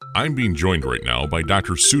I'm being joined right now by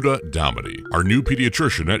Dr. Sudha Domedy, our new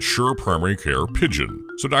pediatrician at Sure Primary Care Pigeon.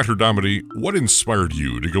 So Dr. Domedy, what inspired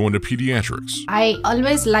you to go into pediatrics? I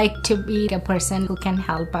always like to be a person who can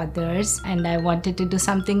help others, and I wanted to do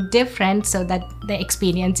something different so that the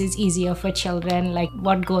experience is easier for children, like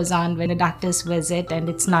what goes on when the doctors visit, and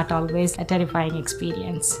it's not always a terrifying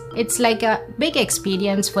experience. It's like a big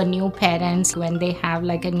experience for new parents when they have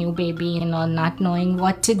like a new baby, not knowing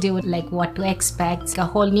what to do, like what to expect. It's a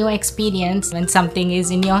whole new experience when something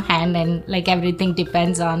is in your hand and like everything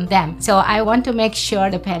depends on them. So I want to make sure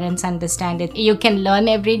the parents understand it. You can learn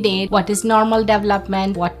every day what is normal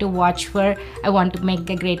development, what to watch for. I want to make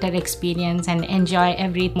a greater experience and enjoy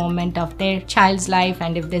every moment of their child's life,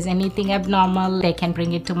 and if there's anything abnormal, they can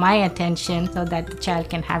bring it to my attention so that the child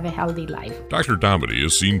can have a healthy life. Dr. Domedy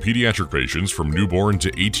has seen pediatric patients from newborn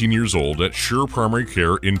to 18 years old at Sure Primary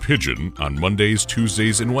Care in Pigeon on Mondays,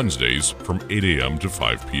 Tuesdays, and Wednesdays from 8 a.m. to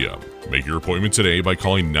 5 p.m. Make your appointment today by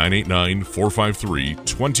calling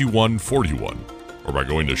 989-453-2141 or by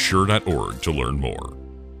going to sure.org to learn more.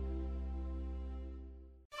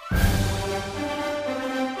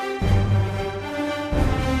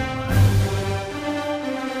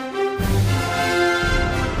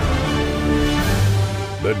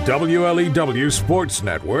 The WLEW Sports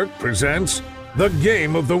Network presents The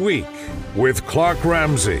Game of the Week with Clark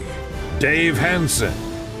Ramsey, Dave Hansen,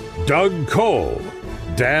 Doug Cole,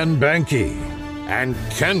 Dan Banke, and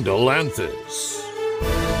Kendall Anthus.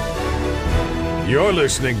 You're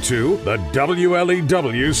listening to the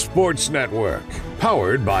WLEW Sports Network,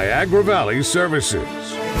 powered by Agri Valley Services.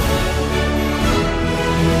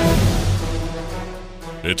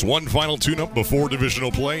 It's one final tune-up before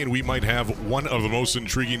divisional play, and we might have one of the most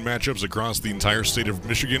intriguing matchups across the entire state of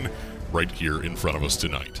Michigan right here in front of us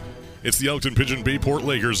tonight. It's the Elkton Pigeon Bayport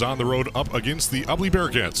Lakers on the road up against the Ubly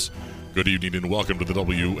Bearcats. Good evening and welcome to the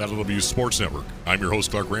WLEW Sports Network. I'm your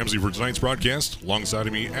host, Clark Ramsey, for tonight's broadcast. Alongside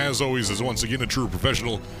of me, as always, is once again a true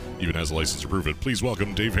professional, even has a license to prove it. Please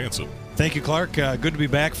welcome Dave Hansen. Thank you, Clark. Good to be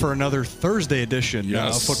back for another Thursday edition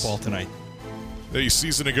of football tonight. A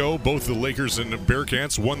season ago, both the Lakers and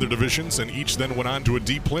Bearcats won their divisions and each then went on to a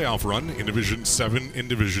deep playoff run in Division 7 and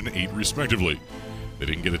Division 8, respectively. They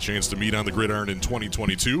didn't get a chance to meet on the gridiron in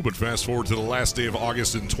 2022, but fast forward to the last day of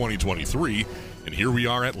August in 2023, and here we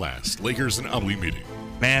are at last, Lakers and Ubly meeting.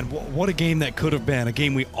 Man, what a game that could have been. A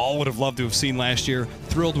game we all would have loved to have seen last year.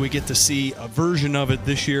 Thrilled we get to see a version of it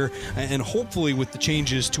this year. And hopefully with the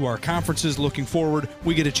changes to our conferences looking forward,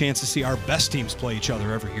 we get a chance to see our best teams play each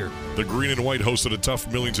other every year. The Green and White hosted a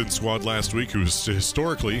tough Millington squad last week, who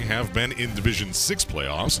historically have been in Division 6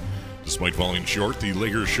 playoffs. Despite falling short, the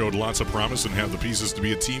Lakers showed lots of promise and have the pieces to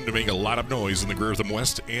be a team to make a lot of noise in the Greer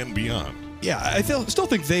West and beyond. Yeah, I still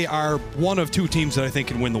think they are one of two teams that I think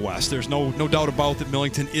can win the West. There's no doubt about that.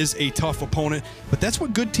 Millington is a tough opponent, but that's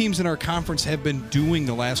what good teams in our conference have been doing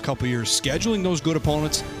the last couple of years, scheduling those good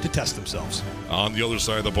opponents to test themselves. On the other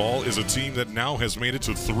side of the ball is a team that now has made it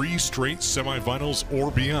to 3 straight semifinals or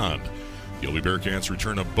beyond. The Ubly Bearcats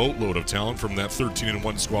return a boatload of talent from that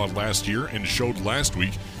 13-1 squad last year and showed last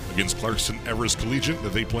week against Clarkson Everest Collegiate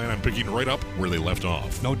that they plan on picking right up where they left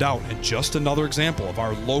off. No doubt, and just another example of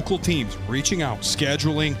our local teams reaching out,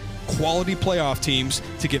 scheduling quality playoff teams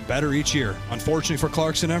to get better each year. Unfortunately for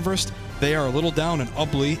Clarkson Everest, they are a little down, and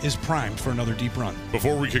Ubly is primed for another deep run.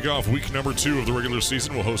 Before we kick off week number 2 of the regular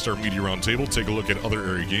season, we'll host our media roundtable, take a look at other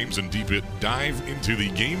area games, and dive into the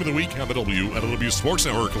game of the week on the WLEW Sports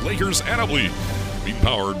Network, Lakers and Ubly, being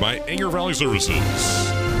powered by Agri Valley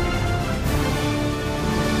Services.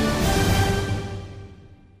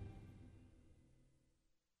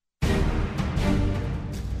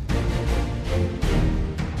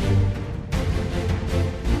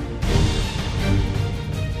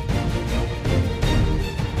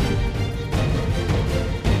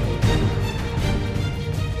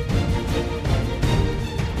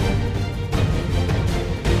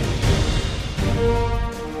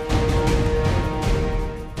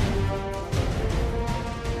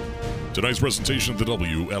 Tonight's presentation of the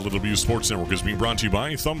WLEW Sports Network is being brought to you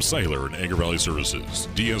by Thumb Sailor and Agri Valley Services,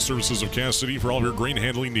 DS Services of Cass City for all your grain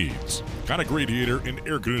handling needs, Conic Radiator and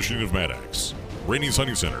Air Conditioning of Maddox, Rainey's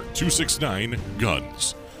Hunting Center, 269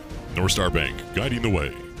 Guns, North Star Bank, guiding the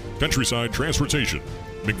way, Countryside Transportation,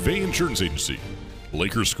 McVeigh Insurance Agency,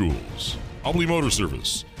 Laker Schools, Ubly Motor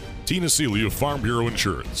Service, Tina Seeley of Farm Bureau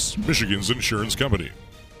Insurance, Michigan's Insurance Company,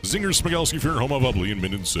 Zinger Smigelski Fair Home of Ubly in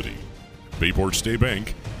Minden City, Bayport State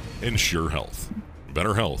Bank, and Sure Health.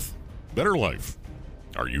 Better health, better life.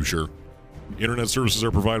 Are you sure? Internet services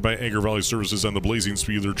are provided by Agri Valley Services on the blazing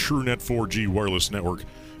speed of their TrueNet 4G wireless network.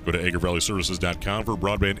 Go to agrivalleyservices.com for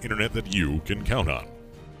broadband internet that you can count on.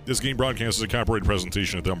 This game broadcast is a copyrighted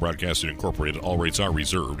presentation of Thumb Broadcasting Incorporated. All rights are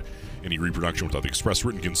reserved. Any reproduction without the express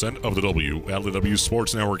written consent of the WLW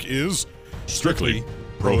Sports Network is strictly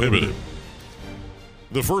prohibited.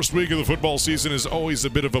 The first week of the football season is always a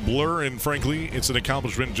bit of a blur, and frankly, it's an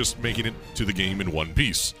accomplishment just making it to the game in one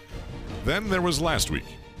piece. Then there was last week.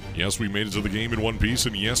 Yes, we made it to the game in one piece,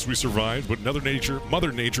 and yes, we survived, but Mother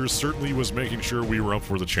Nature certainly was making sure we were up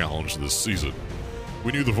for the challenge this season.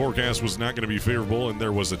 We knew the forecast was not going to be favorable, and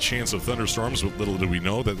there was a chance of thunderstorms, but little did we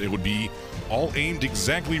know that it would be all aimed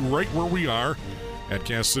exactly right where we are at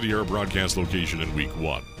Cass City, our broadcast location in Week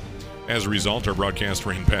 1. As a result, our broadcast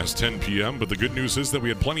ran past 10 p.m., but the good news is that we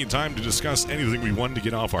had plenty of time to discuss anything we wanted to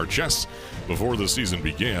get off our chests before the season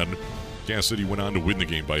began. Cass City went on to win the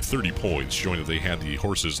game by 30 points, showing that they had the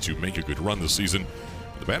horses to make a good run this season.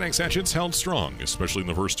 The Bad Axe Hatchets held strong, especially in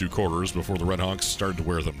the first two quarters before the Redhawks started to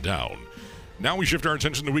wear them down. Now we shift our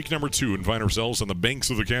attention to week number 2 and find ourselves on the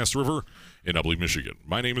banks of the Cass River in Ubly, Michigan.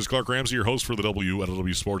 My name is Clark Ramsey, your host for the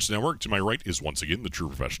WLW Sports Network. To my right is once again the true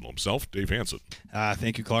professional himself, Dave Hansen.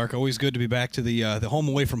 Thank you, Clark. Always good to be back to the home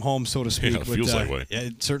away from home, so to speak. Yeah, it feels that way. Yeah,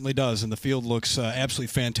 it certainly does, and the field looks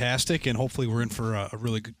absolutely fantastic, and hopefully we're in for a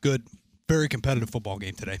really good, very competitive football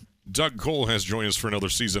game today. Doug Cole has joined us for another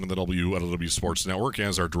season in the WLW Sports Network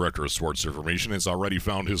as our Director of Sports Information. Has already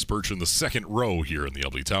found his perch in the second row here in the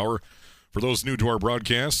Ubly Tower. For those new to our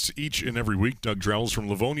broadcasts, each and every week, Doug travels from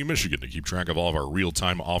Livonia, Michigan to keep track of all of our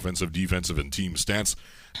real-time offensive, defensive, and team stats.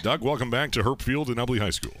 Doug, welcome back to Herp Field in Ubly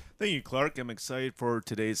High School. Thank you, Clark. I'm excited for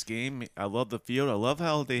today's game. I love the field. I love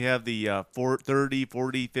how they have the 30,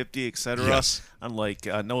 40, 50, etc. Yes. Unlike,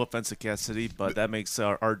 no offense to Cass City, but that makes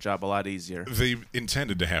our job a lot easier. They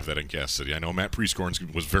intended to have that in Cass City. I know Matt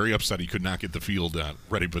Prescorn was very upset he could not get the field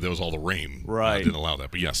ready, but there was all the rain. Right. Didn't allow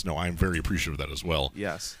that. But yes, no, I'm very appreciative of that as well.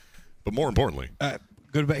 Yes. But more importantly,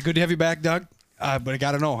 good to have you back, Doug. But I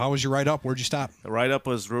got to know, how was your ride-up? Where'd you stop? The ride-up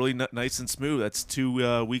was really nice and smooth. That's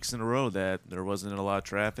 2 weeks in a row that there wasn't a lot of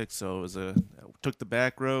traffic, so it was took the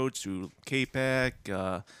back roads to K-Pac,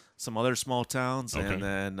 some other small towns, okay. And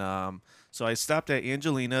then so I stopped at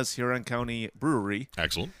Angelina's Huron County Brewery.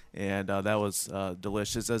 Excellent. And that was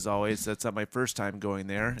delicious, as always. That's not my first time going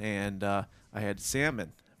there, and I had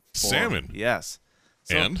salmon. Salmon? Yes.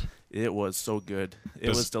 So, and? It was so good. It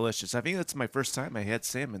was delicious. I think that's my first time I had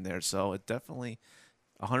salmon there, so it definitely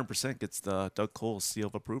 100% gets the Doug Cole seal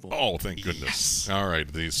of approval. Oh, thank goodness. Yes. All right,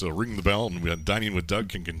 so ring the bell, and Dining with Doug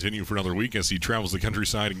can continue for another week as he travels the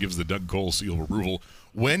countryside and gives the Doug Cole seal of approval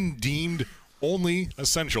when deemed only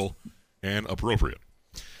essential and appropriate.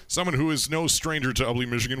 Someone who is no stranger to Ubly,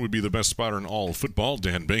 Michigan would be the best spotter in all of football,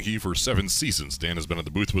 Dan Banky, for 7 seasons. Dan has been at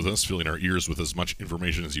the booth with us, filling our ears with as much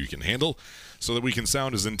information as you can handle so that we can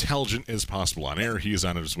sound as intelligent as possible on air. He is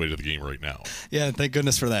on his way to the game right now. Yeah, and thank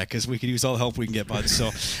goodness for that, because we could use all the help we can get, bud.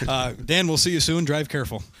 So, Dan, we'll see you soon. Drive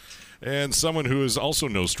careful. And someone who is also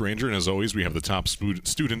no stranger, and as always, we have the top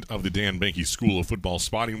student of the Dan Banky School of Football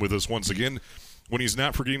spotting with us once again. When he's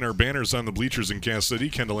not forgetting our banners on the bleachers in Cass City,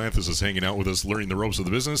 Kendall Anthus is hanging out with us, learning the ropes of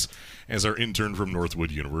the business as our intern from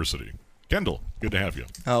Northwood University. Kendall, good to have you.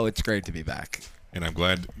 Oh, it's great to be back. And I'm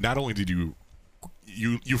glad not only did you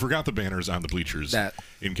forgot the banners on the bleachers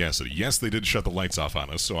in Cass City. Yes, they did shut the lights off on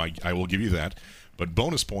us, so I will give you that. But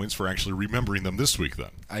bonus points for actually remembering them this week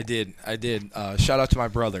then. I did. Shout out to my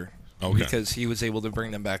brother. Okay. Because he was able to bring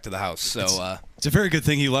them back to the house. So it's a very good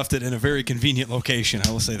thing he left it in a very convenient location. I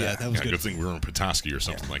will say that. Yeah. That was good thing we were in Petoskey or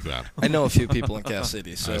something like that. I know a few people in Cass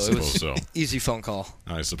City, so it was easy phone call.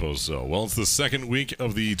 I suppose so. Well, it's the second week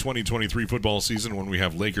of the 2023 football season when we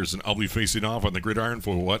have Lakers and Ubly facing off on the gridiron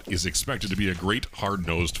for what is expected to be a great,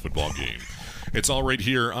 hard-nosed football game. It's all right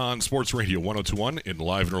here on Sports Radio 102.1 and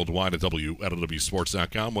live and worldwide at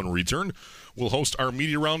WLWsports.com. When we return, we'll host our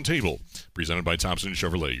Media Roundtable, presented by Thompson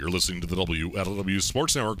Chevrolet. You're listening to the WLW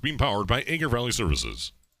Sports Network, being powered by Agri Valley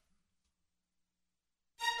Services.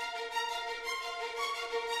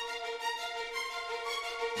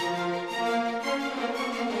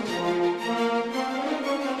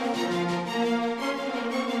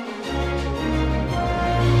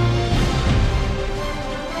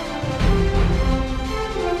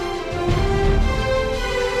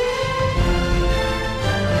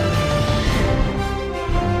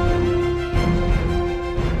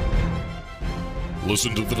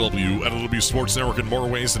 Listen to the WLW Sports Network in more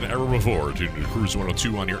ways than ever before. Tune to Cruise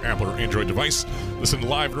 102 on your Apple or Android device. Listen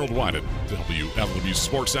live and worldwide at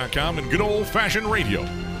WLWsports.com and good old-fashioned radio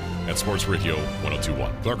at Sports Radio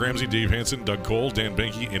 102.1. Clark Ramsey, Dave Hansen, Doug Cole, Dan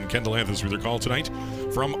Banky, and Kendall Anthus with their call tonight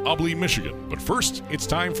from Ubly, Michigan. But first, it's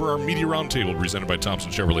time for our Media Roundtable presented by Thompson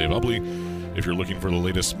Chevrolet of Ubly. If you're looking for the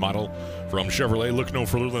latest model from Chevrolet, look no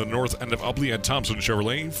further than the north end of Ubly at Thompson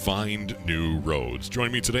Chevrolet. Find new roads.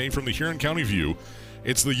 Join me today from the Huron County View.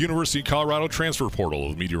 It's the University of Colorado Transfer Portal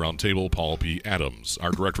of the Media Roundtable, Paul P. Adams.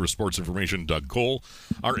 Our Director of Sports Information, Doug Cole.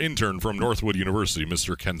 Our intern from Northwood University,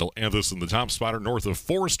 Mr. Kendall Anthus, and the top spotter north of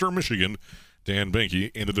Forester, Michigan, Dan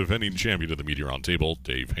Banky, and the defending champion of the Media Roundtable,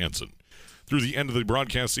 Dave Hansen. Through the end of the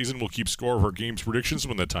broadcast season, we'll keep score of our games predictions.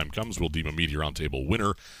 When that time comes, we'll deem a Media Roundtable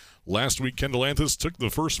winner. Last week, Kendall Anthus took the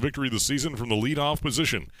first victory of the season from the leadoff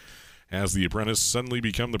position. Has the apprentice suddenly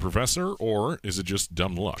become the professor, or is it just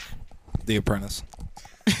dumb luck? The apprentice.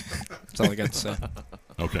 That's all I got to say.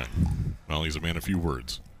 Okay. Well, he's a man of few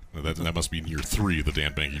words. That must be year 3 of the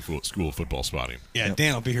Dan Banky School of Football Spotting. Yeah, yep.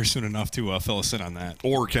 Dan will be here soon enough to fill us in on that.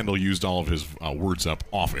 Or Kendall used all of his words up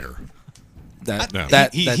off air. That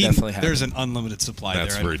definitely happens. There's an unlimited supply there.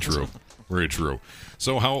 That's very true. Very true.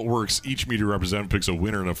 So how it works, each media representative picks a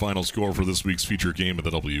winner and a final score for this week's feature game of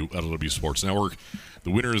the LW Sports Network.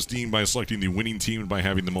 The winner is deemed by selecting the winning team and by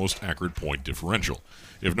having the most accurate point differential.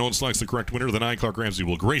 If no one selects the correct winner, then I, Clark Ramsey,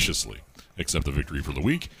 will graciously accept the victory for the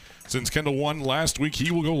week. Since Kendall won last week, he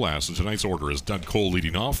will go last. And tonight's order is Doug Cole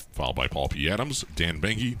leading off, followed by Paul P. Adams, Dan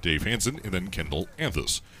Banky, Dave Hansen, and then Kendall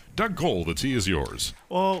Anthus. Doug Cole, the tee is yours.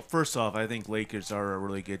 Well, first off, I think Lakers are a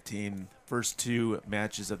really good team. First 2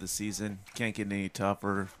 matches of the season can't get any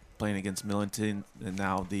tougher, playing against Millington and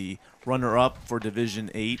now the runner-up for Division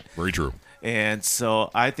 8. Very true. And so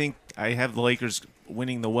I think I have the Lakers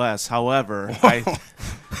winning the West. However, I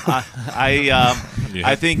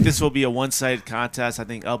think this will be a one-sided contest. I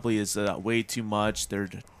think Ubly is way too much. They're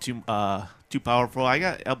too powerful. I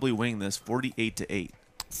got Ubly winning this 48-8.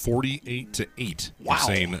 48-8. Wow. You're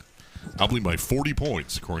saying Ubly by 40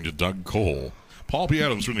 points, according to Doug Cole. Paul P.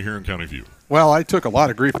 Adams from the Huron County View. Well, I took a lot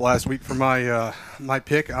of grief last week for my my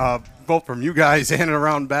pick, both from you guys and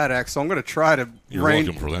around Bad Axe. So I'm going to try to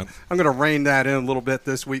welcome for that. I'm going to rein that in a little bit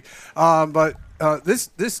this week. But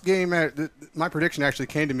this game, my prediction actually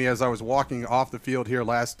came to me as I was walking off the field here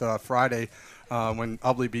last Friday when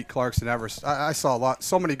Ubly beat Clarkson Everest. I saw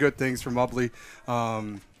so many good things from Ubly.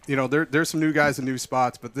 There's some new guys in new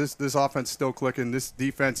spots, but this offense is still clicking. This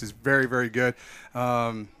defense is very, very good.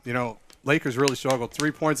 Lakers really struggled.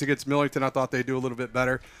 3 points against Millington. I thought they'd do a little bit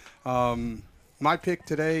better. My pick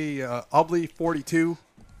today, Ubly 42,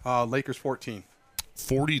 Lakers 14.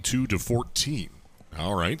 42-14.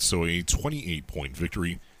 All right, so a 28-point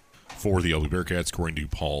victory for the Ubly Bearcats, according to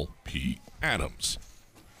Paul P. Adams.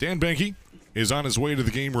 Dan Banky is on his way to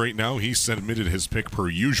the game right now. He submitted his pick per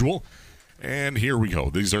usual. And here we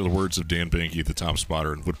go. These are the words of Dan Banky, the top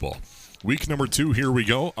spotter in football. Week number 2, here we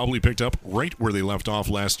go. Ubly picked up right where they left off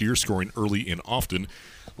last year, scoring early and often.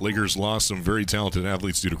 Lakers lost some very talented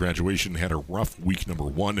athletes due to graduation, had a rough week number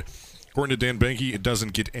 1. According to Dan Banky, it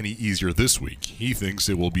doesn't get any easier this week. He thinks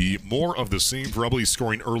it will be more of the same for Ubly,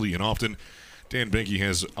 scoring early and often. Dan Banky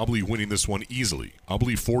has Ubly winning this one easily.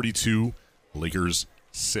 Ubly 42, Lakers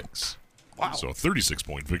 6. Wow. So a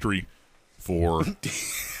 36-point victory for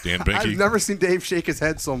Dan Banky. I've never seen Dave shake his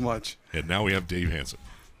head so much. And now we have Dave Hansen.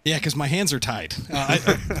 Yeah, because my hands are tied.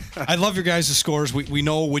 I love your guys' scores. We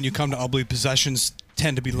know when you come to Ubly, possessions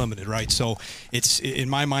tend to be limited, right? So it's, in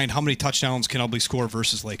my mind, how many touchdowns can Ubly score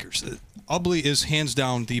versus Lakers? Ubly is hands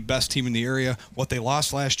down the best team in the area. What they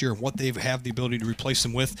lost last year, what they have the ability to replace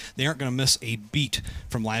them with, they aren't going to miss a beat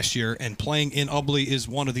from last year. And playing in Ubly is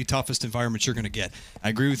one of the toughest environments you're going to get. I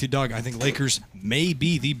agree with you, Doug. I think Lakers may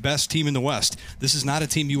be the best team in the West. This is not a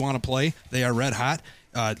team you want to play. They are red hot.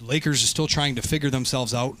 Lakers are still trying to figure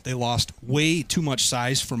themselves out. They lost way too much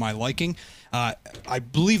size for my liking. I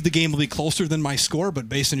believe the game will be closer than my score, but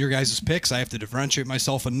based on your guys' picks, I have to differentiate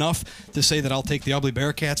myself enough to say that I'll take the Ubly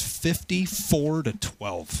Bearcats 54-12.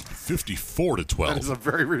 54-12. That is a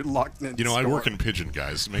very reluctant I score. work in pigeon,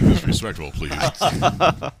 guys. Make this respectful, please.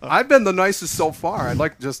 I've been the nicest so far. I'd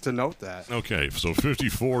like just to note that. Okay, so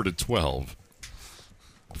 54-12.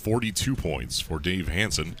 42 points for Dave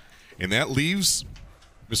Hansen. And that leaves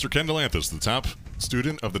Mr. Kendall Anthus, the top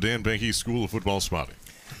student of the Dan Banky School of Football Spotting.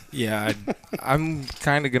 Yeah, I'm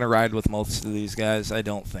kind of going to ride with most of these guys. I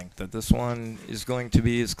don't think that this one is going to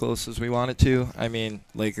be as close as we want it to. I mean,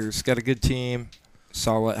 Lakers got a good team.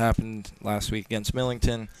 Saw what happened last week against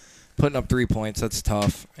Millington. Putting up 3 points, that's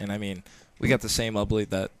tough. And, I mean, we got the same Ubly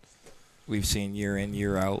that we've seen year in,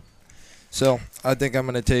 year out. So I think I'm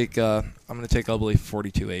going to take Ubly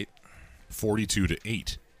 42-8.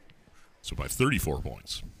 42-8. So by 34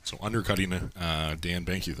 points. So undercutting Dan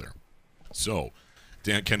Banky there. So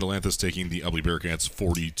Kendall Anthus taking the Ubly Bearcats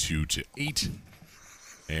 42-8.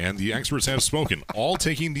 And the experts have spoken, all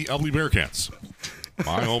taking the Ubly Bearcats.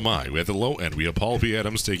 My, oh my. At the low end, we have Paul P.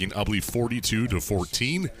 Adams taking Ubly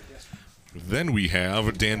 42-14. Then we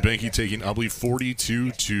have Dan Banky taking Ubly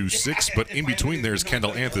 42-6. But in between there's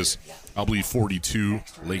Kendall Anthus, Ubly 42,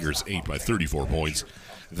 Lakers 8 by 34 points.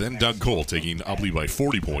 Then Doug Cole taking Ubly by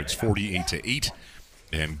 40 points, 48-8.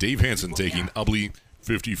 And Dave Hansen taking Ubly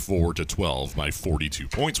 54-12 by 42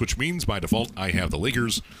 points, which means by default I have the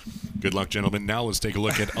Lakers. Good luck, gentlemen. Now let's take a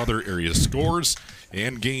look at other area scores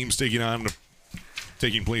and games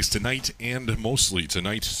taking place tonight and mostly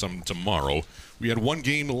tonight, some tomorrow. We had one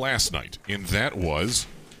game last night, and that was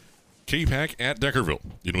K-Pac at Deckerville.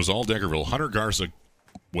 It was all Deckerville. Hunter Garza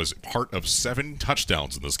was part of 7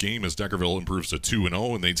 touchdowns in this game as Deckerville improves to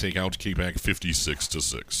 2-0, and they take out K-Pac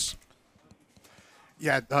 56-6.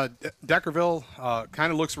 Yeah, Deckerville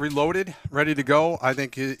kind of looks reloaded, ready to go. I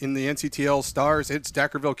think in the NCTL Stars, it's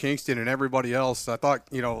Deckerville, Kingston, and everybody else. I thought,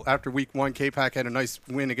 after week 1, K-Pac had a nice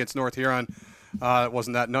win against North Huron. It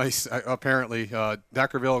wasn't that nice, apparently.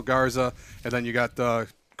 Deckerville, Garza, and then you got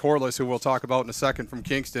Corliss, who we'll talk about in a second, from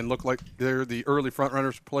Kingston. Look like they're the early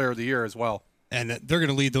front-runners for Player of the Year as well. And they're going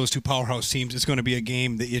to lead those 2 powerhouse teams. It's going to be a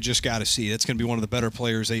game that you just got to see. It's going to be one of the better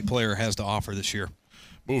players a player has to offer this year.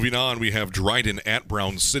 Moving on, we have Dryden at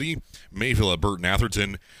Brown City, Mayville at Burton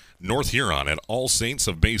Atherton, North Huron at All Saints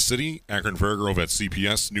of Bay City, Akron Fairgrove at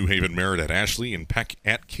CPS, New Haven Merritt at Ashley, and Peck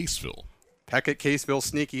at Caseville. Peck at Caseville,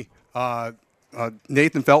 sneaky.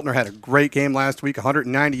 Nathan Feltner had a great game last week,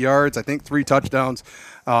 190 yards, I think 3 touchdowns.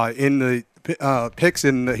 In the picks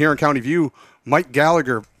in the Huron County View, Mike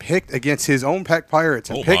Gallagher picked against his own Peck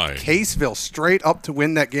Pirates and picked Caseville straight up to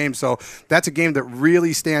win that game. So that's a game that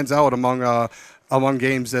really stands out among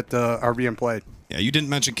games that are being played. Yeah, you didn't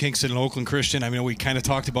mention Kingston and Oakland Christian. I mean, we kind of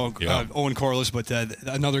talked about Owen Corliss, but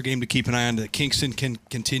another game to keep an eye on, that Kingston can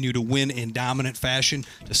continue to win in dominant fashion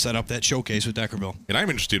to set up that showcase with Deckerville. And I'm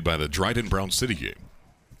interested by the Dryden-Brown City game.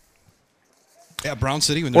 Yeah, Brown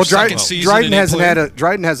City when they're second season.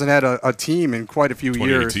 Dryden hasn't had a team in quite a few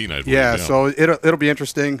years. 2018, I believe. Yeah, so it'll be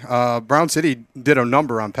interesting. Brown City did a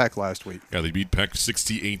number on Peck last week. Yeah, they beat Peck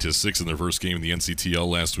 68-6 in their first game in the NCTL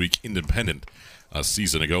last week. Independent a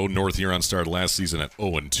season ago. North Huron started last season at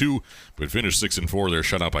 0-2, but finished 6-4. They're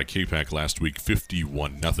shut out by K-Pac last week,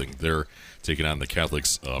 51-0. They're taking on the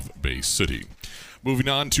Catholics of Bay City. Moving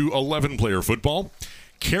on to 11-player football.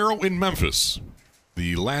 Carroll in Memphis,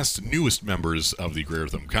 the last newest members of the Greater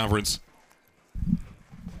Thumb Conference.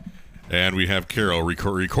 And we have Carroll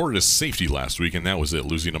recorded a safety last week, and that was it,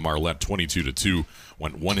 losing to Marlette 22-2.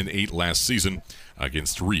 Went 1-8 last season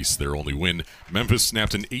against Reese, their only win. Memphis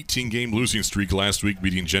snapped an 18-game losing streak last week,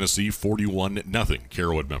 beating Genesee 41-0.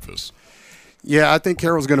 Carroll at Memphis. Yeah, I think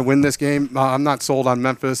Carroll's going to win this game. I'm not sold on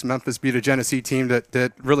Memphis. Memphis beat a Genesee team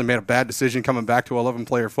that really made a bad decision coming back to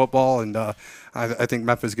 11-player football, and I think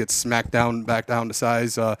Memphis gets smacked down, back down to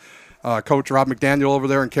size. Coach Rob McDaniel over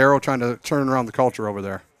there in Carroll trying to turn around the culture over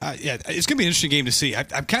there. Yeah, it's going to be an interesting game to see.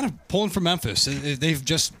 I'm kind of pulling for Memphis. They've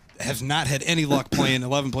just have not had any luck playing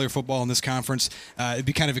 11-player football in this conference. It'd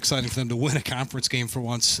be kind of exciting for them to win a conference game for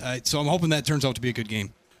once. So I'm hoping that turns out to be a good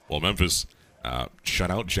game. Well, Memphis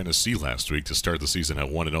shut out Genesee last week to start the season at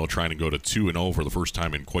 1-0, trying to go to 2-0 for the first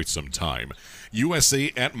time in quite some time.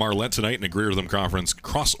 USA at Marlette tonight in a Greater Thumb Conference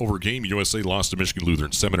crossover game. USA lost to Michigan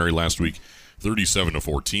Lutheran Seminary last week,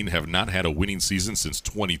 37-14. Have not had a winning season since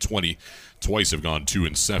 2020. Twice have gone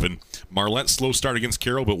 2-7. Marlette slow start against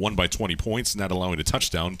Carroll, but won by 20 points, not allowing a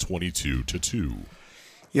touchdown, 22-2.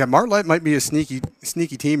 Yeah, Marlette might be a sneaky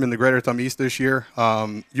team in the Greater Thumb East this year.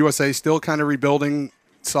 USA still kind of rebuilding.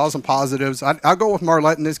 Saw some positives. I'll go with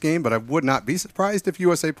Marlette in this game, but I would not be surprised if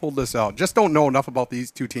USA pulled this out. Just don't know enough about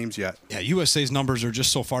these two teams yet. Yeah, USA's numbers are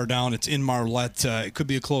just so far down. It's in Marlette. It could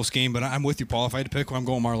be a close game, but I'm with you, Paul. If I had to pick, I'm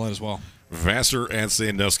going Marlette as well. Vassar at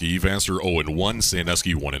Sandusky. Vassar 0-1.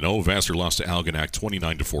 Sandusky 1-0. Vassar lost to Algonac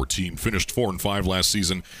 29-14. Finished 4-5 last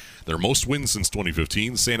season. Their most wins since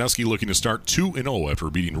 2015. Sandusky looking to start 2-0 after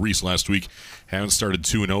beating Reese last week. Haven't started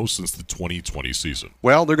 2-0 since the 2020 season.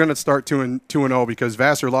 Well, they're going to start 2-0 because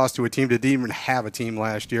Vassar lost to a team that didn't even have a team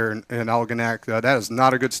last year in Algonac. That is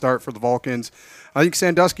not a good start for the Vulcans. I think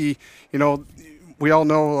Sandusky, we all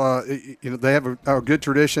know, they have a good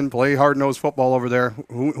tradition, play hard-nosed football over there.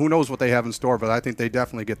 Who knows what they have in store, but I think they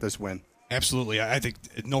definitely get this win. Absolutely. I think,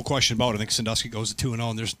 no question about it, I think Sandusky goes to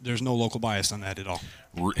 2-0, and there's no local bias on that at all.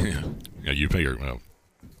 Yeah, you pay your...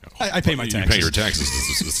 I pay my taxes. You pay your taxes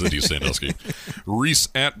to the city of Sandusky. Reese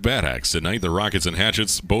at Bad Axe tonight. The Rockets and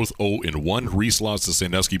Hatchets both 0-1. Reese lost to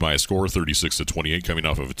Sandusky by a score 36-28, coming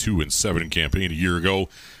off of a 2-7 campaign a year ago.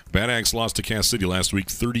 Bad Axe lost to Cass City last week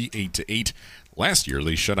 38-8. Last year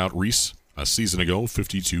they shut out Reese a season ago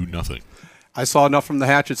 52-0. I saw enough from the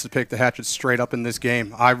Hatchets to pick the Hatchets straight up in this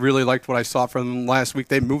game. I really liked what I saw from them last week.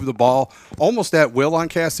 They moved the ball almost at will on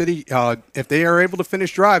Cass City. If they are able to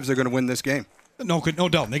finish drives, they're going to win this game. No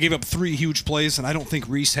doubt. They gave up 3 huge plays, and I don't think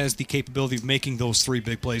Reese has the capability of making those 3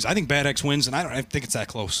 big plays. I think Bad X wins, and I think it's that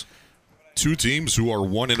close. 2 teams who are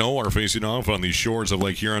 1-0 are facing off on the shores of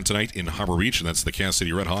Lake Huron tonight in Harbor Beach, and that's the Cass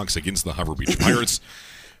City Redhawks against the Harbor Beach Pirates.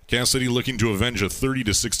 Cass City looking to avenge a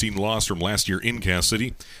 30-16 loss from last year in Cass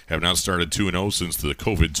City. Have now started 2-0 since the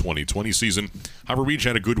COVID 2020 season. Harbor Beach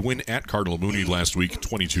had a good win at Cardinal Mooney last week,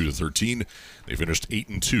 22-13. They finished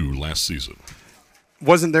 8-2 last season.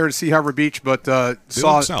 Wasn't there to see Harbor Beach, but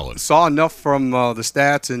saw enough from the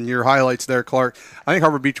stats and your highlights there, Clark. I think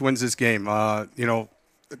Harbor Beach wins this game. 2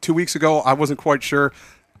 weeks ago, I wasn't quite sure.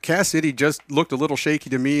 Cass City just looked a little shaky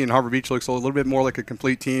to me, and Harbor Beach looks a little bit more like a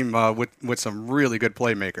complete team with some really good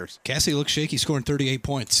playmakers. Cass City looked shaky, scoring 38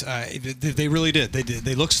 points. They really did.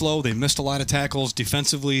 They looked slow. They missed a lot of tackles.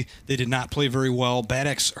 Defensively, they did not play very well. Bad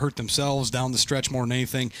X hurt themselves down the stretch more than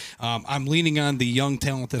anything. I'm leaning on the young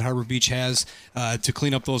talent that Harbor Beach has to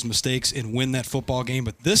clean up those mistakes and win that football game.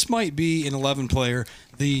 But this might be an 11-player,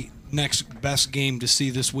 the next best game to see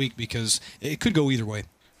this week because it could go either way.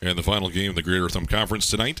 And the final game of the Greater Thumb Conference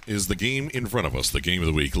tonight is the game in front of us, the game of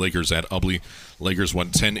the week. Lakers at Ubly. Lakers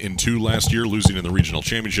went 10-2 last year, losing in the regional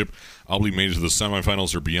championship. Ubly made it to the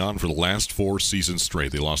semifinals or beyond for the last 4 seasons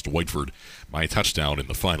straight. They lost to Whiteford by a touchdown in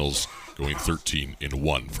the finals, going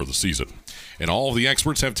 13-1 for the season. And all of the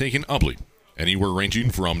experts have taken Ubly, anywhere ranging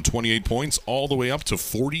from 28 points all the way up to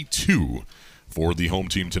 42 for the home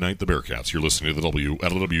team tonight, the Bearcats. You're listening to the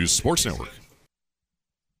WLW Sports Network.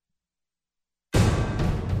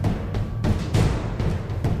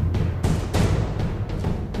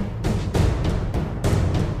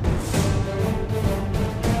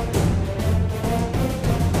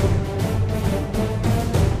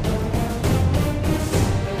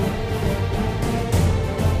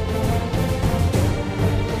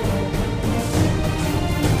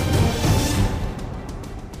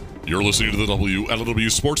 You're listening to the WLW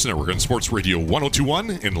Sports Network on Sports Radio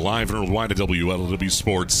 102.1 and live and worldwide at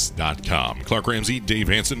WLWSports.com. Clark Ramsey, Dave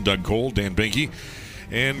Hansen, Doug Cole, Dan Benke,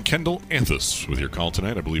 and Kendall Anthus with your call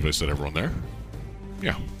tonight. I believe I said everyone there.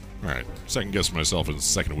 Yeah. All right. Second guessing myself in the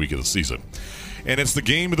second week of the season. And it's the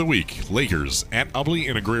game of the week. Lakers at Ubly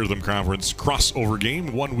in a Greater Thumb Conference crossover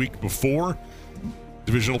game 1 week before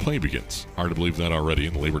divisional play begins. Hard to believe that already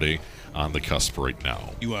in Labor Day on the cusp right now.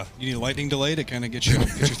 You need a lightning delay to kind of get your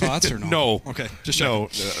thoughts or no? No. Okay.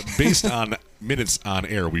 Based on minutes on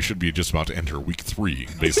air, we should be just about to enter week 3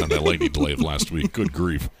 based on that lightning delay of last week. Good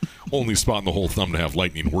grief. Only spot in the whole thumb to have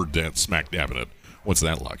lightning. We're dead smack dab in it. What's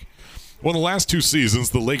that like? Well, in the last 2 seasons,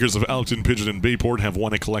 the Lakers of Elkton, Pigeon, and Bayport have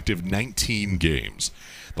won a collective 19 games.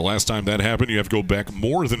 The last time that happened, you have to go back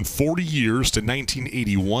more than 40 years to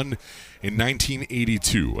 1981 and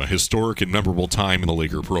 1982, a historic and memorable time in the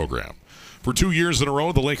Laker program. For 2 years in a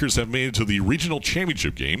row, the Lakers have made it to the regional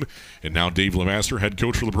championship game, and now Dave Lemaster, head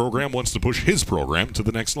coach for the program, wants to push his program to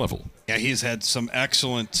the next level. Yeah, he's had some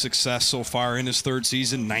excellent success so far in his 3rd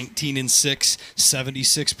season, 19-6,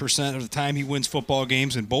 76% of the time he wins football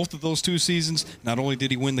games. In both of those 2 seasons, not only did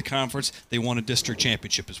he win the conference, they won a district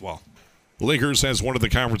championship as well. The Lakers has one of the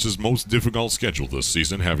conference's most difficult schedule this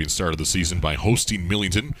season, having started the season by hosting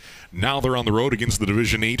Millington. Now they're on the road against the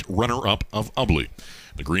Division 8 runner-up of Ubly.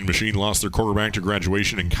 The Green Machine lost their quarterback to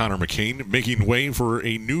graduation in Connor McCain, making way for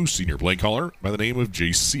a new senior play caller by the name of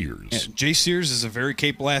Jayce Sears. Yeah, Jayce Sears is a very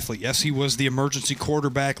capable athlete. Yes, he was the emergency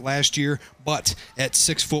quarterback last year, but at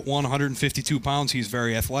 6'1", 152 pounds, he's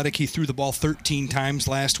very athletic. He threw the ball 13 times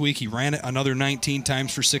last week. He ran it another 19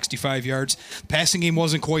 times for 65 yards. Passing game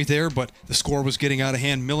wasn't quite there, but the score was getting out of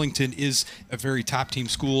hand. Millington is a very top-team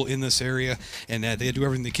school in this area, and they do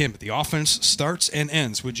everything they can. But the offense starts and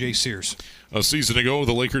ends with Jayce Sears. A season ago,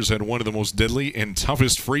 the Lakers had one of the most deadly and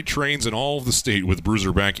toughest freight trains in all of the state with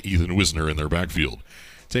bruiser-back Ethan Wisner in their backfield.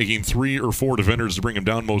 Taking 3 or 4 defenders to bring him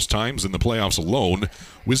down most times in the playoffs alone,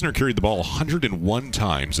 Wisner carried the ball 101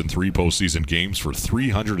 times in 3 postseason games for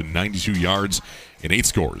 392 yards and 8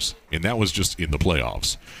 scores, and that was just in the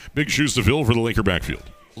playoffs. Big shoes to fill for the Laker backfield.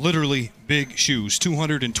 Literally big shoes.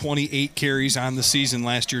 228 carries on the season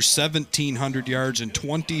last year, 1,700 yards and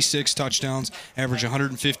 26 touchdowns, average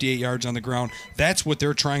 158 yards on the ground. That's what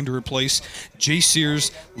they're trying to replace. Jayce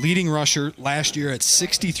Sears, leading rusher last year at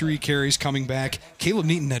 63 carries coming back. Caleb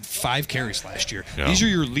Neaton had 5 carries last year. Yeah. These are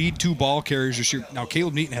your lead 2 ball carriers this year. Now,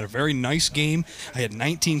 Caleb Neaton had a very nice game. I had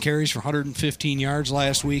 19 carries for 115 yards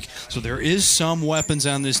last week. So there is some weapons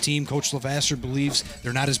on this team. Coach Levasseur believes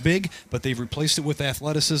they're not as big, but they've replaced it with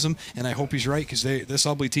athleticism, and I hope he's right because this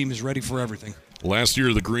Ubly team is ready for everything. Last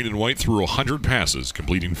year, the green and white threw 100 passes,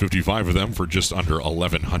 completing 55 of them for just under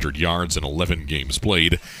 1,100 yards in 11 games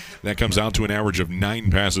played. That comes out to an average of 9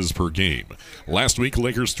 passes per game. Last week,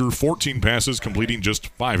 Lakers threw 14 passes, completing just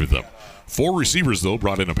 5 of them. 4 receivers, though,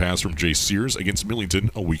 brought in a pass from Jayce Sears against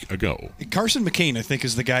Millington a week ago. Carson McCain, I think,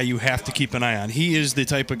 is the guy you have to keep an eye on. He is the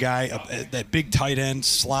type of guy, that big tight end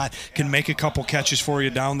slot, can make a couple catches for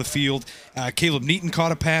you down the field. Caleb Neaton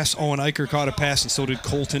caught a pass, Owen Eicher caught a pass, and so did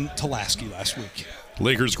Colton Tulaski last week.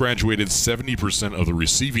 Lakers graduated 70% of the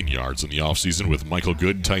receiving yards in the offseason with Michael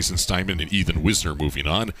Good, Tyson Steinman, and Ethan Wisner moving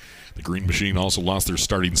on. The Green Machine also lost their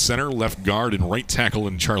starting center, left guard, and right tackle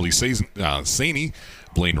in Charlie Saney,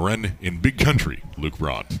 Blaine Wren, in Big Country, Luke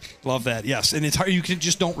Braun. Love that, yes. And it's hard. You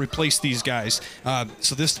just don't replace these guys.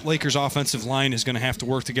 So this Lakers offensive line is going to have to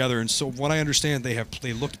work together. And so what I understand,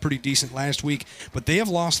 they looked pretty decent last week, but they have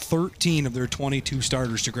lost 13 of their 22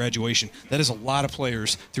 starters to graduation. That is a lot of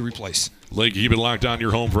players to replace. Lake, keep it locked on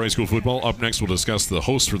your home for high school football. Up next, we'll discuss the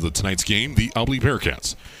host for tonight's game, the Ubly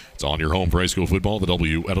Bearcats. It's on your home for high school football, the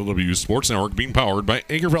WLW Sports Network, being powered by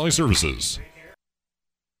Anchor Valley Services.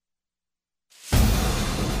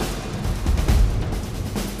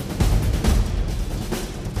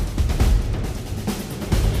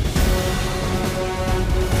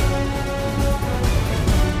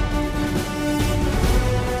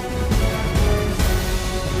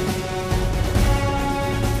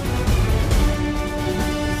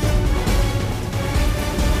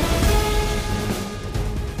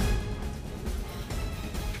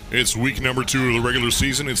 It's week number 2 of the regular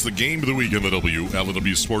season. It's the game of the week on the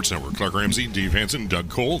WLW Sports Network. Clark Ramsey, Dave Hansen, Doug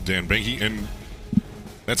Cole, Dan Banky, and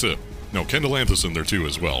that's it. No, Kendall Anthison there too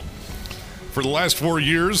as well. For the last 4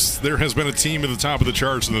 years, there has been a team at the top of the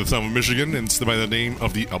charts in the thumb of Michigan, and it's by the name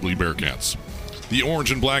of the Ubly Bearcats. The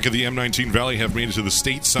orange and black of the M19 Valley have made it to the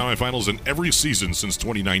state semifinals in every season since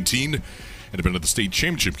 2019 and have been at the state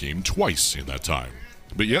championship game twice in that time.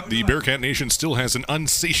 But yet, the Bearcat Nation still has an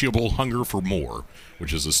unsatiable hunger for more,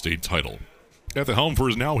 which is a state title. At the helm for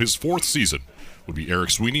now his 4th season would be Eric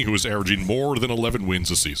Sweeney, who is averaging more than 11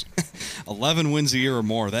 wins a season. 11 wins a year or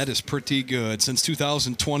more. That is pretty good. Since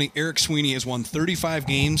 2020, Eric Sweeney has won 35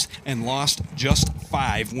 games and lost just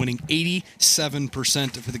 5, winning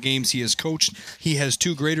 87% of the games he has coached. He has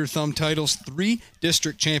 2 Greater Thumb titles, 3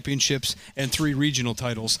 district championships, and 3 regional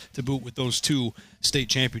titles to boot with those 2 state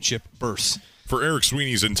championship berths. For Eric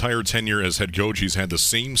Sweeney's entire tenure as head coach, he's had the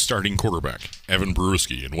same starting quarterback, Evan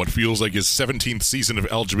Peruski. In what feels like his 17th season of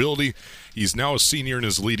eligibility, he's now a senior and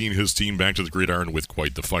is leading his team back to the gridiron with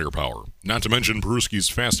quite the firepower. Not to mention Peruski's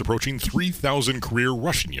fast approaching 3,000 career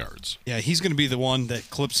rushing yards. Yeah, he's going to be the one that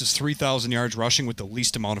clips his 3,000 yards rushing with the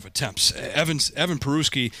least amount of attempts. Evan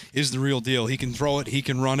Peruski is the real deal. He can throw it. He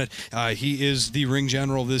can run it. He is the ring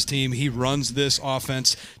general of this team. He runs this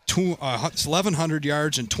offense. 1,100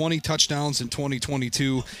 yards and 20 touchdowns in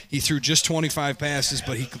 2022. He threw just 25 passes,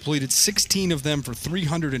 but he completed 16 of them for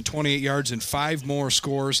 328 yards and 5 more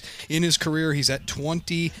scores. In his career, he's at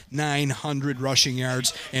 2,900 rushing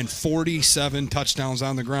yards and 47 touchdowns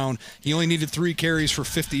on the ground. He only needed 3 carries for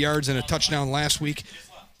 50 yards and a touchdown last week.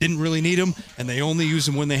 Didn't really need him, and they only use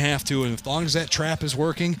him when they have to. And as long as that trap is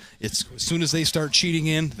working, as soon as they start cheating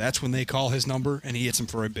in, that's when they call his number, and he hits him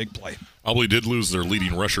for a big play. Ubly did lose their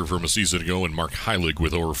leading rusher from a season ago in Mark Heilig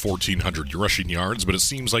with over 1,400 rushing yards, but it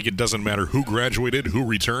seems like it doesn't matter who graduated, who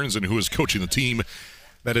returns, and who is coaching the team.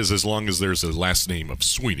 That is, as long as there's a last name of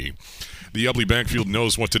Sweeney. The Ubly backfield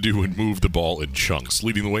knows what to do and move the ball in chunks.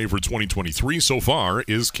 Leading the way for 2023 so far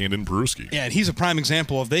is Camden Peruski. Yeah, and he's a prime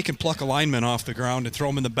example of they can pluck a lineman off the ground and throw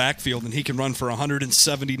him in the backfield, and he can run for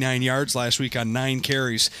 179 yards last week on 9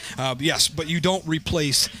 carries. Yes, but you don't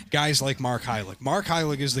replace guys like Mark Heilig. Mark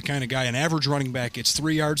Heilig is the kind of guy, an average running back gets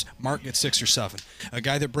 3 yards, Mark gets 6 or 7. A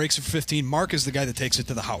guy that breaks for 15, Mark is the guy that takes it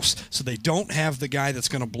to the house. So they don't have the guy that's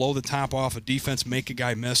going to blow the top off a defense, make a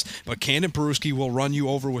guy miss, but Camden Peruski will run you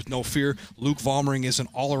over with no fear. Luke Volmering is an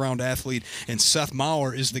all-around athlete, and Seth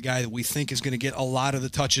Maurer is the guy that we think is going to get a lot of the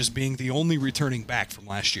touches, being the only returning back from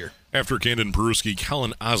last year. After Camden Peruski,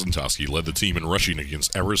 Kellen Ozentowski led the team in rushing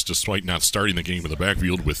against Everest, despite not starting the game in the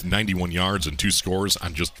backfield with 91 yards and 2 scores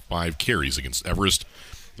on just 5 carries against Everest.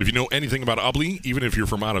 If you know anything about Ubly, even if you're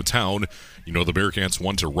from out of town, you know the Bearcats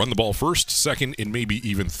want to run the ball first, second, and maybe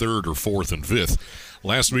even third or fourth and fifth.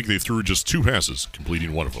 Last week they threw just 2 passes,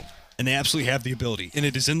 completing 1 of them. And they absolutely have the ability. And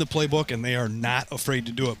it is in the playbook, and they are not afraid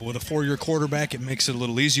to do it. But with a 4-year quarterback, it makes it a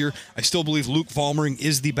little easier. I still believe Luke Volmering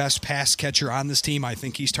is the best pass catcher on this team. I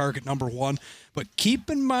think he's target number 1. But keep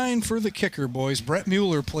in mind for the kicker, boys, Brett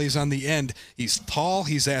Mueller plays on the end. He's tall,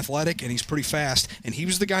 he's athletic, and he's pretty fast. And he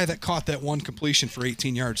was the guy that caught that 1 completion for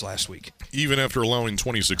 18 yards last week. Even after allowing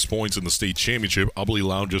 26 points in the state championship, Ubly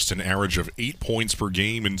allowed just an average of 8 points per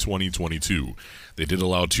game in 2022. They did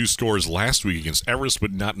allow 2 scores last week against Everest,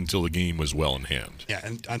 but not until the game was well in hand. Yeah,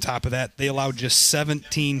 and on top of that, they allowed just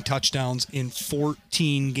 17 touchdowns in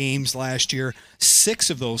 14 games last year. 6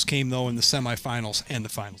 of those came, though, in the semifinals and the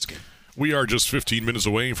finals game. We are just 15 minutes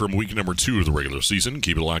away from week number 2 of the regular season.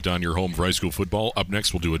 Keep it locked on your home for high school football. Up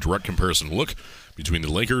next, we'll do a direct comparison look between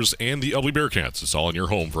the Lakers and the Ubly Bearcats. It's all in your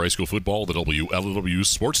home for high school football, the WLW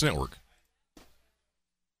Sports Network.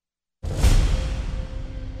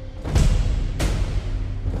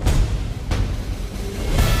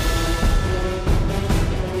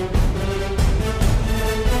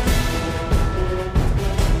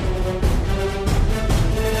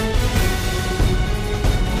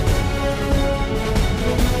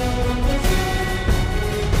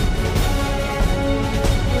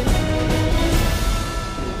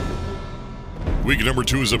 Week number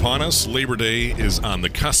 2 is upon us. Labor Day is on the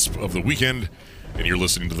cusp of the weekend, and you're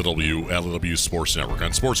listening to the WLW Sports Network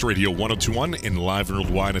on Sports Radio 1021 and live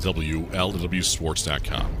worldwide at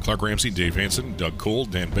WLWSports.com. Clark Ramsey, Dave Hansen, Doug Cole,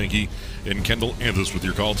 Dan Benke, and Kendall Anthus with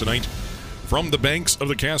your call tonight from the banks of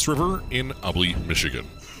the Cass River in Ubly, Michigan.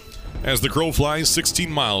 As the crow flies,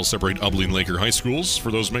 16 miles separate Ubly and Laker high schools.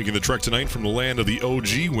 For those making the trek tonight from the land of the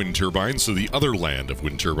OG wind turbines to the other land of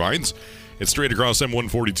wind turbines, it's straight across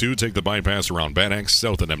M142, take the bypass around Bad Axe,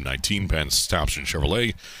 south at M19, past Thompson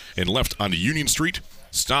Chevrolet, and left onto Union Street.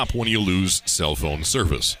 Stop when you lose cell phone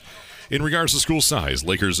service. In regards to school size,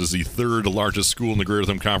 Lakers is the 3rd largest school in the Greater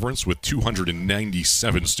Thumb Conference with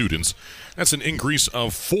 297 students. That's an increase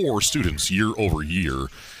of 4 students year over year.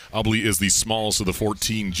 Ubly is the smallest of the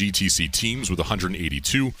 14 GTC teams with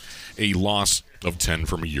 182, a loss of 10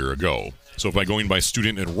 from a year ago. So by going by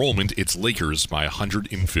student enrollment, it's Lakers by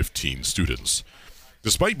 115 students.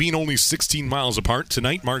 Despite being only 16 miles apart,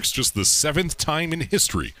 tonight marks just the 7th time in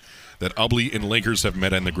history that Ubly and Lakers have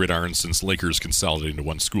met on the gridiron since Lakers consolidated into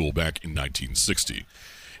one school back in 1960.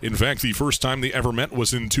 In fact, the first time they ever met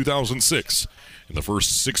was in 2006. In the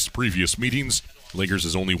first 6 previous meetings, Lakers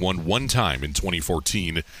has only won 1 time in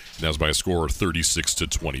 2014, and that was by a score of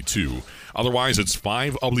 36-22. Otherwise, it's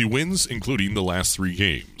 5 Ubly wins, including the last 3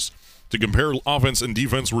 games. To compare offense and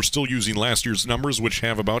defense, we're still using last year's numbers, which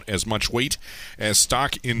have about as much weight as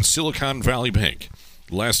stock in Silicon Valley Bank.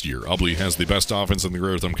 Last year, Ubly has the best offense in the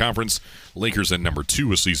Greater Thumb Conference. Lakers at number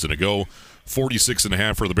 2 a season ago.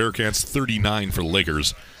 46.5 for the Bearcats, 39 for the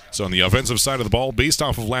Lakers. So on the offensive side of the ball, based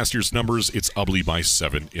off of last year's numbers, it's Ubly by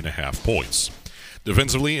 7.5 points.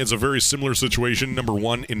 Defensively, it's a very similar situation, number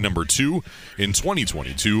 1 and number 2. In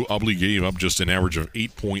 2022, Ubly gave up just an average of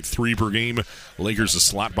 8.3 per game. Lakers a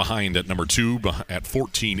slot behind at number 2 at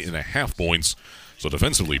 14.5 points. So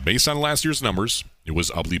defensively, based on last year's numbers, it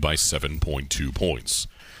was Ubly by 7.2 points.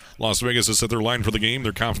 Las Vegas has set their line for the game.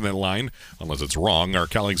 They're confident in that line, unless it's wrong. Our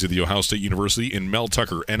colleagues at The Ohio State University and Mel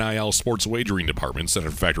Tucker NIL Sports Wagering Departments that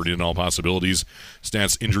have factored in all possibilities.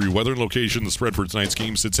 Stats, injury, weather, and location. The spread for tonight's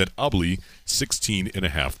game sits at Ubly,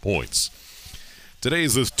 16.5 points. Today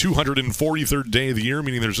is the 243rd day of the year,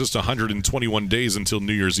 meaning there's just 121 days until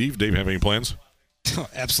New Year's Eve. Dave, have any plans?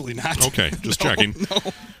 Absolutely not. Okay, just checking.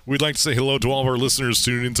 No. We'd like to say hello to all of our listeners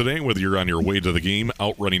tuning in today, whether you're on your way to the game,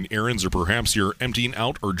 out running errands, or perhaps you're emptying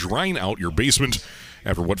out or drying out your basement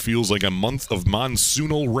after what feels like a month of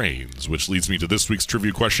monsoonal rains, which leads me to this week's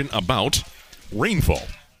trivia question about rainfall.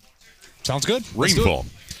 Sounds good. Rainfall.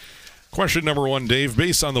 Question number 1, Dave.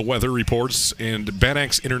 Based on the weather reports and Bad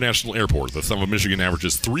Axe International Airport, the Thumb of Michigan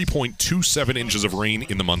averages 3.27 inches of rain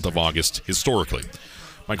in the month of August historically.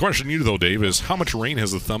 My question to you, though, Dave, is how much rain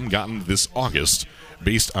has the Thumb gotten this August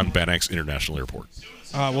based on Bad Axe International Airport?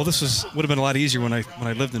 Well, this would have been a lot easier when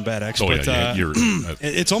I lived in Bad Axe. Oh, but, yeah,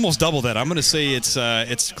 it's almost double that. I'm going to say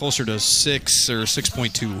it's closer to 6 or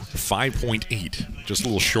 6.2. 5.8, just a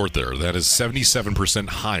little short there. That is 77%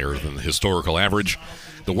 higher than the historical average.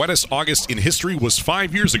 The wettest August in history was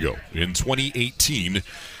 5 years ago, in 2018.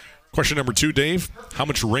 Question number 2, Dave. How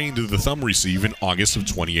much rain did the Thumb receive in August of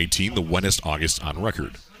 2018, the wettest August on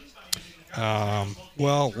record?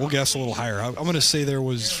 Well, we'll guess a little higher. I'm going to say there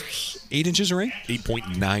was 8 inches of rain?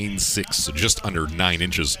 8.96, so just under 9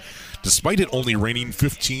 inches. Despite it only raining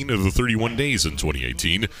 15 of the 31 days in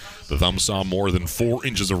 2018, the Thumb saw more than 4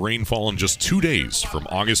 inches of rainfall in just 2 days, from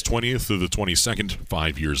August 20th to the 22nd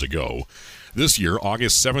 5 years ago. This year,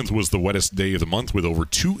 August 7th was the wettest day of the month with over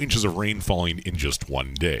 2 inches of rain falling in just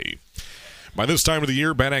 1 day. By this time of the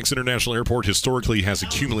year, Bad Axe International Airport historically has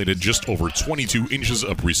accumulated just over 22 inches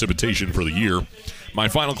of precipitation for the year. My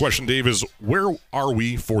final question, Dave, is where are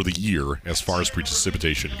we for the year as far as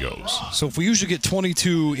precipitation goes? So if we usually get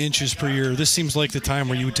 22 inches per year, this seems like the time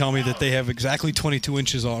where you would tell me that they have exactly 22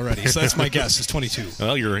 inches already. So that's my guess, is 22.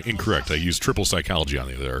 Well, you're incorrect. I used triple psychology on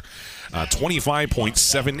you there.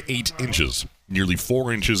 25.78 inches, nearly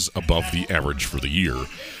 4 inches above the average for the year.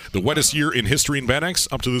 The wettest year in history in Bad Axe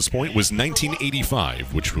up to this point was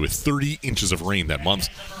 1985, which with 30 inches of rain that month,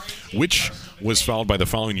 which was followed by the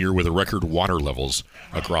following year with a record water levels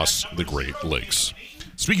across the Great Lakes.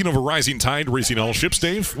 Speaking of a rising tide racing all ships,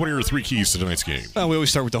 Dave, what are your 3 keys to tonight's game? Well, we always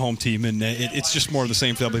start with the home team, and it's just more of the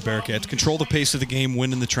same for the Ubly Bearcats. Control the pace of the game,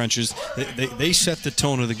 win in the trenches. They set the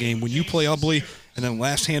tone of the game. When you play Ubly, and then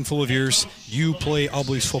last handful of years, you play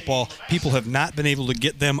Ubly's football. People have not been able to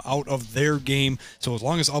get them out of their game. So as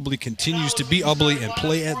long as Ubly continues to be Ubly and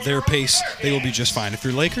play at their pace, they will be just fine. If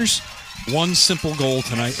you're Lakers, one simple goal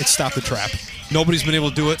tonight, it's stop the trap. Nobody's been able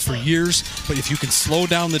to do it for years, but if you can slow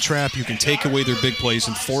down the trap, you can take away their big plays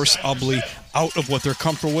and force Ubly out of what they're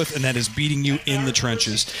comfortable with, and that is beating you in the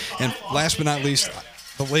trenches. And last but not least,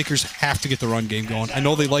 the Lakers have to get the run game going. I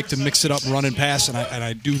know they like to mix it up, run and pass, and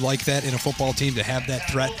I do like that in a football team to have that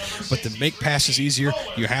threat. But to make passes easier,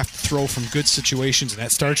 you have to throw from good situations, and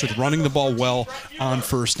that starts with running the ball well on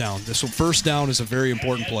first down. So first down is a very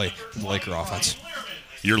important play for the Laker offense.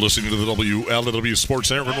 You're listening to the WLW Sports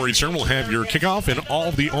Center. When we return, we'll have your kickoff and all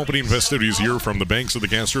of the opening festivities here from the banks of the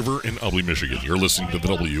Cass River in Ubly, Michigan. You're listening to the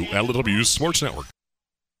WLW Sports Network.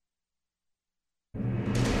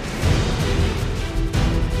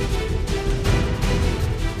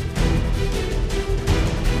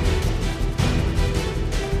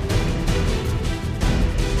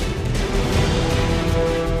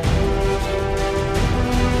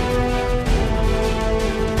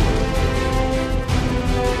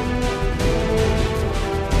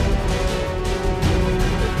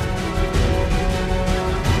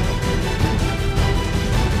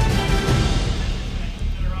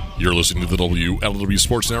 You're listening to the WLW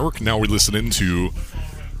Sports Network. Now we're listening to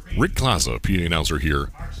Rick Claza, PA announcer here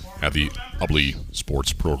at the Ubly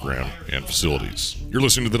Sports Program and Facilities. You're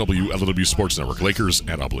listening to the WLW Sports Network. Lakers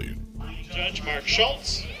at Ubly. Judge Mark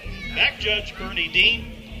Schultz, back judge Bernie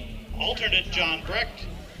Dean, alternate John Brecht,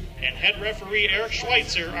 and head referee Eric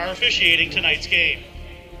Schweitzer are officiating tonight's game.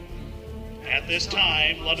 At this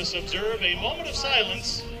time, let us observe a moment of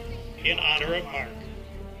silence in honor of Mark.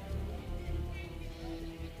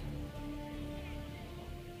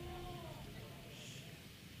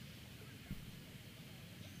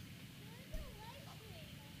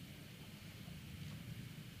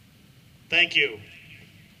 Thank you.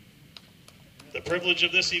 The privilege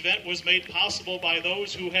of this event was made possible by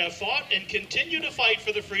those who have fought and continue to fight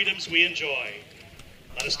for the freedoms we enjoy.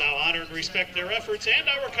 Let us now honor and respect their efforts and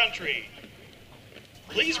our country.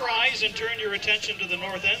 Please rise and turn your attention to the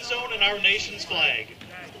north end zone and our nation's flag.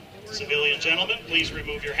 Civilian gentlemen, please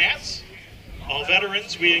remove your hats. All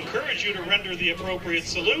veterans, we encourage you to render the appropriate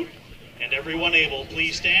salute. And everyone able,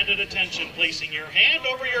 please stand at attention, placing your hand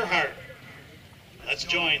over your heart. Let's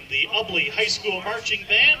join the Ubly High School Marching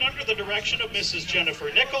Band under the direction of Mrs.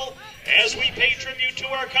 Jennifer Nickel as we pay tribute to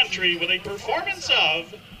our country with a performance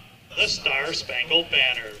of the Star Spangled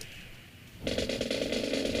Banner.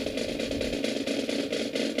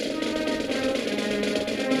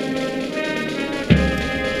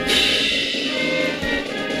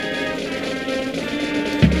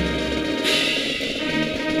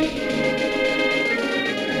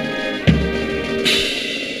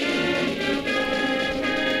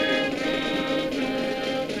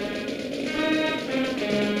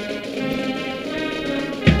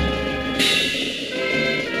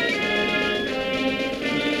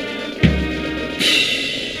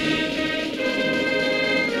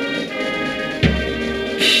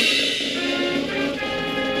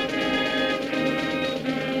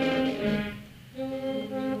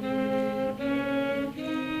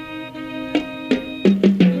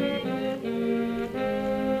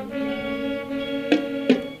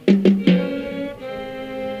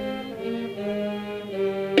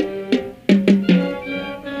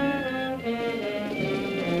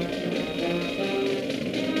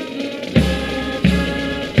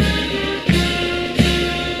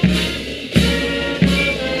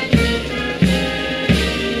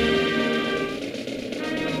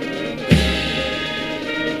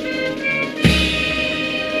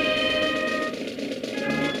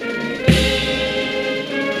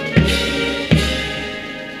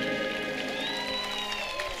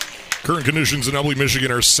 Current conditions in Ubly,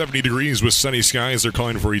 Michigan are 70 degrees with sunny skies. They're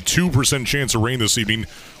calling for a 2% chance of rain this evening.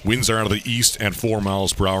 Winds are out of the east at 4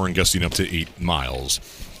 miles per hour and gusting up to 8 miles.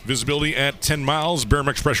 Visibility at 10 miles.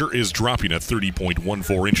 Barometric pressure is dropping at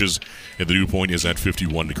 30.14 inches, and the dew point is at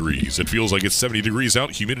 51 degrees. It feels like it's 70 degrees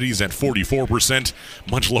out. Humidity is at 44%,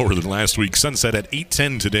 much lower than last week. Sunset at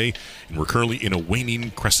 8:10 today, and we're currently in a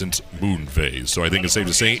waning crescent moon phase. So I think it's safe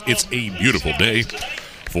to say it's a beautiful day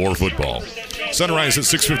for football. Sunrise at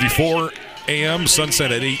 6:54 a.m.,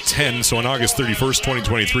 sunset at 8:10. So on August 31st,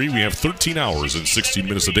 2023, we have 13 hours and 16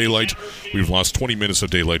 minutes of daylight. We've lost 20 minutes of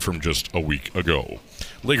daylight from just a week ago.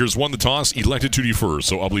 Lakers won the toss, elected to defer,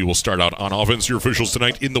 so Ubly will start out on offense. Your officials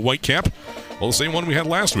tonight in the white cap, well, the same one we had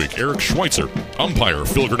last week. Eric Schweitzer, umpire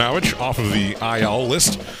Phil Granowicz, off of the IL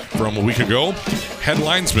list from a week ago. Head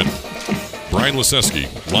linesman Brian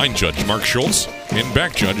Leseski, line judge Mark Schultz, and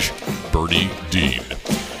back judge Bernie Dean.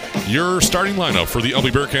 Your starting lineup for the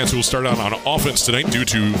Ubly Bearcats, who will start out on offense tonight due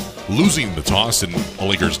to losing the toss and the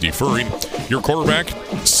Lakers deferring. Your quarterback,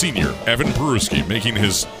 senior Evan Peruski, making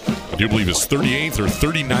his, I do believe, his 38th or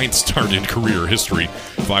 39th start in career history.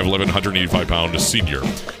 5'11", 185-pound senior.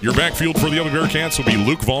 Your backfield for the Ubly Bearcats will be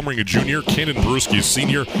Luke Volmering, a junior, Cannon Peruski, a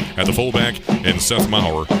senior at the fullback, and Seth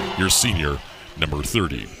Maurer, your senior, number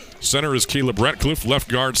 30. Center is Caleb Ratcliffe. Left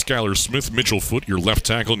guard, Skylar Smith. Mitchell Foote, your left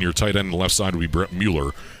tackle, and your tight end on the left side will be Brett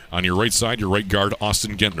Mueller. On your right side, your right guard,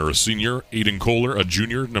 Austin Gentner, a senior. Aiden Kohler, a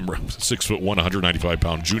junior, number 6'1",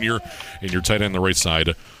 195-pound junior. And your tight end on the right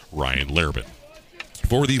side, Ryan Lehrman.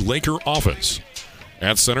 For the Laker offense,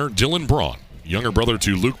 at center, Dylan Braun, younger brother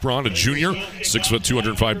to Luke Braun, a junior, 6',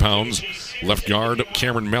 205 pounds. Left guard,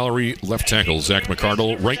 Cameron Mallory. Left tackle, Zach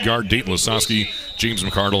McCardle. Right guard, Dayton Lasowski, James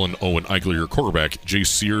McCardle, and Owen Eichler. Your quarterback, Jayce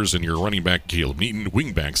Sears, and your running back, Caleb Neaton.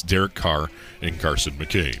 Wingbacks, Derek Carr and Carson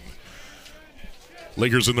McCain.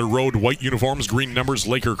 Lakers in their road white uniforms, green numbers,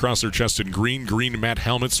 Laker across their chest in green. Green mat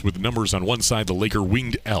helmets with numbers on one side, the Laker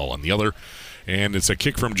winged L on the other. And it's a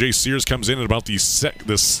kick from Jayce Sears, comes in at about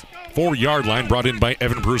this 4-yard line, brought in by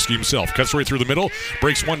Evan Peruski himself. Cuts right through the middle,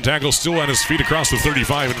 breaks one tackle, still on his feet across the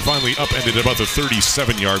 35, and finally upended about the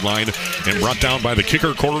 37-yard line and brought down by the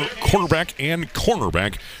kicker, quarterback, and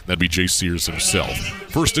cornerback. That'd be Jayce Sears himself.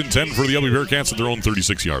 1st and 10 for the Ubly Bearcats at their own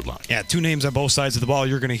 36-yard line. Yeah, two names on both sides of the ball.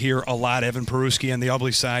 You're going to hear a lot. Evan Peruski on the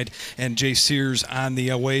Ubly side and Jayce Sears on the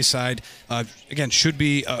away side. Again, should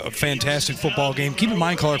be a fantastic football game. Keep in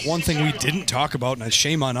mind, Clark, one thing we didn't talk about, and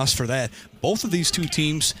shame on us for that, both of these two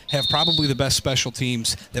teams have probably the best special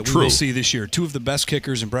teams that we will see this year. Two of the best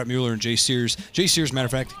kickers in Brett Mueller and Jayce Sears. Jayce Sears, matter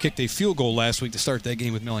of fact, kicked a field goal last week to start that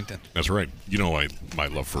game with Millington. That's right. You know my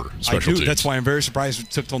love for special teams. That's why I'm very surprised it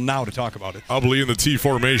took till now to talk about it. Ubly in the T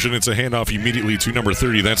formation. It's a handoff immediately to number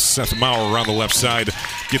 30. That's Seth Maurer around the left side.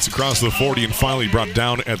 Gets across the 40 and finally brought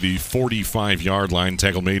down at the 45-yard line.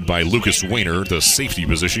 Tackle made by Lucas Weiner, the safety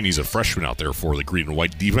position. He's a freshman out there for the green and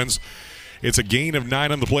white defense. It's a gain of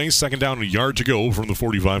 9 on the play. 2nd down and a yard to go from the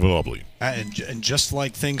 45 of Ubly. And just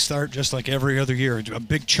like things start, just like every other year, a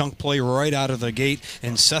big chunk play right out of the gate.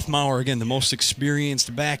 And Seth Maurer, again, the most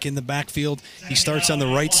experienced back in the backfield. He starts on the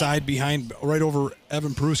right side behind, right over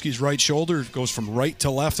Evan Peruski's right shoulder. Goes from right to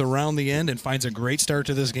left around the end and finds a great start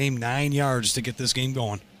to this game. 9 yards to get this game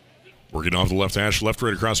going. Working off the left hash, left,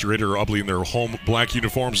 right across the radar. Ubly in their home black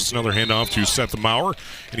uniforms. It's another handoff to Seth Maurer,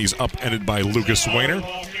 and he's upended by Lucas Weiner.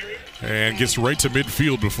 And gets right to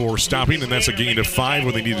midfield before stopping, and that's a gain of 5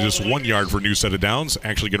 when they needed just 1 yard for a new set of downs.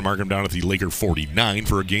 Actually going to mark him down at the Laker 49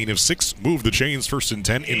 for a gain of 6. Move the chains, 1st and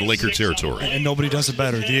 10 in Laker territory. And nobody does it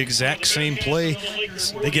better. The exact same play.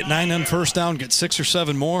 They get 9 on 1st down, get 6 or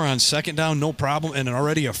 7 more on 2nd down, no problem, and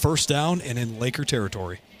already a 1st down and in Laker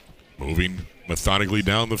territory. Moving methodically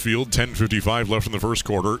down the field, 10:55 left in the first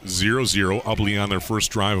quarter, 0-0. Ubly on their first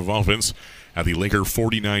drive of offense at the Laker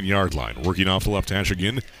 49-yard line. Working off the left hash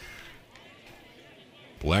again.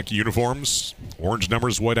 Black uniforms, orange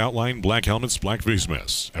numbers, white outline, black helmets, black face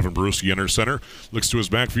masks. Evan Peruski under center, looks to his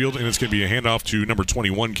backfield, and it's going to be a handoff to number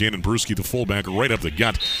 21, Cannon Peruski, the fullback, right up the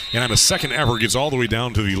gut. And on a second effort, gets all the way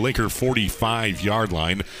down to the Laker 45-yard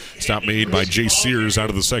line. Stop made by Jayce Sears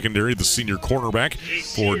out of the secondary, the senior cornerback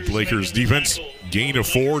for Lakers defense. Gain of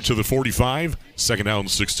 4 to the 45, 2nd down,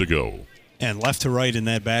 6 to go. And left to right in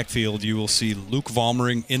that backfield, you will see Luke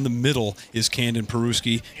Volmering. In the middle is Cannon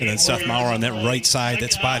Peruski, and then Seth Maurer on that right side,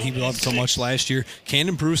 that spot he loved so much last year.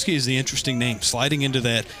 Cannon Peruski is the interesting name, sliding into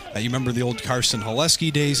that, you remember the old Carson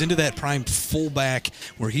Haleski days, into that prime fullback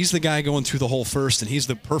where he's the guy going through the whole first, and he's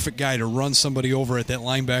the perfect guy to run somebody over at that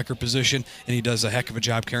linebacker position, and he does a heck of a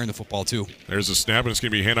job carrying the football too. There's a snap, and it's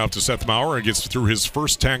going to be a handoff to Seth Maurer. It gets through his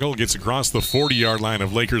first tackle, gets across the 40-yard line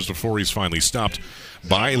of Lakers before he's finally stopped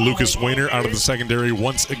by Lucas Weiner out of the secondary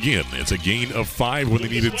once again. It's a gain of 5 when they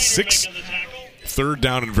needed 6. Third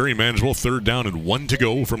down and very manageable. Third down and 1 to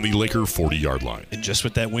go from the Laker 40-yard line. And just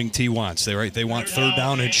what that wing T wants. They want third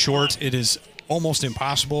down and short. It is almost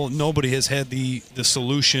impossible. Nobody has had the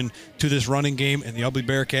solution to this running game, and the Ubly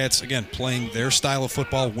Bearcats, again, playing their style of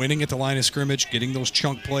football, winning at the line of scrimmage, getting those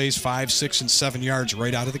chunk plays 5, 6, and 7 yards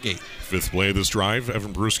right out of the gate. Fifth play of this drive,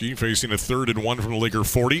 Evan Peruski facing a 3rd and 1 from the Laker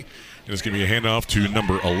 40. And it's going to be a handoff to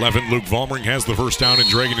number 11. Luke Volmering has the first down and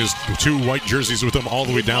dragging his 2 white jerseys with him all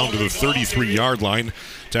the way down to the 33-yard line.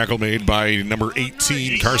 Tackle made by number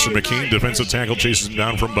 18, Carson McCain. Defensive tackle chases him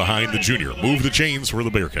down from behind the junior. Move the chains for the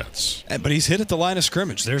Bearcats. But he's hit at the line of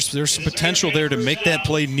scrimmage. There's some potential there to make that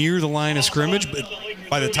play near the line of scrimmage. But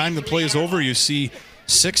by the time the play is over, you see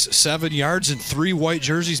 6, 7 yards and 3 white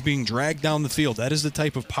jerseys being dragged down the field. That is the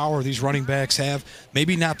type of power these running backs have.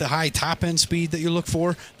 Maybe not the high top-end speed that you look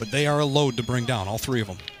for, but they are a load to bring down, all 3 of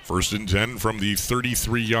them. 1st and 10 from the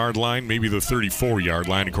 33-yard line, maybe the 34-yard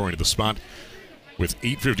line according to the spot. With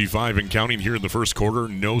 8:55 and counting here in the first quarter,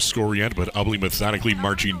 no score yet, but Ubly methodically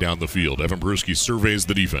marching down the field. Evan Peruski surveys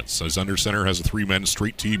the defense. His under center has a 3-man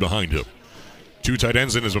straight tee behind him. 2 tight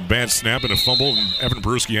ends in is a bad snap and a fumble, and Evan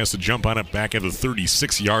Peruski has to jump on it back at the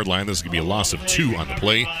 36-yard line. This is going to be a loss of 2 on the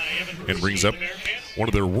play and brings up one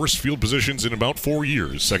of their worst field positions in about 4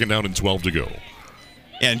 years. 2nd down and 12 to go.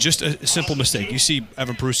 And just a simple mistake. You see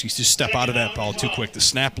Evan Peruski just step out of that ball too quick. The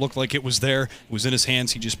snap looked like it was there. It was in his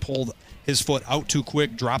hands. He just pulled his foot out too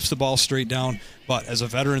quick, drops the ball straight down. But as a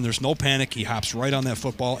veteran, there's no panic. He hops right on that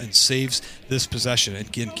football and saves this possession. And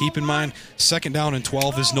again, keep in mind, 2nd down and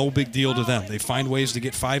 12 is no big deal to them. They find ways to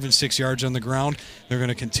get 5 and 6 yards on the ground. They're going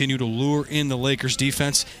to continue to lure in the Lakers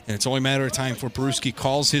defense, and it's only a matter of time before Peruski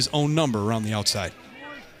calls his own number around the outside.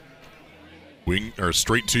 Wing or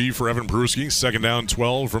straight tee for Evan Peruski. 2nd down,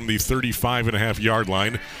 12 from the 35.5-yard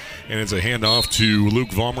line. And it's a handoff to Luke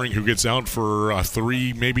Volmering, who gets out for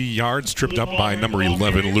 3 maybe yards, tripped up by number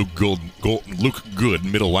 11, Luke Good,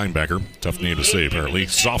 middle linebacker. Tough name to say, apparently.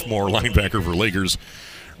 Sophomore linebacker for Lakers.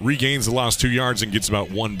 Regains the lost 2 yards and gets about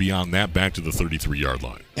 1 beyond that back to the 33-yard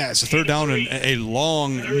line. Yeah, it's a 3rd down and a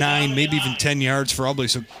long 9, maybe even 10 yards for Ubly.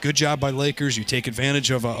 So good job by Lakers. You take advantage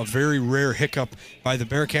of a very rare hiccup by the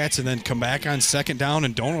Bearcats and then come back on 2nd down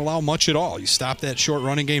and don't allow much at all. You stop that short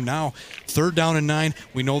running game now. 3rd down and 9.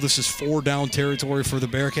 We know this is 4-down territory for the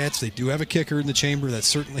Bearcats. They do have a kicker in the chamber that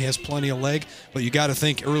certainly has plenty of leg, but you got to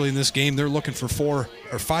think early in this game they're looking for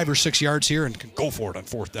 5 or 6 yards here and can go for it on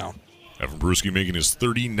 4th down. Evan Peruski making his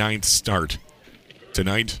 39th start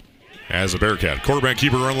tonight as a Bearcat. Quarterback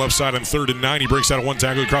keeper run left side on 3rd and 9. He breaks out of 1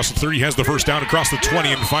 tackle across the 30. Has the first down across the 20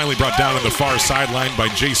 and finally brought down on the far sideline by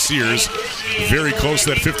Jayce Sears. Very close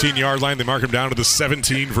to that 15-yard line. They mark him down to the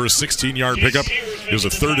 17 for a 16-yard pickup. It was a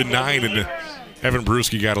 3rd and 9, and Evan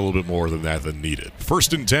Peruski got a little bit more than that than needed.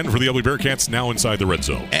 1st and 10 for the Ubly Bearcats, now inside the red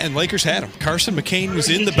zone. And Lakers had him. Carson McCain was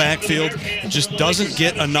in the backfield, just doesn't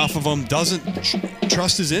get enough of them, doesn't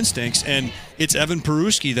trust his instincts, and it's Evan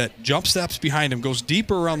Peruski that jump steps behind him, goes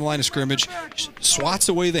deeper around the line of scrimmage, swats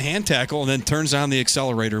away the hand tackle, and then turns on the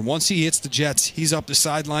accelerator. And once he hits the Jets, he's up the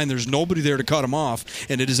sideline. There's nobody there to cut him off,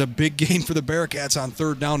 and it is a big gain for the Bearcats on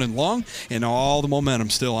 3rd down and long, and all the momentum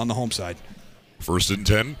still on the home side. 1st and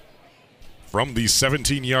 10. From the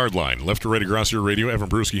 17-yard line, left to right across your radio, Evan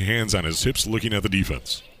Peruski, hands on his hips, looking at the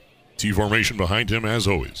defense. T formation behind him, as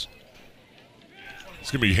always.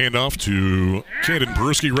 It's going to be handoff to Camden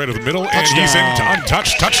Peruski right at the middle, and he's in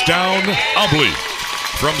untouched. Touchdown, Ubly.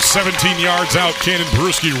 From 17 yards out, Camden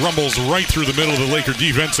Peruski rumbles right through the middle of the Laker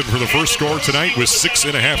defense, and for the first score tonight with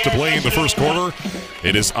 6.5 to play in the first quarter,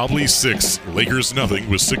 it is Ubly 6, Lakers nothing,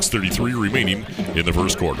 with 6:33 remaining in the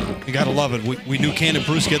first quarter. You got to love it. We knew Camden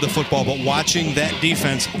Peruski had the football, but watching that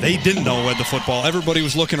defense, they didn't know who had the football. Everybody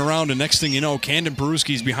was looking around, and next thing you know, Camden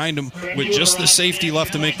Peruski's behind him with just the safety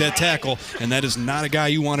left to make that tackle, and that is not a guy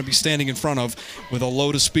you want to be standing in front of with a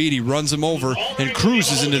load of speed. He runs him over and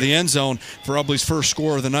cruises into the end zone for Ubly's first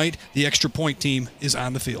score of the night. The extra point team is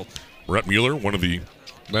on the field. Rhett Mueller, one of the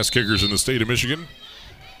best kickers in the state of Michigan,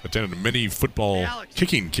 attended many football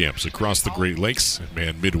kicking camps across the Great Lakes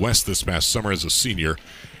and Midwest this past summer as a senior.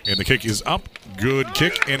 And the kick is up. Good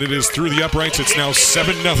kick, and it is through the uprights. It's now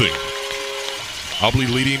 7-0.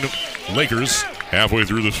 Ubly leading Lakers halfway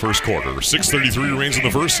through the first quarter. 6:33 remains in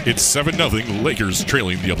the first. It's 7-0. Lakers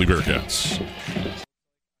trailing the Ubly Bearcats.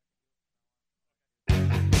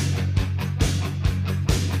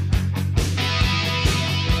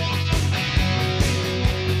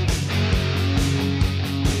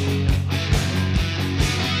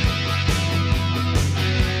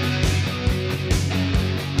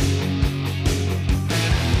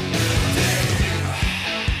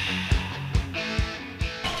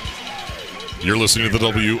 You're listening to the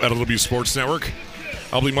WLW Sports Network.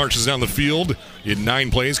 Ubly marches down the field in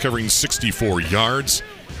 9 plays, covering 64 yards,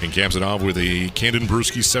 and caps it off with a Camden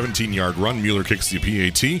Peruski 17-yard run. Mueller kicks the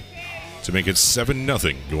PAT to make it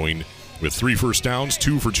 7-0, going with 3 first downs,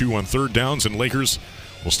 2 for 2 on third downs, and Lakers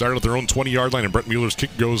will start at their own 20-yard line, and Brett Mueller's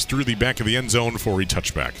kick goes through the back of the end zone for a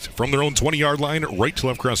touchback. From their own 20-yard line, right to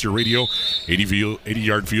left across your radio,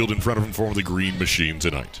 80-yard field in front of them for the Green Machine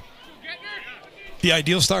tonight. The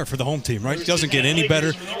ideal start for the home team, right? It doesn't get any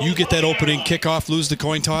better. You get that opening kickoff, lose the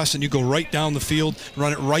coin toss, and you go right down the field,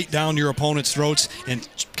 run it right down your opponent's throats, and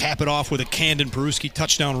cap it off with a Camden Peruski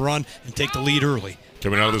touchdown run and take the lead early.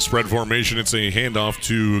 Coming out of the spread formation, it's a handoff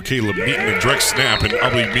to Caleb Meaton, a direct snap, and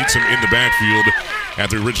Ubly meets him in the backfield at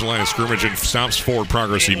the original line of scrimmage and stops forward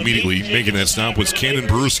progress immediately. Making that stop was Camden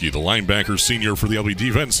Peruski, the linebacker senior for the Ubly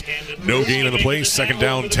defense. No gain on the play, second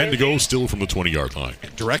down, 10 to go, still from the 20-yard line.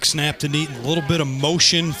 Direct snap to Neaton, a little bit of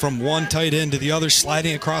motion from one tight end to the other,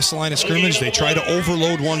 sliding across the line of scrimmage. They try to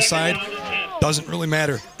overload one side. Doesn't really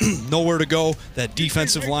matter. Nowhere to go. That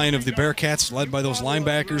defensive line of the Bearcats, led by those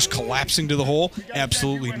linebackers, collapsing to the hole.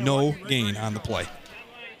 Absolutely no gain on the play.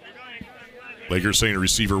 Lakers saying a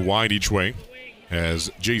receiver wide each way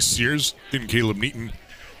as Jayce Sears and Caleb Meaton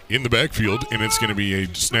in the backfield, and it's going to be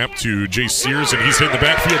a snap to Jayce Sears, and he's hit the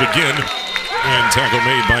backfield again. And tackle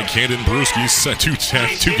made by Camden Peruski.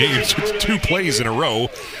 2 plays in a row.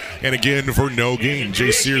 And again, for no gain.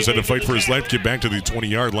 Jayce Sears had to fight for his life to get back to the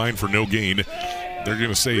 20-yard line for no gain. They're going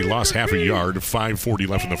to say he lost half a yard, 5:40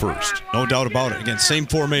 left in the first. No doubt about it. Again, same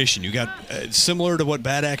formation. You got similar to what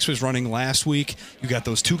Bad Axe was running last week. You got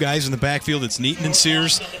those 2 guys in the backfield. It's Neaton and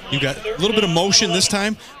Sears. You got a little bit of motion this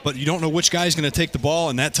time, but you don't know which guy's going to take the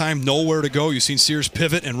ball, and that time, nowhere to go. You've seen Sears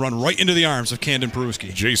pivot and run right into the arms of Camden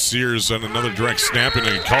Peruski. Jayce Sears on another direct snap, and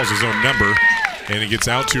he calls his own number. And he gets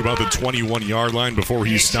out to about the 21-yard line before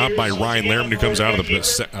he's stopped by Ryan Lairman, who comes out of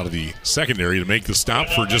the secondary to make the stop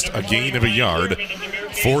for just a gain of a yard.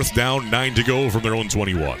 4th down, 9 to go from their own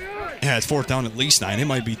 21. Yeah, it's 4th down at least 9. It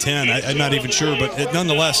might be 10. I'm not even sure. But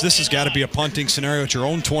nonetheless, this has got to be a punting scenario at your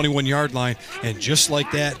own 21-yard line. And just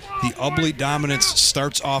like that, the Ubly dominance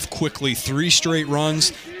starts off quickly. 3 straight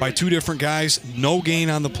runs by 2 different guys. No gain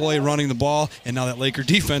on the play running the ball. And now that Laker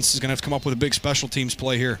defense is going to have to come up with a big special teams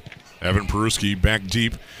play here. Evan Peruski back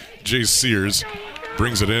deep. Jayce Sears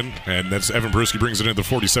brings it in, and that's Evan Peruski brings it in at the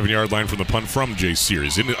 47-yard line from the punt from Jayce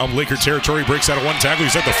Sears. In Laker territory, breaks out of one tackle.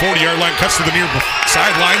 He's at the 40-yard line, cuts to the near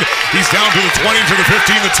sideline. He's down to the 20, to the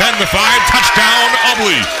 15, the 10, the 5. Touchdown,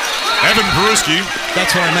 Ubly. Evan Peruski.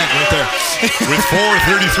 That's what I meant right there. With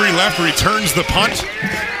 4:33 left, returns the punt.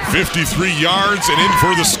 53 yards and in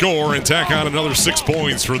for the score, and tack on another 6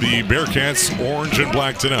 points for the Bearcats, orange and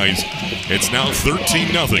black tonight. It's now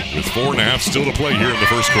 13-0 with 4.5 still to play here in the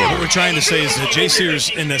first quarter. What we're trying to say is that Jayce Sears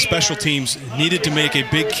in the special teams needed to make a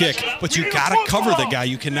big kick, but you got to cover the guy.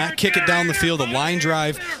 You cannot kick it down the field. A line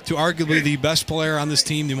drive to arguably the best player on this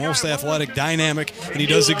team, the most athletic, dynamic, and he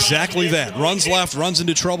does exactly that. Runs left, runs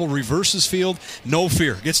into trouble, reverses field, no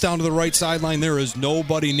fear. Gets down to the right sideline. There is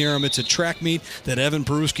nobody near him. It's a track meet that Evan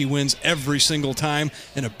Peruski wins every single time,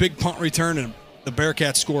 and a big punt return, and the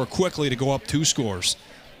Bearcats score quickly to go up 2 scores.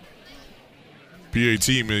 PA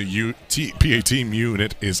team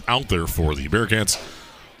unit is out there for the Bearcats.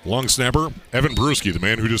 Long snapper, Evan Peruski, the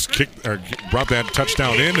man who just brought that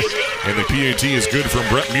touchdown in, and the PAT is good from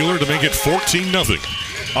Brett Mueller to make it 14-0.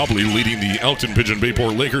 Ubly leading the Elkton Pigeon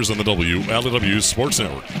Bayport Lakers on the WLW Sports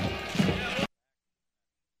Network.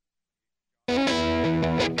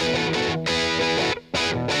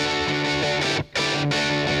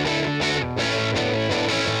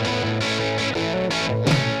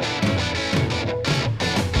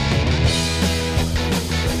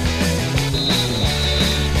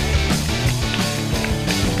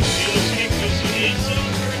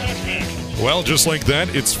 Well, just like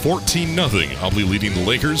that, it's 14-0. Ubly leading the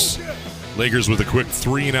Lakers. Lakers with a quick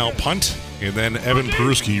 3-and-out punt. And then Evan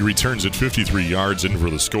Peruski returns it 53 yards in for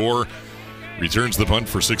the score. Returns the punt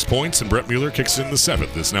for 6 points, and Brett Mueller kicks in the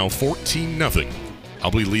 7th. It's now 14-0.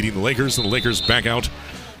 Ubly leading the Lakers, and the Lakers back out,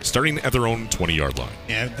 starting at their own 20-yard line.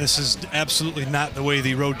 Yeah, this is absolutely not the way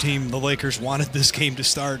the road team, the Lakers, wanted this game to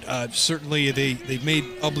start. Certainly, they made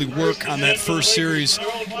Ubly work on that first series,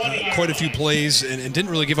 quite a few plays, and didn't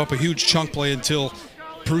really give up a huge chunk play until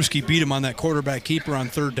Peruski beat him on that quarterback keeper on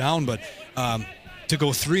 3rd down. But to go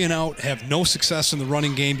 3-and-out, have no success in the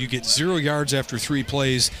running game, you get 0 yards after 3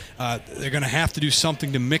 plays. They're going to have to do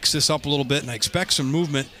something to mix this up a little bit, and I expect some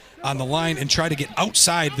movement on the line and try to get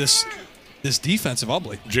outside this defensive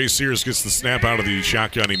Ubly. Jayce Sears gets the snap out of the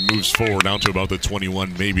shotgun. He moves forward down to about the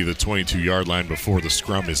 21, maybe the 22-yard line before the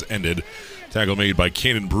scrum is ended. Tackle made by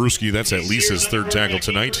Cannon Peruski. That's at least his third tackle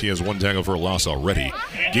tonight. He has one tackle for a loss already.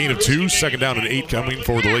 Gain of 2, second down and 8 coming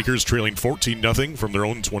for the Lakers, trailing 14-0 from their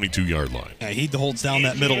own 22-yard line. Yeah, he holds down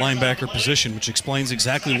that middle linebacker position, which explains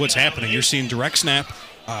exactly what's happening. You're seeing direct snap.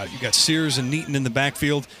 You got Sears and Neaton in the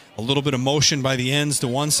backfield, a little bit of motion by the ends to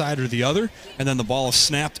one side or the other, and then the ball is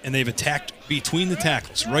snapped, and they've attacked between the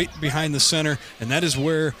tackles, right behind the center, and that is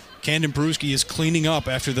where Cannon Peruski is cleaning up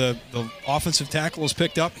after the offensive tackle is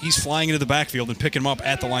picked up. He's flying into the backfield and picking him up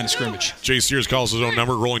at the line of scrimmage. Jayce Sears calls his own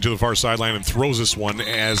number, rolling to the far sideline and throws this one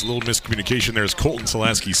as a little miscommunication there as Colton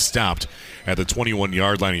Salaski stopped at the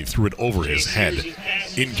 21-yard line. He threw it over his head.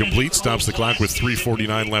 Incomplete, stops the clock with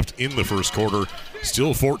 3:49 left in the first quarter.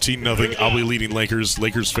 Still 14-0, Ubly leading Lakers.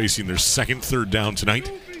 Lakers facing their second third down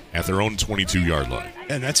tonight at their own 22-yard line.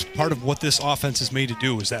 And that's part of what this offense is made to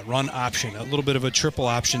do, is that run option. A little bit of a triple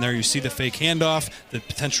option there. You see the fake handoff, the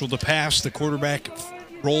potential to pass. The quarterback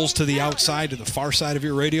rolls to the outside, to the far side of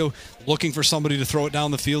your radio, looking for somebody to throw it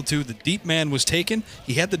down the field to. The deep man was taken.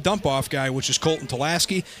 He had the dump-off guy, which is Colton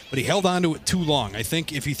Tulaski, but he held on to it too long. I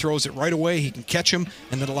think if he throws it right away, he can catch him,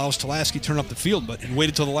 and that allows Tulaski to turn up the field. But he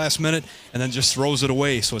waited till the last minute and then just throws it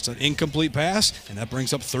away. So it's an incomplete pass, and that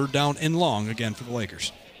brings up third down and long again for the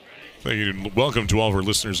Lakers. Thank you, and welcome to all of our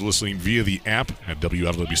listeners listening via the app at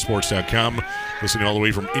WLWsports.com, listening all the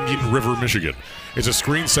way from Indian River, Michigan. It's a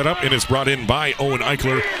screen set up, and it's brought in by Owen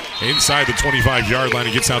Eichler inside the 25-yard line.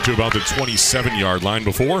 He gets out to about the 27-yard line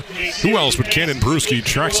before. Who else but Cannon Peruski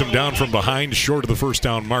tracks him down from behind, short of the first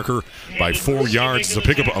down marker by 4 yards. It's a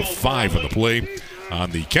pickup of 5 on the play on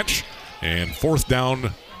the catch, and fourth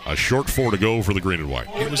down, a short 4 to go for the green and white.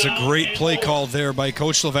 It was a great play call there by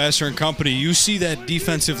Coach Lavasser and company. You see that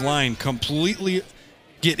defensive line completely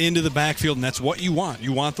get into the backfield, and that's what you want.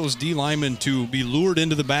 You want those D linemen to be lured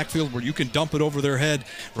into the backfield where you can dump it over their head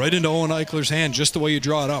right into Owen Eichler's hand just the way you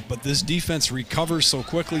draw it up. But this defense recovers so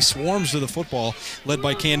quickly, swarms to the football, led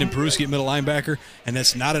by Cannon Peruski at middle linebacker, and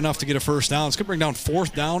that's not enough to get a first down. It's going to bring down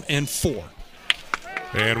fourth down and 4.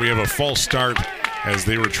 And we have a false start as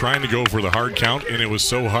they were trying to go for the hard count, and it was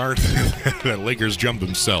so hard that Lakers jumped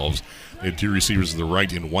themselves. They had 2 receivers to the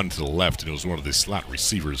right and 1 to the left, and it was one of the slot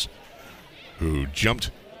receivers who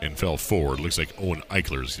jumped and fell forward. Looks like Owen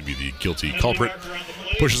Eichler is going to be the guilty culprit.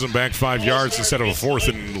 Pushes him back 5 yards instead of a fourth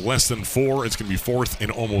and less than 4. It's going to be fourth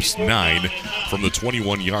and almost 9 from the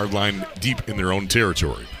 21-yard line deep in their own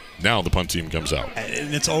territory. Now the punt team comes out.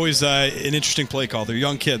 And it's always an interesting play call. They're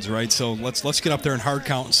young kids, right? So let's get up there and hard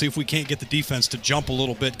count and see if we can't get the defense to jump a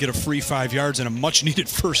little bit, get a free 5 yards and a much-needed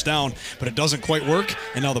first down, but it doesn't quite work.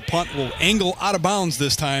 And now the punt will angle out of bounds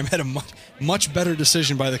this time. Had a much better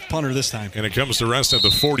decision by the punter this time. And it comes to rest at the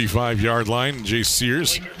 45-yard line. Jayce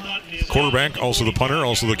Sears, quarterback, also the punter,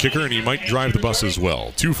 also the kicker, and he might drive the bus as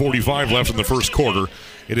well. 2:45 left in the first quarter.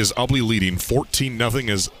 It is Ubly leading 14-0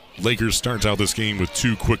 as Lakers starts out this game with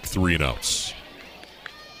 2 quick 3-and-outs.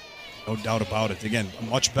 No doubt about it. Again, a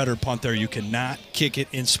much better punt there. You cannot kick it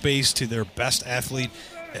in space to their best athlete.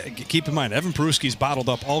 Keep in mind, Evan Peruski's bottled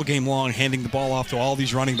up all game long, handing the ball off to all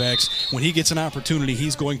these running backs. When he gets an opportunity,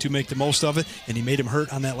 he's going to make the most of it, and he made him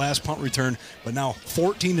hurt on that last punt return. But now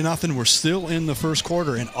 14-0, we're still in the first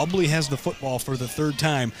quarter, and Ubly has the football for the third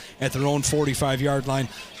time at their own 45-yard line.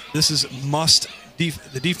 This is must.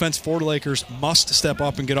 The defense for the Lakers must step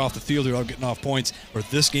up and get off the field without getting off points, or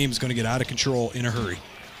this game is going to get out of control in a hurry.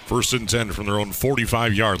 First and 10 from their own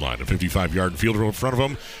 45-yard line. A 55-yard field in front of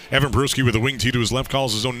him. Evan Peruski with a wing tee to his left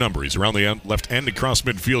calls his own number. He's around the left end across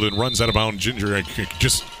midfield and runs out of bounds. Ginger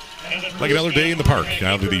just like another day in the park.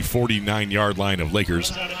 Down to the 49-yard line of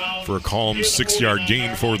Lakers for a calm 6-yard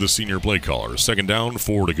gain for the senior play caller. Second down,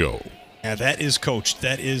 4 to go. Yeah, that is coached.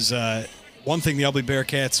 That is one thing the Ubly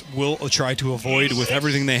Bearcats will try to avoid with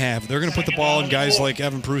everything they have. They're going to put the ball in guys like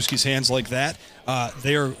Evan Peruski's hands like that.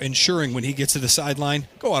 They are ensuring when he gets to the sideline,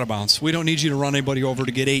 go out of bounds. We don't need you to run anybody over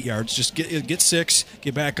to get 8 yards. Just get 6,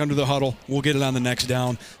 get back under the huddle. We'll get it on the next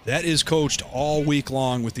down. That is coached all week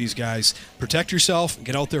long with these guys. Protect yourself,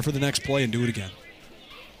 get out there for the next play, and do it again.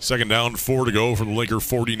 Second down, 4 to go from the Laker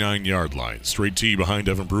 49-yard line. Straight tee behind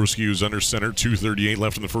Evan Peruski, who's under center. 2:38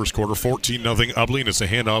 left in the first quarter. 14-0 Ubly, and it's a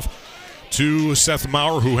handoff to Seth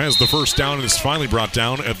Maurer, who has the first down and is finally brought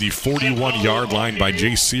down at the 41-yard line by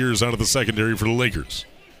Jayce Sears out of the secondary for the Lakers.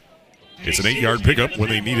 It's an 8-yard pickup when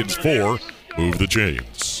they needed 4. Move the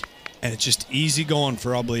chains. And it's just easy going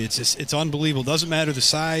for Ubly. It's unbelievable. Doesn't matter the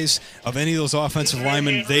size of any of those offensive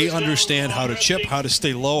linemen. They understand how to chip, how to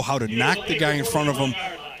stay low, how to knock the guy in front of them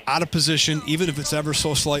out of position, even if it's ever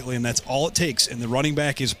so slightly, and that's all it takes. And the running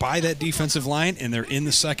back is by that defensive line, and they're in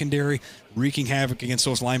the secondary, wreaking havoc against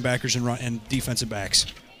those linebackers and defensive backs.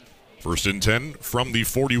 First and 10 from the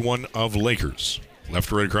 41 of Lakers. Left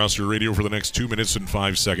to right across your radio for the next 2 minutes and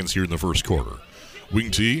 5 seconds here in the first quarter.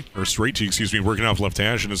 Straight tee, working off left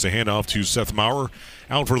hash, and it's a handoff to Seth Maurer.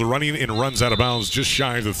 Out for the running and runs out of bounds just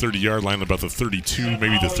shy of the 30-yard line, about the 32,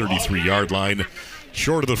 maybe the 33-yard line.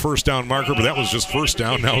 Short of the first down marker, but that was just first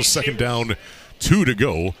down. Now second down, 2 to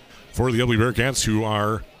go for the Ubly Bearcats, who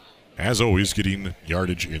are, as always, getting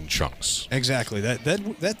yardage in chunks. Exactly.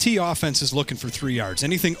 That T offense is looking for 3 yards.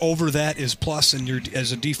 Anything over that is plus, and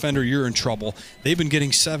as a defender, you're in trouble. They've been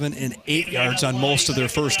getting 7 and 8 yards on most of their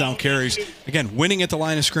first down carries. Again, winning at the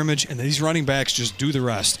line of scrimmage, and these running backs just do the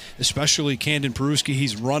rest, especially Camden Peruski.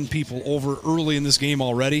 He's run people over early in this game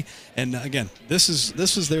already. And, again, this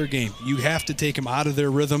is their game. You have to take them out of their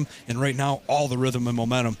rhythm, and right now all the rhythm and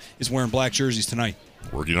momentum is wearing black jerseys tonight.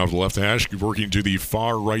 Working off the left hash, working to the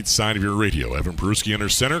far right side of your radio. Evan Peruski under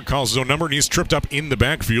center, calls his own number, and he's tripped up in the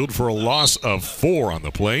backfield for a loss of 4 on the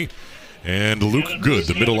play. And Luke Good,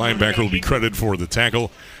 the middle linebacker, will be credited for the tackle.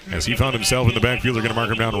 As he found himself in the backfield, they're going to mark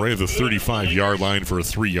him down right at the 35-yard line for a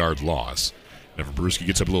 3-yard loss. Evan Peruski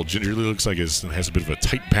gets up a little gingerly. Looks like he has a bit of a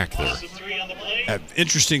tight back there.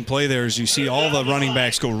 Interesting play there as you see all the running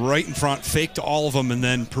backs go right in front, fake to all of them, and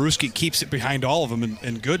then Peruski keeps it behind all of them.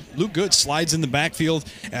 And Luke Good slides in the backfield.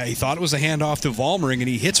 He thought it was a handoff to Volmering, and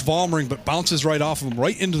he hits Volmering but bounces right off of him,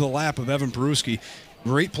 right into the lap of Evan Peruski.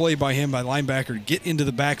 Great play by him, by linebacker, to get into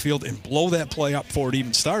the backfield and blow that play up before it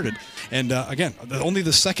even started. And, again, only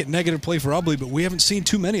the second negative play for Ubly, but we haven't seen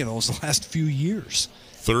too many of those the last few years.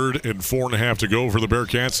 3rd and 4.5 to go for the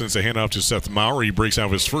Bearcats, and it's a handoff to Seth Maurer. He breaks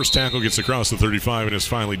out his first tackle, gets across the 35, and is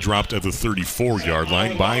finally dropped at the 34-yard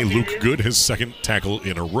line by Luke Good, his second tackle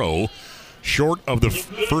in a row. Short of the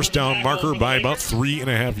first down marker by about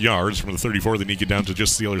 3.5 yards from the 34. They need to get down to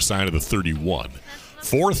just the other side of the 31.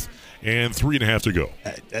 4th and 3.5 to go.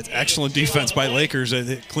 That's excellent defense by Lakers.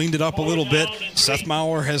 They cleaned it up a little bit. Seth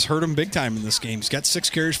Maurer has hurt him big time in this game. He's got 6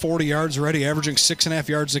 carries, 40 yards already, averaging 6.5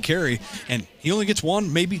 yards a carry, and he only gets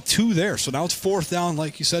 1, maybe 2 there. So now it's 4th down,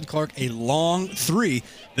 like you said, Clark, a long 3.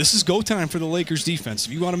 This is go time for the Lakers defense.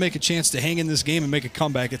 If you want to make a chance to hang in this game and make a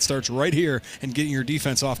comeback, it starts right here and getting your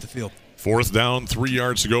defense off the field. 4th down, 3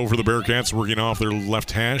 yards to go for the Bearcats, working off their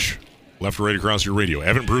left hash. Left to right across your radio.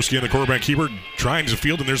 Evan Peruski and the quarterback keeper trying to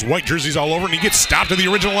field, and there's white jerseys all over, and he gets stopped at the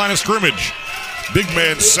original line of scrimmage. Big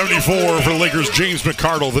man, 74 for Lakers, James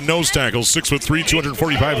McCardle, the nose tackle, 6'3",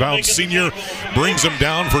 245-pound senior, brings him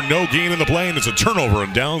down for no gain in the play, and it's a turnover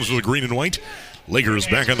and downs for the green and white. Lakers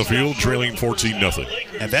back on the field, trailing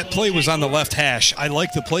 14-0. And that play was on the left hash. I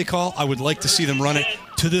like the play call. I would like to see them run it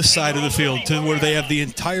to this side of the field, to where they have the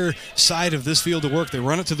entire side of this field to work. They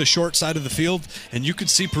run it to the short side of the field, and you could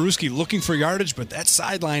see Peruski looking for yardage, but that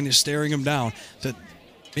sideline is staring him down. So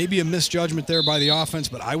maybe a misjudgment there by the offense,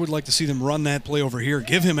 but I would like to see them run that play over here,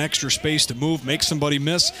 give him extra space to move, make somebody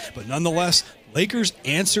miss, but nonetheless, Lakers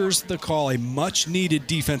answers the call, a much-needed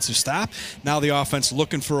defensive stop. Now the offense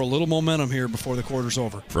looking for a little momentum here before the quarter's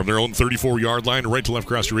over. From their own 34-yard line, right to left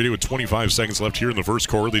across the radio with 25 seconds left here in the first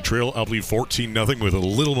quarter. They trail Ubly 14-0 with a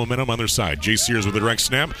little momentum on their side. Jayce Sears with a direct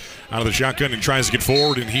snap out of the shotgun and tries to get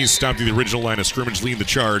forward, and he's stopped at the original line of scrimmage, leading the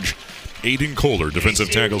charge. Aiden Kohler,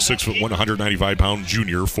 defensive tackle, 6'1", 195-pound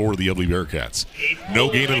junior for the Ubly Bearcats.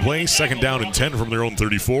 No gain in the play, second down and 10 from their own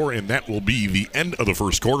 34, and that will be the end of the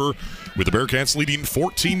first quarter with the Bearcats leading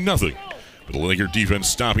 14-0. But the Laker defense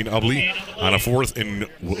stopping Ubly on a 4th and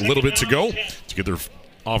a little bit to go to get their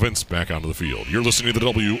offense back onto the field. You're listening to the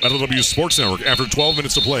WLW Sports Network. After 12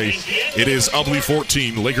 minutes to play, it is Ubly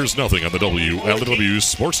 14, Lakers nothing on the WLW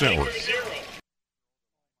Sports Network.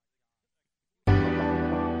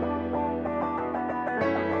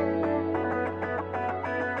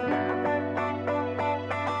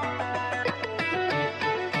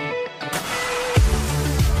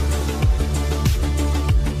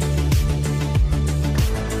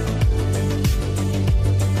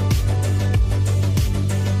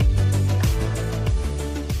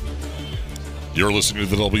 You're listening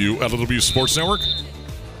to the WLW Sports Network.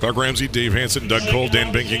 Clark Ramsey, Dave Hansen, Doug Cole,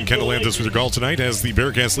 Dan Benke, and Kendall Anthus with your call tonight as the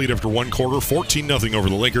Bearcats lead after one quarter, 14-0 over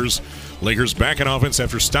the Lakers. Lakers back in offense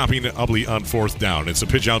after stopping Ubly on 4th down. It's a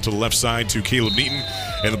pitch out to the left side to Caleb Neaton,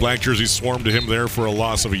 and the black jerseys swarm to him there for a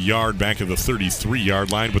loss of a yard back at the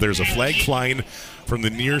 33-yard line, but there's a flag flying from the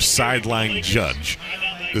near sideline judge.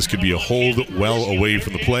 This could be a hold well away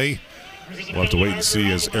from the play. We'll have to wait and see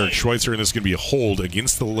as Eric Schweitzer, and this is going to be a hold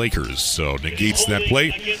against the Lakers. So negates that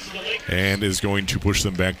play and is going to push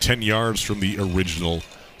them back 10 yards from the original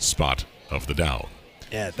spot of the down.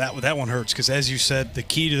 Yeah, that one hurts because, as you said, the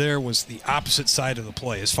key to there was the opposite side of the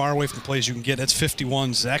play. As far away from the play as you can get, that's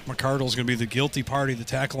 51. Zach McCardle is going to be the guilty party, the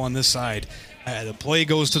tackle on this side. The play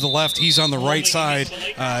goes to the left. He's on the right side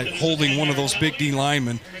holding one of those big D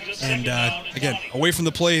linemen. And, again, away from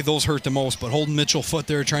the play, those hurt the most. But holding Mitchell Foot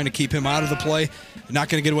there, trying to keep him out of the play, you're not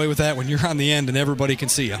going to get away with that when you're on the end and everybody can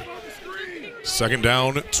see you. Second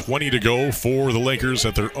down, 20 to go for the Lakers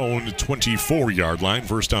at their own 24-yard line.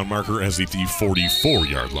 First down marker as at the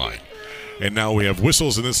 44-yard line. And now we have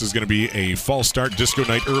whistles, and this is going to be a false start disco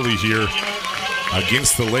night early here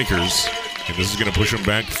against the Lakers. And this is going to push them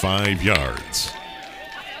back 5 yards.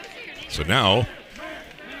 So now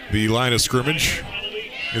the line of scrimmage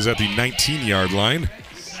is at the 19-yard line.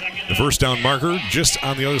 The first down marker just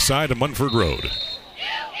on the other side of Munford Road.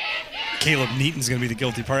 Caleb Neaton's going to be the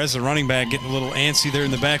guilty part. As a running back, getting a little antsy there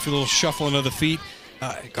in the backfield, a little shuffling of the feet.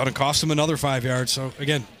 Going to cost him another 5 yards. So,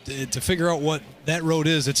 again, to figure out what that road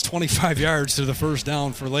is, it's 25 yards to the first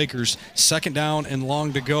down for Lakers. Second down and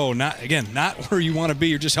long to go. Not where you want to be.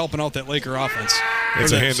 You're just helping out that Laker offense.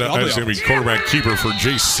 It's a handout. It's going to be quarterback keeper for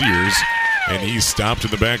Jayce Sears. And he's stopped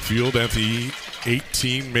in the backfield at the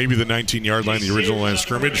 18, maybe the 19-yard line, the original line of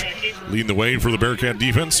scrimmage. Leading the way for the Bearcat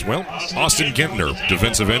defense, well, Austin Gentner,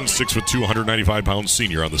 defensive end, 6'2", 195-pound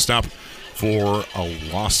senior on the stop for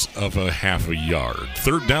a loss of a half a yard.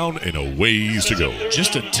 Third down and a ways to go.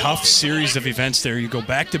 Just a tough series of events there. You go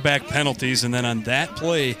back-to-back penalties, and then on that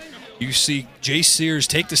play, you see Jayce Sears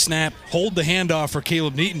take the snap, hold the handoff for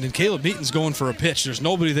Caleb Neaton, and Caleb Neaton's going for a pitch. There's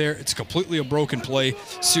nobody there. It's completely a broken play.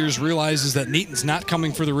 Sears realizes that Neaton's not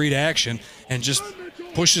coming for the read action and just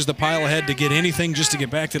pushes the pile ahead to get anything just to get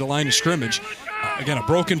back to the line of scrimmage. Again, a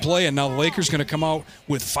broken play, and now the Lakers going to come out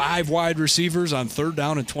with 5 wide receivers on third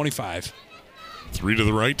down and 25. 3 to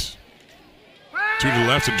the right, 2 to the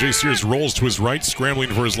left, and Jayce Sears rolls to his right, scrambling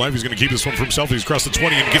for his life. He's going to keep this one for himself. He's across the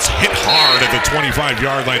 20 and gets hit hard at the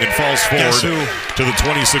 25-yard line and falls forward to the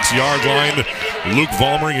 26-yard line. Luke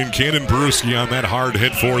Volmering and Cannon Peruski on that hard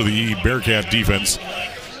hit for the Bearcat defense.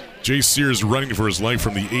 Jayce Sears running for his life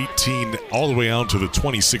from the 18 all the way out to the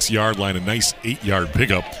 26-yard line. A nice 8-yard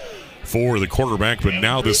pickup for the quarterback, but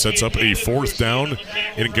now this sets up a fourth down.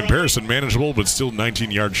 In comparison, manageable, but still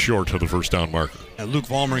 19 yards short of the first down marker. And Luke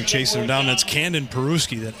Volmering chasing him down. That's Cannon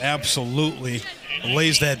Peruski that absolutely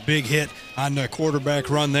lays that big hit on the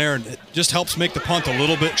quarterback run there, and it just helps make the punt a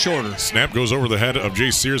little bit shorter. Snap goes over the head of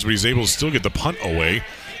Jayce Sears, but he's able to still get the punt away.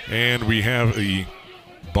 And we have the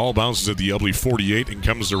ball bounces at the Ubly 48 and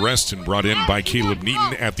comes to rest and brought in by Caleb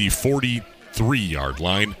Neaton at the 43-yard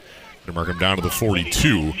line. To mark him down to the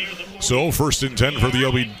 42. So, first and 10 for the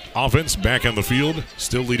Ubly offense back on the field.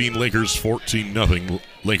 Still leading Lakers 14-0.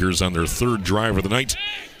 Lakers on their third drive of the night.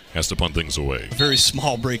 Has to punt things away. A very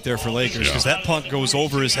small break there for Lakers because that punt goes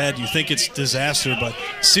over his head. You think it's disaster, but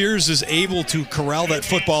Sears is able to corral that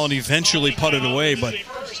football and eventually putt it away, but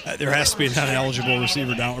there has to be an eligible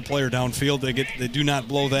receiver down or player downfield. They do not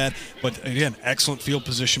blow that, but again, excellent field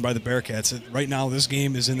position by the Bearcats. Right now, this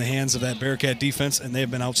game is in the hands of that Bearcat defense, and they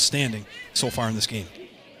have been outstanding so far in this game.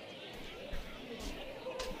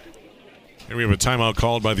 And we have a timeout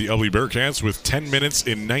called by the Ubly Bearcats with 10 minutes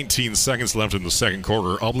and 19 seconds left in the second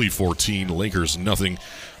quarter. Ubly 14, Lakers nothing.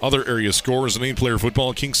 Other area scores in 8-player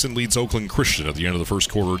football. Kingston leads Oakland Christian at the end of the first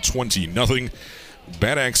quarter 20-0.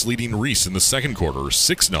 Bad Axe leading Reese in the second quarter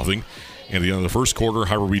 6-0. And at the end of the first quarter,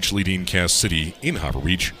 Harbor Beach leading Cass City in Harbor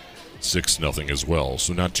Beach 6-0 as well.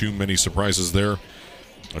 So not too many surprises there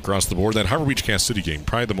across the board. That Harbor Beach Cass City game,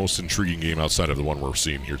 probably the most intriguing game outside of the one we're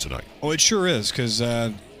seeing here tonight. Oh, it sure is, because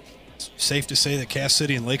safe to say that Cass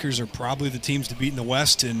City and Lakers are probably the teams to beat in the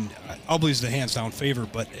West, and Ubly's the hands-down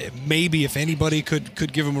favorite. But maybe if anybody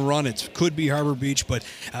could give them a run, it could be Harbor Beach. But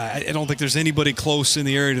I don't think there's anybody close in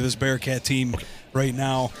the area to this Bearcat team right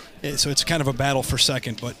now. So it's kind of a battle for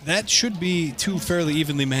second. But that should be two fairly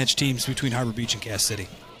evenly matched teams between Harbor Beach and Cass City.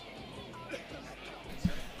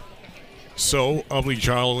 So Ubly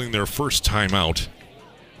calling their first time out.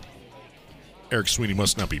 Eric Sweeney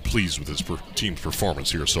must not be pleased with his team's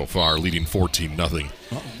performance here so far, leading 14-0.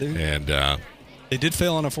 And they did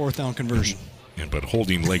fail on a fourth down conversion. But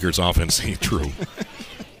holding Lakers offense ain't true.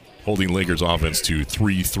 Holding Lakers offense to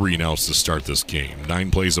 3 3-and-outs to start this game. 9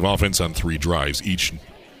 plays of offense on 3 drives, each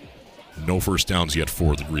no first downs yet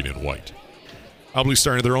for the green and white. Ubly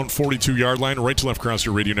starting at their own 42-yard line, right to left across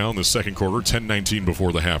your radio now in the second quarter, 10-19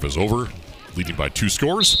 before the half is over, leading by 2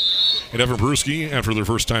 scores. And Evan Peruski, after their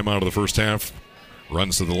first time out of the first half,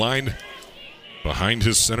 runs to the line. Behind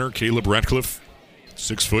his center, Caleb Ratcliffe,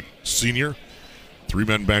 6-foot senior. 3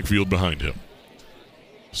 men backfield behind him.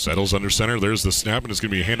 Settles under center. There's the snap, and it's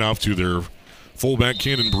going to be a handoff to their Fullback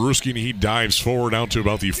Cannon Peruski, and he dives forward out to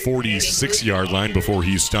about the 46-yard line before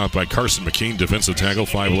he's stopped by Carson McCain, defensive tackle,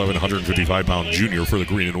 5'11", 155-pound junior for the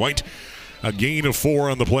green and white. A gain of 4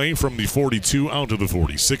 on the play from the 42 out to the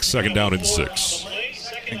 46, second down and 6.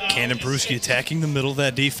 And Cannon Peruski attacking the middle of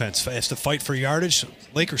that defense. Has to fight for yardage.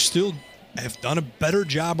 Lakers still have done a better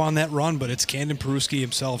job on that run, but it's Cannon Peruski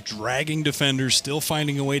himself dragging defenders, still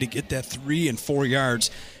finding a way to get that 3 and 4 yards,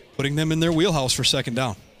 putting them in their wheelhouse for second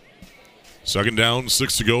down. Second down,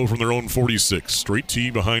 6 to go from their own 46. Straight T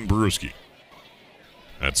behind Peruski.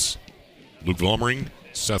 That's Luke Volmering,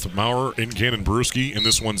 Seth Maurer, and Cannon Peruski, and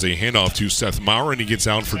this one's a handoff to Seth Maurer, and he gets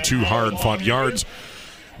out for 2 hard-fought yards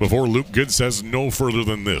before Luke Good says no further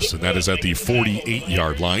than this, and that is at the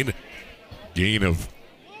 48-yard line. Gain of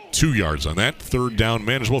 2 yards on that. Third down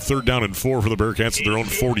manageable. Third down and 4 for the Bearcats at their own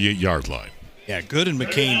 48-yard line. Yeah, Good and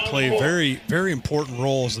McCain play very, very important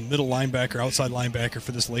role as the middle linebacker, outside linebacker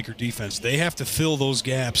for this Laker defense. They have to fill those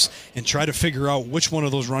gaps and try to figure out which one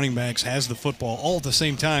of those running backs has the football. All at the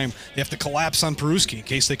same time, they have to collapse on Peruski in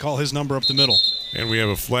case they call his number up the middle. And we have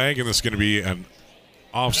a flag, and this is going to be an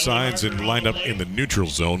offsides and lined up in the neutral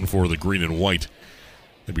zone for the green and white.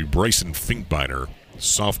 It'd be Bryson Finkbeiner,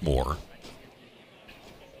 sophomore.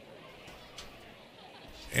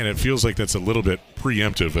 And it feels like that's a little bit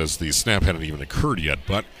preemptive as the snap hadn't even occurred yet.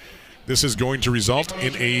 But this is going to result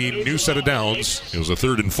in a new set of downs. It was a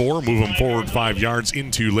 3rd and 4. Move them forward 5 yards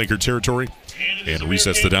into Laker territory. And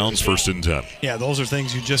resets the downs, 1st and 10. Yeah, those are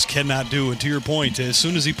things you just cannot do. And to your point, as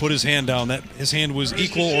soon as he put his hand down, that his hand was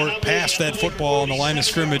equal or past that football on the line of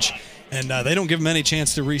scrimmage. And they don't give him any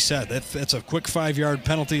chance to reset. That's a quick 5-yard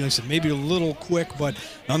penalty. Like I said, maybe a little quick, but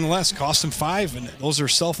nonetheless, cost him 5. And those are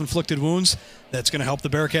self-inflicted wounds. That's going to help the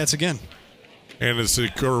Bearcats again. And it's a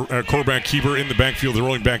quarterback keeper in the backfield. They're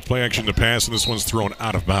rolling back play action to pass, and this one's thrown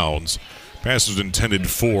out of bounds. Pass was intended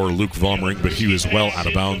for Luke Volmering, but he was well out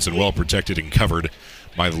of bounds and well protected and covered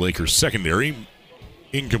by the Lakers secondary.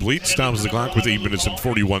 Incomplete. Stops the clock with 8 minutes and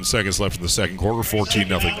 41 seconds left in the second quarter. 14-0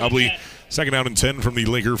 Ubly. Second down and 10 from the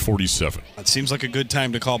Laker 47. It seems like a good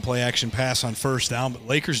time to call play action pass on first down, but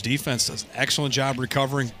Lakers defense does an excellent job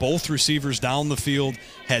recovering. Both receivers down the field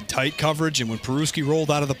had tight coverage, and when Peruski rolled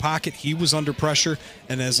out of the pocket, he was under pressure.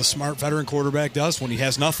 And as a smart veteran quarterback does, when he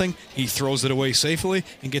has nothing, he throws it away safely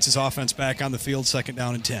and gets his offense back on the field. Second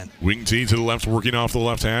down and 10. Wing T to the left, working off the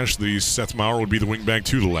left hash. The Seth Maurer would be the wing back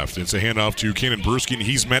to the left. It's a handoff to Cannon Peruski, and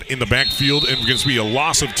he's met in the backfield, and going to be a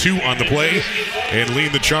loss of 2 on the play. And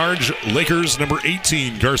leading the charge, Lakers number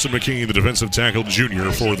 18, Carson McCain, the defensive tackle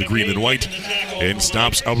junior for the green and white, and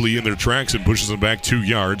stops Ubly in their tracks and pushes them back 2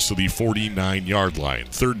 yards to the 49-yard line.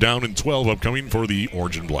 Third down and 12 upcoming for the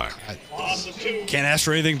orange and black. Can't ask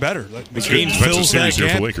for anything better. McCain fills that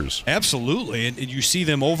gap. For Lakers. Absolutely, and you see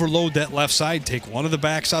them overload that left side, take one of the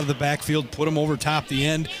backs out of the backfield, put them over top the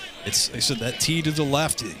end. They said that T to the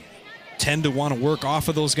left, tend to want to work off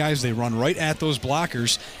of those guys. They run right at those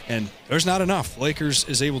blockers, and there's not enough. Lakers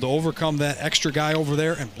is able to overcome that extra guy over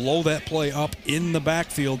there and blow that play up in the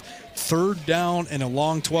backfield. Third down and a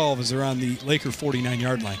long 12 as they're on the Laker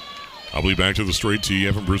 49-yard line. Ubly back to the straight T.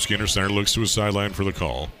 Evan Peruski under center looks to his sideline for the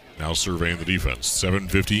call. Now surveying the defense.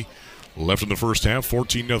 7:50 left in the first half.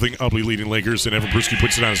 14-0 Ubly leading Lakers, and Evan Peruski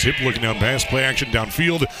puts it on his hip, looking down pass, play action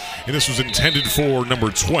downfield, and this was intended for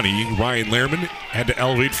number 20. Ryan Lehrman had to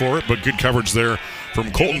elevate for it, but good coverage there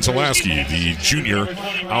from Colton Talaski, the junior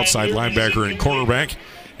outside linebacker and cornerback.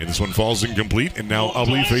 And this one falls incomplete, and now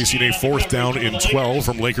Ubly facing a 4th down and 12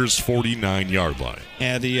 from Lakers' 49-yard line.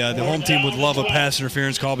 Yeah, the home team would love a pass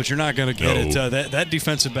interference call, but you're not going to get it. That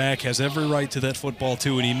defensive back has every right to that football,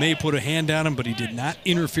 too, and he may put a hand on him, but he did not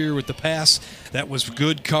interfere with the pass. That was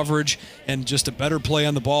good coverage and just a better play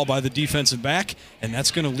on the ball by the defensive back, and that's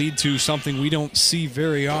going to lead to something we don't see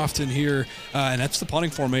very often here, and that's the punting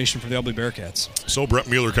formation for the Ubly Bearcats. So Brett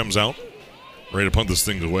Mueller comes out, ready to punt this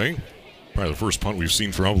thing away. Probably the first punt we've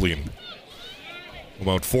seen for Ubly in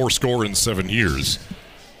about 4 years.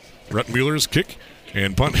 Brett Mueller's kick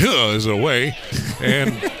and punt is away,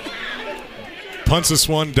 and punts this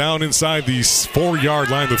one down inside the 4-yard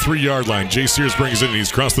line, the 3-yard line. Jayce Sears brings it in.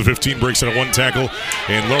 He's crossed the 15, breaks it at 1 tackle,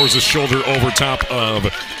 and lowers his shoulder over top of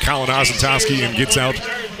Colin Ozentowski and gets out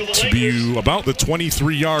to be about the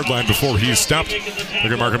 23-yard line before he's stopped. They're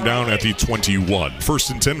going to mark him down at the 21.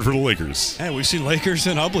 1st and 10 for the Lakers. Hey, we've seen Lakers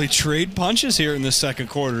and Ubly trade punches here in the second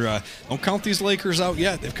quarter. Don't count these Lakers out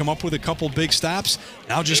yet. They've come up with a couple big stops.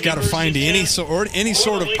 Now just got to find any sort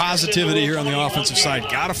of positivity here on the offensive side.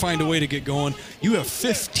 Got to find a way to get going. You have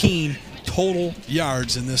 15 total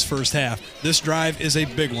yards in this first half. This drive is a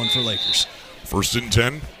big one for Lakers. 1st and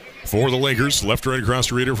 10 for the Lakers. Left right across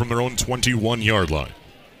the radar from their own 21-yard line.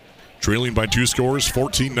 trailing by 2 scores,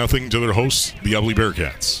 14-0 to their hosts, the Ubly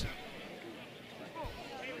Bearcats.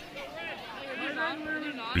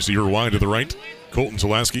 Receiver wide to the right, Colton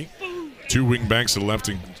Tulaski. 2 wing backs to the left,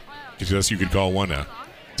 and I guess you could call one a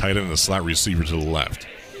tight end and a slot receiver to the left.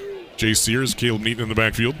 Jayce Sears, Caleb Neaton in the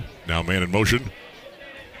backfield. Now man in motion.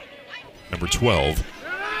 Number 12,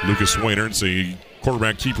 Lucas Wainer. It's a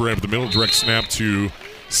quarterback keeper out of the middle. Direct snap to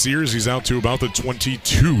Sears. He's out to about the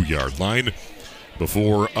 22-yard line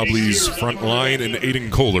before Ubly's front line, and Aiden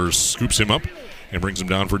Kohler scoops him up and brings him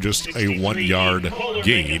down for just a 1-yard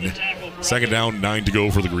gain. Second down, 9 to go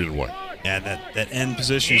for the green and white. And that end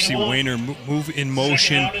position, you see Wainer move in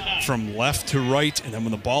motion from left to right, and then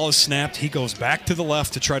when the ball is snapped, he goes back to the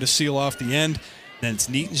left to try to seal off the end. Then it's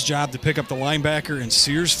Neaton's job to pick up the linebacker, and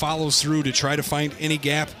Sears follows through to try to find any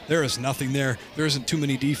gap. There is nothing there. There isn't too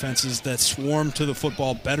many defenses that swarm to the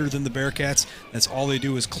football better than the Bearcats. That's all they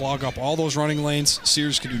do is clog up all those running lanes.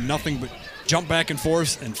 Sears can do nothing but jump back and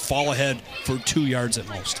forth and fall ahead for 2 yards at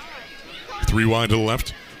most. 3 wide to the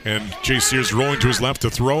left. And Jayce Sears rolling to his left to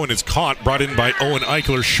throw, and it's caught, brought in by Owen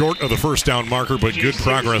Eichler, short of the first down marker, but good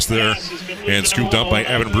progress there, and scooped up by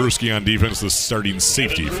Evan Peruski on defense, the starting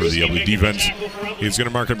safety for the Ubly defense. He's going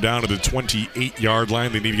to mark him down to the 28-yard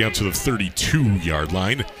line. They need to get out to the 32-yard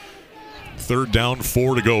line. Third down,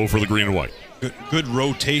 4 to go for the green and white. Good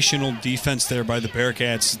rotational defense there by the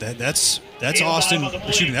Bearcats. That's that's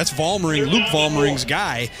Volmering, Luke Volmering's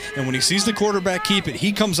guy. And when he sees the quarterback keep it,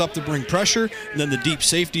 he comes up to bring pressure. And then the deep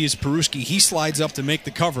safety is Peruski. He slides up to make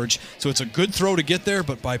the coverage. So it's a good throw to get there,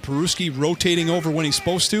 but by Peruski rotating over when he's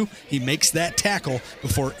supposed to, he makes that tackle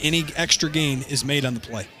before any extra gain is made on the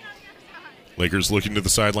play. Lakers looking to the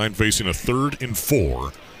sideline, facing a 3rd and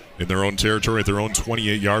 4 in their own territory at their own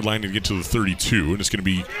 28-yard line to get to the 32. And it's going to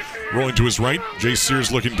be rolling to his right. Jayce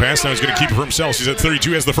Sears looking past. Now he's going to keep it for himself. He's at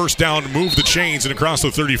 32, has the first down, move the chains, and across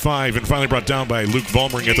the 35, and finally brought down by Luke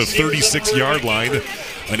Volmering at the 36-yard line.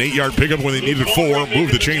 An 8-yard pickup when they needed 4.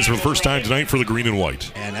 Move the chains for the first time tonight for the green and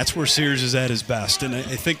white. And that's where Sears is at his best. And I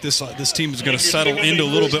think this team is going to settle into a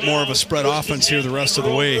little bit more of a spread offense here the rest of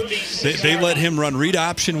the way. They let him run read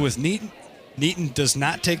option with Neaton. Neaton does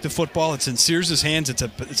not take the football. It's in Sears' hands. It's a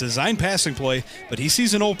designed passing play, but he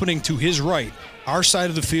sees an opening to his right, our side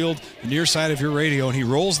of the field, the near side of your radio, and he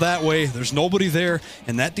rolls that way. There's nobody there,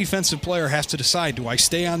 and that defensive player has to decide, do I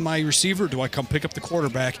stay on my receiver or do I come pick up the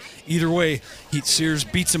quarterback? Either way, Sears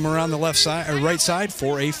beats him around the left side or right side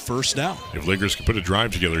for a first down. If Lakers can put a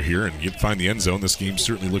drive together here and find the end zone, this game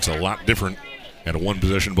certainly looks a lot different at a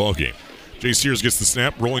one-possession ball game. Jayce Sears gets the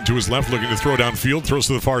snap, rolling to his left, looking to throw downfield, throws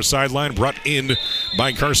to the far sideline, brought in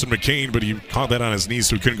by Carson McCain, but he caught that on his knees,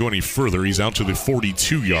 so he couldn't go any further. He's out to the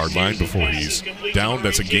 42-yard line before he's down.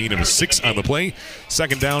 That's a gain of 6 on the play.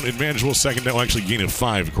 Second down in Manageable, second down, actually gain of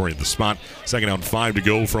 5 according to the spot. Second down, 5 to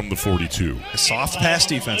go from the 42. A soft pass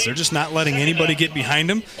defense. They're just not letting anybody get behind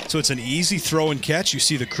them, so it's an easy throw and catch. You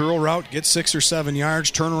see the curl route, get 6 or 7 yards,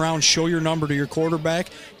 turn around, show your number to your quarterback.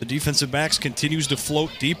 The defensive backs continues to float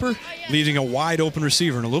deeper, leaving a wide open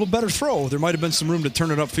receiver. And a little better throw, there might have been some room to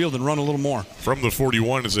turn it upfield and run a little more. From the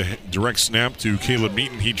 41 is a direct snap to Caleb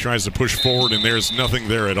Neaton. He tries to push forward, and there's nothing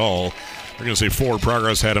there at all. They're going to say forward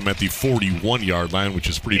progress had him at the 41-yard line, which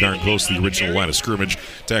is pretty darn close to the original line of scrimmage.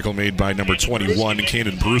 Tackle made by number 21,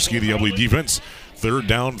 Cannon Peruski, the Ubly defense. Third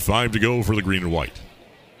down, 5 to go for the green and white.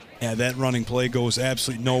 Yeah, that running play goes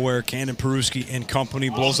absolutely nowhere. Cannon Peruski and company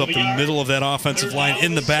blows up the middle of that offensive line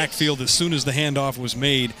in the backfield as soon as the handoff was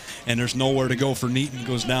made, and there's nowhere to go for Neaton.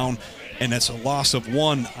 Goes down, and that's a loss of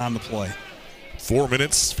 1 on the play. 4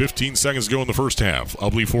 minutes, 15 seconds to go in the first half.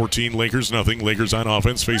 Ubly 14, Lakers nothing. Lakers on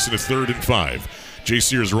offense, facing a 3rd and 5. Jayce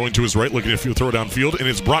Sears rolling to his right, looking to throw downfield, and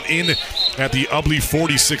it's brought in at the Ubly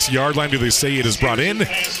 46-yard line. Do they say it is brought in?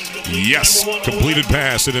 Yes, completed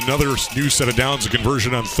pass, and another new set of downs, a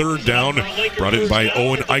conversion on 3rd down. Brought in by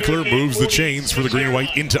Owen Eichler, moves the chains for the green and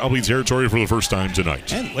white into Ubly territory for the first time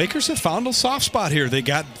tonight. And Lakers have found a soft spot here. They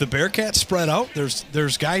got the Bearcats spread out.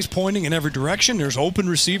 There's guys pointing in every direction. There's open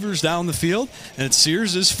receivers down the field, and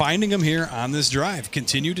Sears is finding them here on this drive.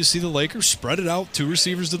 Continue to see the Lakers spread it out. 2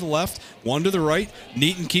 receivers to the left, 1 to the right.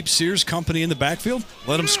 Neaton keeps Sears company in the backfield.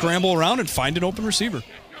 Let him scramble around and find an open receiver.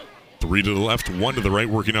 3 to the left, 1 to the right,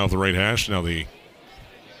 working off the right hash. Now they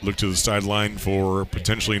look to the sideline for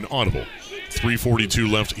potentially an audible.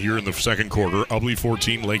 3:42 left here in the second quarter. Ubly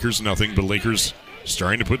 14, Lakers nothing, but Lakers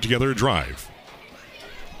starting to put together a drive.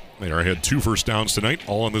 They are ahead 2 first downs tonight,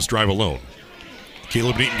 all on this drive alone.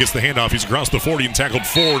 Caleb Neaton gets the handoff. He's across the 40 and tackled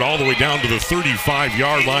forward all the way down to the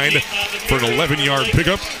 35-yard line for an 11-yard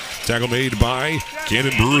pickup. Tackle made by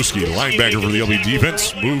Cannon Peruski, the linebacker for the Ubly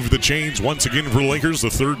defense. Move the chains once again for the Lakers, the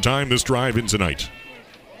 3rd time this drive in tonight.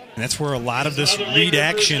 And that's where a lot of this read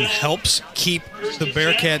action helps keep the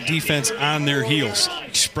Bearcat defense on their heels.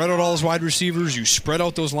 You spread out all those wide receivers, you spread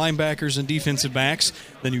out those linebackers and defensive backs,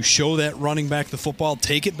 then you show that running back the football,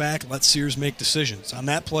 take it back, let Sears make decisions. On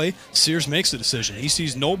that play, Sears makes the decision. He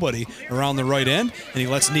sees nobody around the right end, and he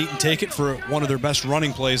lets Neaton take it for one of their best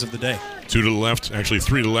running plays of the day. 2 to the left, actually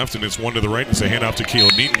 3 to the left, and it's 1 to the right. It's a handoff to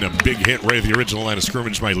Caleb Neaton. A big hit right at the original line of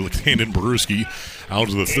scrimmage by Landon Peruski out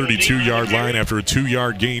to the 32-yard line after a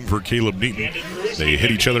 2-yard gain for Caleb Neaton. They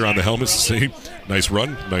hit each other on the helmets. Say, nice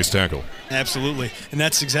run, nice tackle. Absolutely. And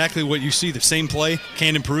that's exactly what you see. The same play,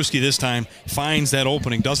 Landon Peruski this time finds that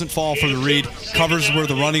opening, doesn't fall for the read, covers where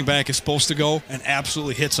the running back is supposed to go, and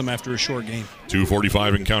absolutely hits him after a short gain.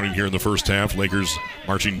 2:45 and counting here in the first half. Lakers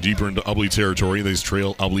marching deeper into Ubly territory. They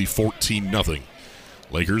trail Ubly 14-0.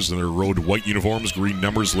 Lakers in their road white uniforms, green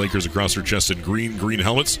numbers, Lakers across their chest in green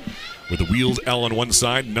helmets with the wheeled L on one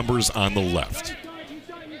side, numbers on the left.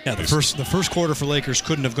 Yeah, the first quarter for Lakers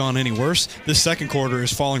couldn't have gone any worse. This second quarter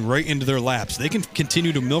is falling right into their laps. They can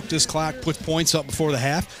continue to milk this clock, put points up before the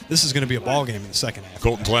half. This is going to be a ball game in the second half.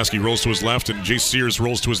 Colton Tlaski rolls to his left, and Jayce Sears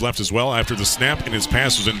rolls to his left as well after the snap, and his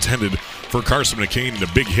pass was intended for Carson McCain. And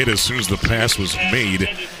a big hit as soon as the pass was made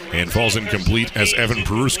and falls incomplete as Evan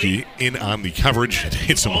Peruski in on the coverage. It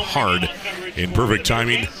hits him hard in perfect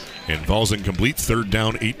timing and falls incomplete. 3rd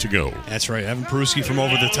down, 8 to go. That's right. Evan Peruski from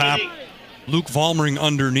over the top. Luke Volmering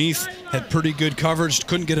underneath had pretty good coverage.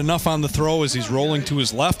 Couldn't get enough on the throw as he's rolling to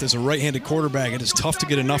his left. As a right-handed quarterback, it is tough to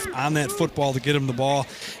get enough on that football to get him the ball.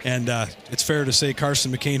 And it's fair to say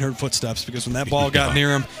Carson McCain heard footsteps, because when that ball got near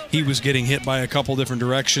him, he was getting hit by a couple different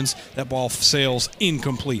directions. That ball sails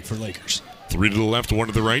incomplete for Lakers. 3 to the left, 1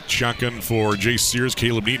 to the right. Shotgun for Jayce Sears.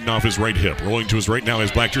 Caleb Neaton off his right hip. Rolling to his right now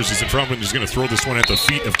as black jerseys in front of him. He's going to throw this one at the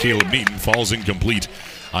feet of Caleb Neaton. Falls incomplete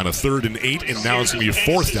on a 3rd and 8, and now it's going to be a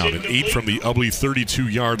 4th down and 8 from the Ubly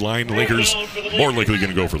 32-yard line. Lakers more likely going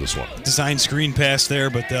to go for this one. Design screen pass there,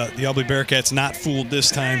 but the Ubly Bearcats not fooled this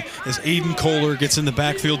time as Aiden Kohler gets in the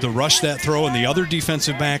backfield to rush that throw, and the other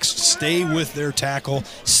defensive backs stay with their tackle,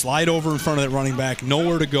 slide over in front of that running back,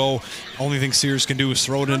 nowhere to go. Only thing Sears can do is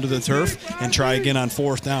throw it into the turf and try again on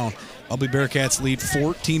 4th down. Ubly Bearcats lead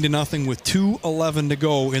 14-0 with 2:11 to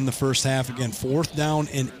go in the first half. Again, 4th down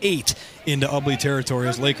and 8 into Ubly territory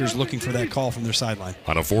as Lakers looking for that call from their sideline.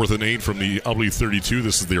 On a 4th and 8 from the Ubly 32,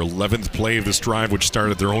 this is their 11th play of this drive, which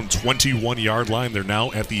started at their own 21-yard line. They're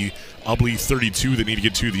now at the Ubly 32. They need to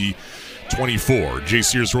get to the 24. Jayce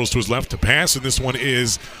Sears rolls to his left to pass, and this one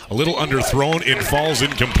is a little underthrown and falls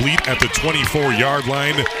incomplete at the 24-yard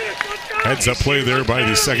line. Heads up play there by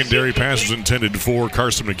the secondary. Pass was intended for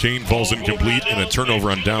Carson McCain. Falls incomplete, and a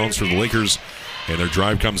turnover on downs for the Lakers. And their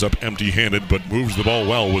drive comes up empty-handed, but moves the ball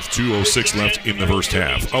well with 2:06 left in the first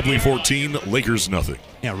half. Ubly 14, Lakers nothing.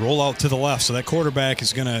 Yeah, roll out to the left. So that quarterback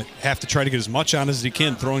is going to have to try to get as much on as he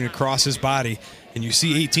can, throwing across his body. And you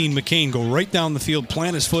see 18 McCain go right down the field,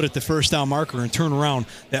 plant his foot at the first down marker, and turn around.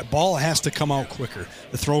 That ball has to come out quicker.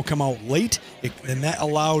 The throw come out late, and that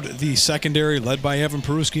allowed the secondary, led by Evan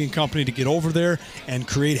Peruski and company, to get over there and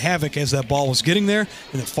create havoc as that ball was getting there,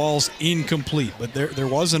 and it falls incomplete. But there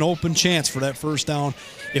was an open chance for that first down.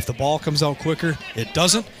 If the ball comes out quicker, it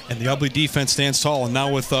doesn't, and the Ubly defense stands tall. And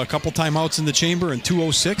now with a couple timeouts in the chamber and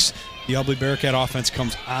 2:06, the Ubly Bearcat offense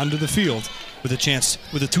comes onto the field with a chance,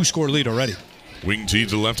 with a 2-score lead already. Wing T to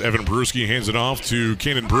the left. Evan Peruski hands it off to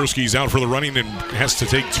Cannon Peruski. He's out for the running and has to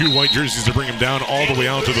take 2 white jerseys to bring him down all the way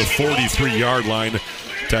out to the 43-yard line.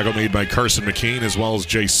 Tackle made by Carson McCain as well as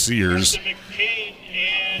Jayce Sears.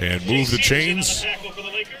 And move the chains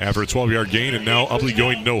after a 12-yard gain, and now Ubly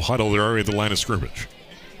going no huddle. They're already at the line of scrimmage.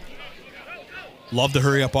 Love the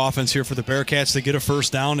hurry-up offense here for the Bearcats. They get a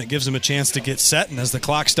first down. It gives them a chance to get set, and as the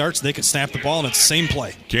clock starts, they can snap the ball, and it's the same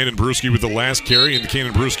play. Cannon Peruski with the last carry, and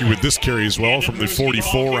Cannon Peruski with this carry as well from the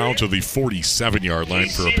 44 out to the 47-yard line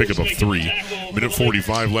for a pickup of 3. Minute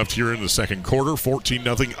 45 left here in the second quarter.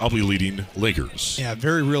 14-0, Ubly leading Lakers. Yeah,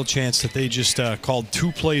 very real chance that they just called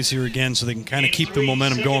 2 plays here again so they can kind of keep the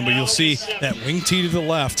momentum going. But you'll see that wing T to the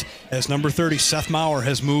left as number 30, Seth Maurer,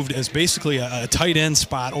 has moved as basically a tight end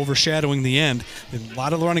spot overshadowing the end. A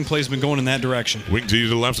lot of the running plays have been going in that direction. Wing T to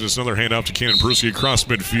the left, and it's another handoff to Cannon Peruski across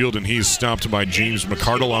midfield, and he's stopped by James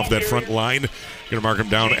McCardle off that front line. Going to mark him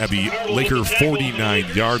down at the Laker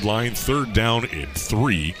 49-yard line. 3rd down and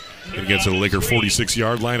 3. And gets to the Laker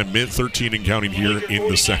 46-yard line, a minute 13 and counting here in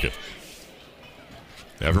the second.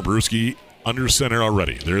 Evan Peruski under center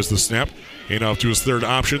already. There's the snap. Hand off to his third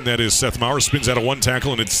option. That is Seth Maurer. Spins out of 1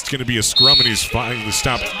 tackle, and it's going to be a scrum, and he's finally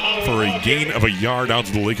stopped for a gain of a yard out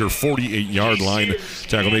to the Laker 48-yard line.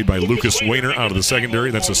 Tackle made by Lucas Wayner out of the secondary.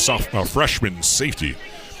 That's a freshman safety.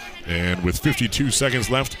 And with 52 seconds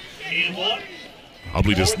left,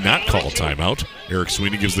 Ubly does not call a timeout. Eric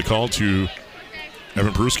Sweeney gives the call to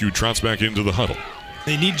Evan Peruski, who trots back into the huddle.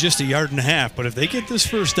 They need just 1.5 yards, but if they get this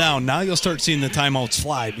first down, now you'll start seeing the timeouts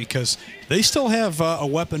fly because they still have a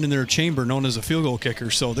weapon in their chamber known as a field goal kicker,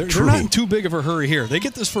 so they're not in too big of a hurry here. They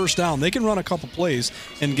get this first down, they can run a couple plays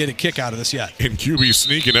and get a kick out of this yet. And QB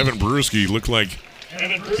sneak and Evan Peruski looked like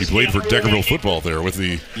he played for Deckerville football there with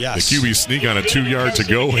the QB sneak on a 2 yard to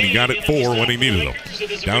go, and he got it 4 when he needed them.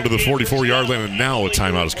 Down to the 44-yard line, and now a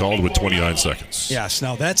timeout is called with 29 seconds. Yes,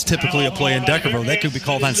 now that's typically a play in Deckerville. That could be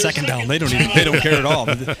called on second down. They don't care at all.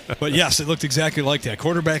 But yes, it looked exactly like that.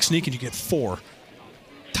 Quarterback sneak, and you get 4.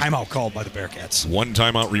 Timeout called by the Bearcats. 1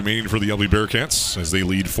 timeout remaining for the Ubly Bearcats as they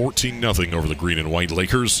lead 14-0 over the green and white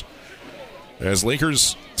Lakers. As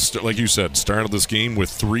Lakers, like you said, started this game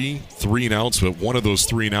with 3 3-and-outs, but one of those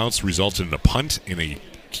 3-and-outs resulted in a punt and a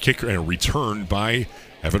kick and a return by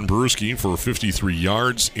Evan Peruski for 53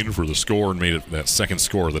 yards in for the score and made it that second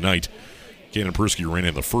score of the night. Cannon Peruski ran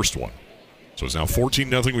in the first one. So it's now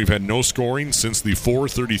 14-0. We've had no scoring since the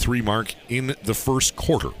 4:33 mark in the first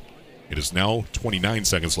quarter. It is now 29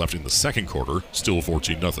 seconds left in the second quarter, still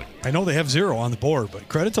 14-0. I know they have 0 on the board, but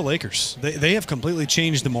credit to Lakers. They have completely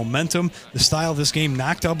changed the momentum, the style of this game,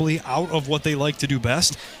 knocked Ubly out of what they like to do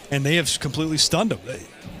best, and they have completely stunned them.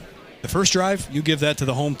 The first drive, you give that to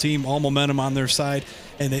the home team, all momentum on their side,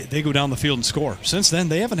 and they go down the field and score. Since then,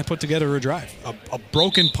 they haven't put together a drive. A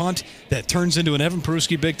broken punt that turns into an Evan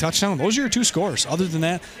Peruski big touchdown. Those are your 2 scores. Other than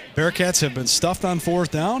that, Bearcats have been stuffed on 4th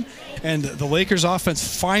down, and the Lakers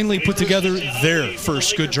offense finally put together their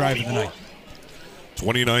first good drive of the night.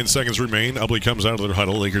 29 seconds remain. Ubly comes out of their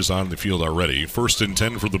huddle. Lakers on the field already. 1st and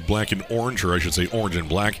 10 for the black and orange, or I should say orange and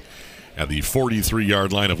black, at the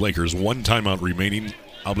 43-yard line of Lakers. 1 timeout remaining.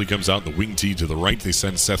 Ubly comes out in the wing tee to the right. They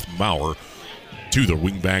send Seth Maurer to the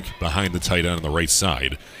wing back behind the tight end on the right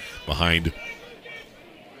side, behind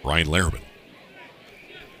Ryan Larriman.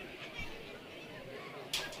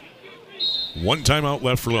 1 timeout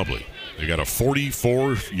left for Ubly. They got a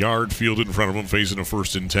 44-yard field in front of them, facing a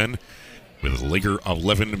 1st and 10. With a Laker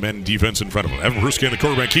 11-men defense in front of him. Evan Peruski, the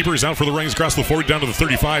quarterback keeper, is out for the Rings across the 40 down to the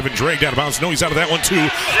 35 and dragged out of bounds. No, he's out of that one too. And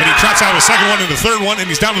he trots out of the second one and the third one, and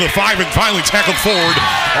he's down to the 5 and finally tackled forward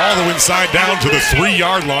all the inside down to the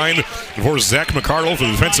 3-yard line before Zach McCardle for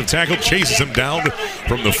the defensive tackle chases him down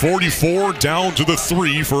from the 44 down to the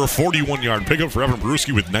 3 for a 41-yard pickup for Evan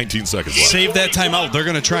Peruski with 19 seconds left. Save that timeout. They're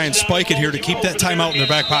going to try and spike it here to keep that timeout in their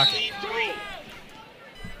back pocket.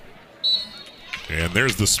 And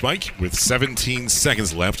there's the spike with 17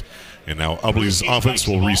 seconds left. And now Ubly's offense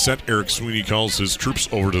will reset. Eric Sweeney calls his troops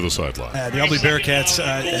over to the sideline. The Ubly Bearcats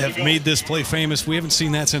have made this play famous. We haven't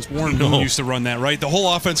seen that since Warren Moon used to run that, right? The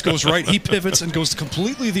whole offense goes right. He pivots and goes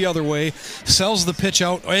completely the other way, sells the pitch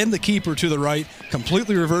out and the keeper to the right,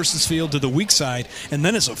 completely reverses field to the weak side, and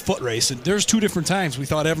then it's a foot race. And there's 2 different times we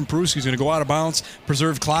thought Evan Peruski was going to go out of bounds,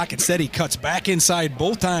 preserve clock. Instead, he cuts back inside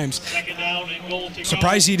both times.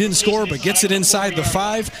 Surprised he didn't score, but gets it inside the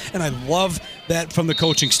 5, and I love that from the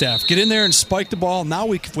coaching staff. Get in there and spike the ball. Now,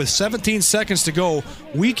 with 17 seconds to go,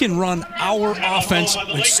 we can run our offense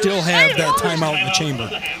and still have that timeout in the chamber.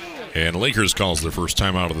 And Lakers calls their first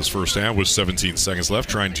timeout of this first half with 17 seconds left,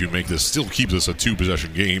 trying to keep this a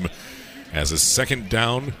 2-possession game as a second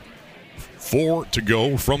down, 4 to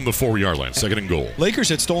go from the 4-yard line. Second and goal. Lakers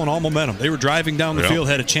had stolen all momentum. They were driving down the field,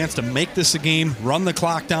 had a chance to make this a game, run the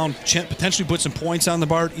clock down, potentially put some points on the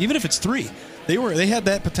board, even if it's 3. They had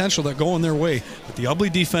that potential that going their way, but the Ubly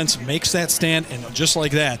defense makes that stand, and just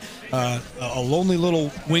like that, a lonely little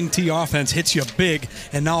wing T offense hits you big,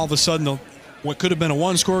 and now all of a sudden what could have been a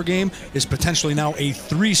 1-score game is potentially now a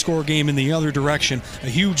 3-score game in the other direction. A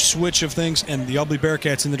huge switch of things, and the Ubly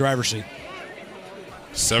Bearcats in the driver's seat.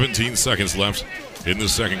 17 seconds left in the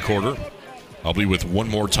second quarter. Ubly with one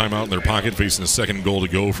more timeout in their pocket, facing a second goal to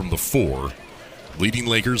go from the 4. Leading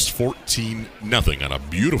Lakers 14-0 on a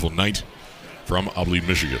beautiful night from Ubly,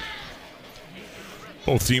 Michigan.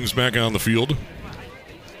 Both teams back on the field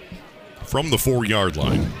from the 4-yard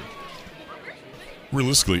line.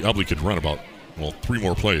 Realistically, Ubly could run about 3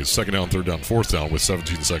 more plays, 2nd down, 3rd down, 4th down with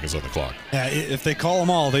 17 seconds on the clock. Yeah, if they call them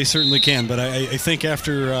all, they certainly can. But I think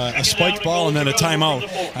after a spiked ball and then a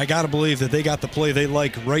timeout, I got to believe that they got the play they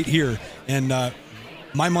like right here. And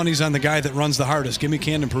my money's on the guy that runs the hardest. Give me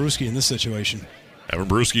Cannon Peruski in this situation. Evan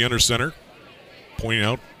Peruski under center, pointing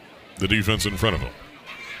out the defense in front of him.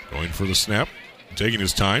 Going for the snap, taking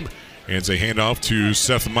his time. Hands a handoff to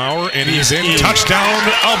Seth Maurer, and he's in. Touchdown,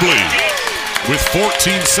 Ubly. With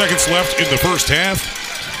 14 seconds left in the first half,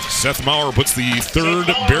 Seth Maurer puts the 3rd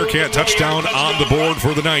Bearcat touchdown on the board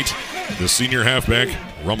for the night. The senior halfback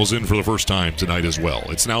rumbles in for the first time tonight as well.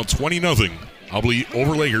 It's now 20-0. Ubly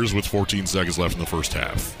over Lakers with 14 seconds left in the first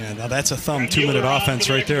half. Yeah, now that's a thumb 2-minute offense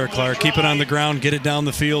right there, Clark. Keep it on the ground, get it down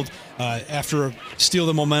the field. After steal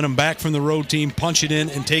the momentum back from the road team, punch it in,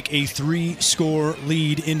 and take a 3-score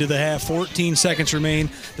lead into the half. 14 seconds remain.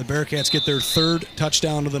 The Bearcats get their third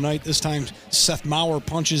touchdown of the night. This time Seth Maurer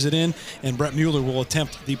punches it in, and Brett Mueller will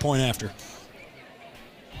attempt the point after.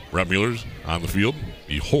 Brett Mueller's on the field.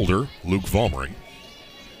 The holder, Luke Volmering.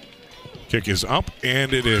 Kick is up,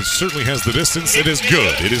 and it certainly has the distance. It is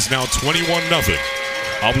good. It is now 21-0.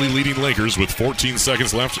 Ubly leading Lakers with 14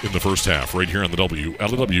 seconds left in the first half, right here on the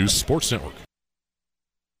WLW Sports Network.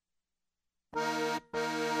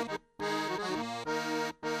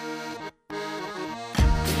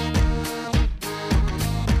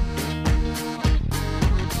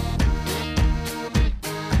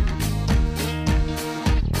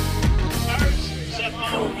 Seth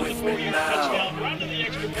Maurer with the 4-yard touchdown run to the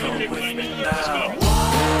extra point. Big time to the score.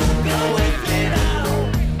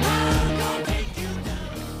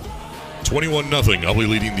 21-0. Ubly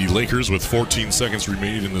leading the Lakers with 14 seconds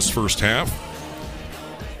remaining in this first half.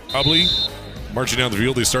 Ubly marching down the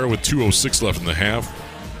field. They started with 2:06 left in the half.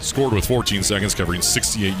 Scored with 14 seconds, covering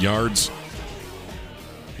 68 yards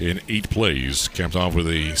in 8 plays. Capped off with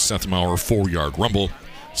a Seth Maurer 4-yard rumble,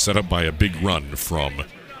 set up by a big run from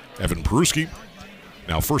Evan Peruski.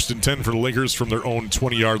 Now 1st and 10 for the Lakers from their own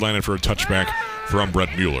 20-yard line after a touchback from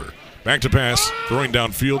Brett Mueller. Back to pass, throwing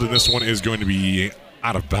downfield, and this one is going to be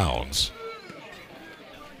out of bounds.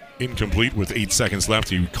 Incomplete with 8 seconds left.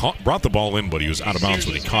 He brought the ball in, but he was out of bounds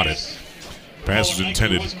when he caught it. Pass was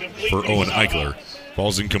intended for Owen Eichler.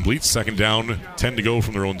 Ball's incomplete. 2nd down, 10 to go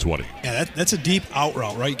from their own 20. Yeah, that's a deep out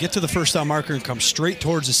route, right? Get to the first down marker and come straight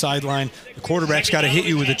towards the sideline. The quarterback's got to hit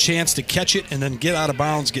you with a chance to catch it and then get out of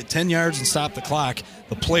bounds, get 10 yards and stop the clock.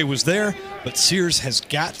 The play was there, but Sears has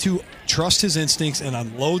got to trust his instincts and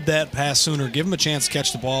unload that pass sooner. Give him a chance to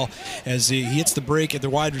catch the ball. As he hits the break at the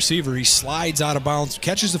wide receiver, he slides out of bounds,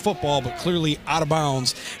 catches the football, but clearly out of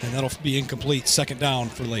bounds, and that'll be incomplete. 2nd down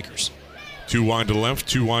for Lakers. 2 wide to the left,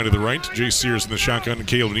 2 wide to the right. Jayce Sears in the shotgun,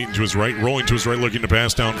 Caleb Neaton to his right, rolling to his right, looking to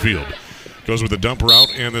pass downfield. Goes with a dump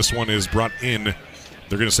route, and this one is brought in.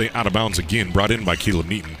 They're going to say out of bounds again, brought in by Caleb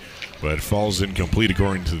Neaton, but falls incomplete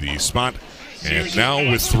according to the spot. And now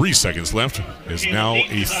with 3 seconds left, is now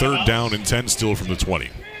a 3rd down and 10 still from the 20.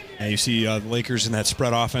 And you see the Lakers in that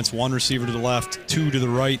spread offense, 1 receiver to the left, 2 to the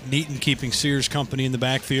right. Neaton keeping Sears company in the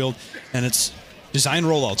backfield, and it's design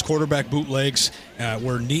rollouts, quarterback bootlegs,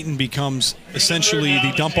 where Neaton becomes essentially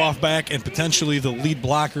the dump-off back and potentially the lead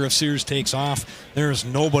blocker if Sears takes off. There is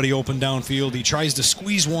nobody open downfield. He tries to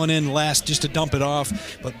squeeze one in last just to dump it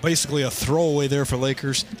off, but basically a throwaway there for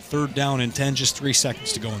Lakers. 3rd down and 10, just 3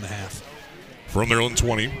 seconds to go in the half. From their own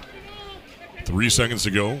 20, 3 seconds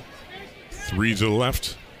to go. 3 to the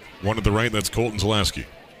left, 1 to the right. That's Colton Zalaski.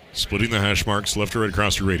 Splitting the hash marks left to right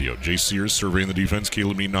across your radio. Jayce Sears surveying the defense.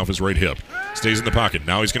 Caleb Neaton off his right hip. Stays in the pocket.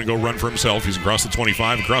 Now he's going to go run for himself. He's across the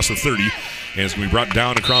 25, across the 30. And it's going to be brought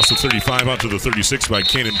down across the 35 out to the 36 by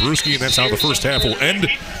Cannon Peruski. And that's how the first half will end,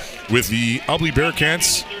 with the Ubly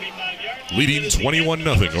Bearcats leading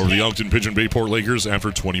 21-0 over the Elkton Pigeon Bayport Lakers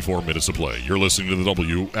after 24 minutes of play. You're listening to the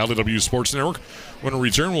WLW Sports Network. When we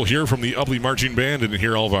return, we'll hear from the Ubly Marching Band and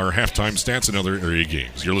hear all of our halftime stats and other area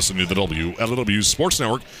games. You're listening to the WLW Sports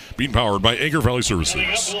Network, being powered by Agri Valley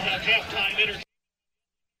Services. We'll have halftime entertainment.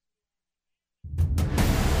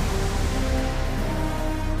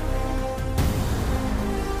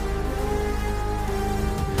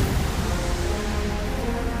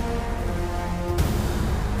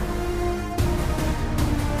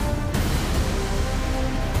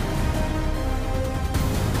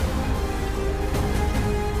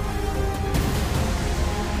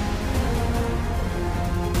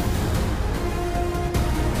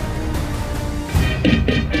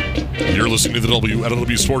 You're listening to the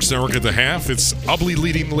WLW Sports Network at the half. It's Ubly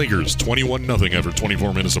leading Lakers 21-0 after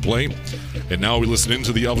 24 minutes of play. And now we listen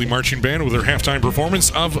into the Ubly Marching Band with their halftime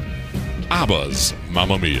performance of ABBA's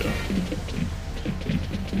Mamma Mia.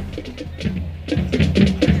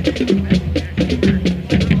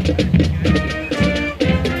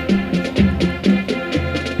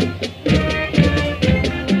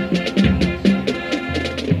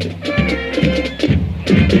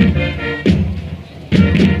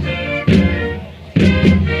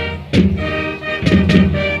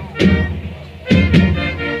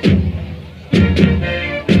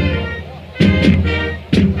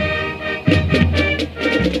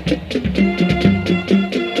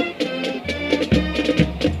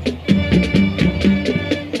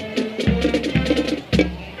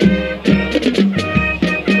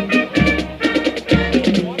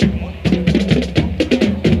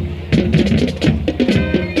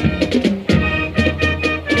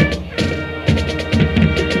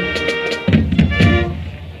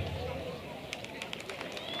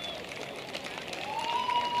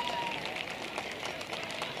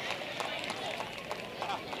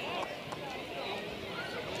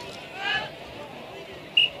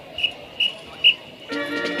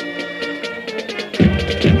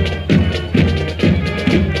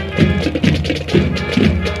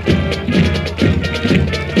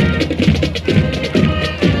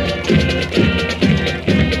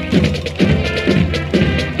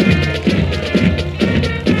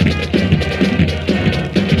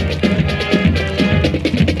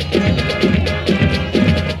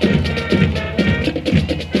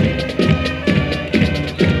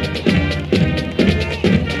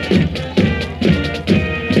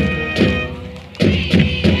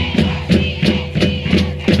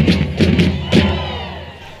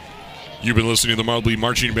 You've been listening to the Ubly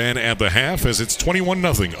Marching Band at the half as it's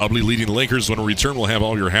 21-0. Ubly leading the Lakers. When we return, we'll have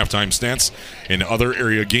all your halftime stats and other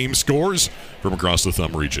area game scores from across the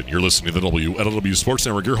Thumb region. You're listening to the WLW Sports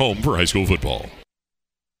Network, your home for high school football.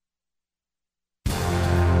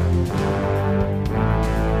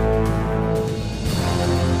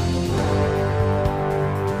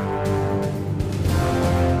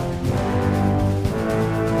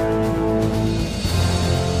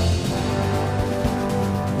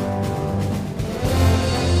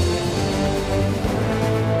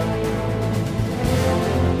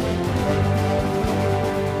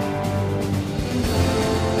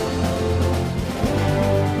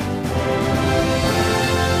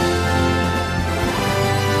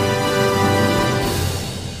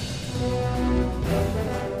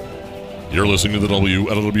 You're listening to the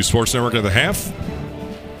WLW Sports Network at the half.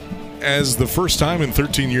 As the first time in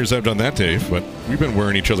 13 years I've done that, Dave, but we've been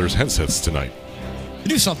wearing each other's headsets tonight. You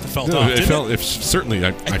knew something felt off, It certainly,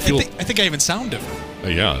 I feel... I think I even sound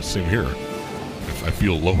different. Yeah, same here. I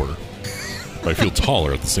feel lower. I feel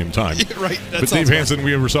taller at the same time. Yeah, right. But Dave Hansen,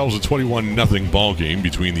 we have ourselves a 21-0 ball game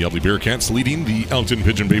between the Ubly Bearcats leading the Elkton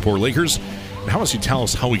Pigeon Bayport Lakers. And how about you tell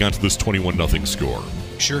us how we got to this 21-0 score?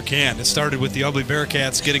 Sure can. It started with the Ubly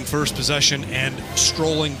Bearcats getting first possession and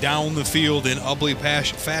strolling down the field in Ubly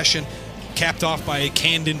fashion, capped off by a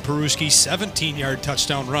Camden Peruski 17-yard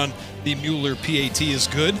touchdown run. The Mueller PAT is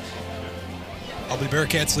good. Ubly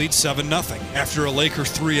Bearcats lead 7-0. After a Laker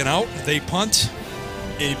 3-and-out, they punt.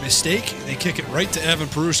 A mistake. They kick it right to Evan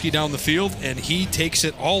Peruski down the field, and he takes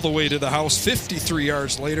it all the way to the house 53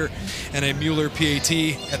 yards later. And a Mueller PAT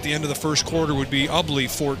at the end of the first quarter would be Ubly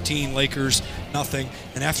 14, Lakers nothing.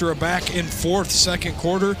 And after a back and forth second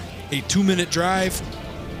quarter, a 2-minute drive,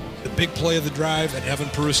 the big play of the drive, and Evan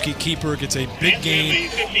Peruski, keeper, gets a big gain.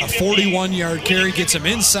 A 41-yard carry gets him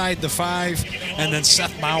inside the 5, and then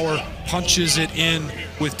Seth Maurer punches it in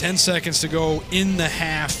with 10 seconds to go in the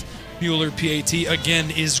half. Mueller PAT again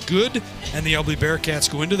is good, and the Ubly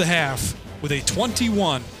Bearcats go into the half with a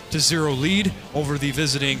 21-0 lead over the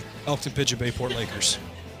visiting Elkton Pigeon Bayport Lakers.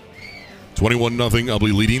 21-0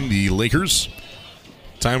 Ubly leading the Lakers.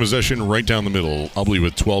 Time possession right down the middle. Ubly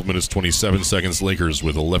with 12 minutes 27 seconds. Lakers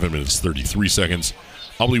with 11 minutes 33 seconds.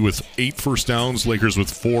 Ubly with 8 first downs. Lakers with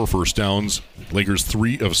 4 first downs. Lakers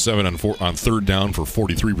 3 of 7 on third down for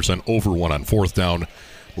 43% over 1 on fourth down.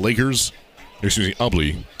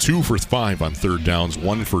 Ubly 2 for 5 on third downs,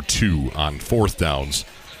 1 for 2 on fourth downs.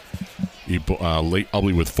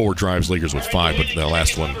 Ubly with 4 drives, Lakers with 5, but the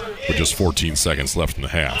last one with just 14 seconds left in the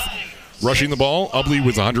half. Rushing the ball, Ubly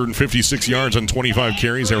with 156 yards on 25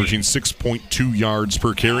 carries, averaging 6.2 yards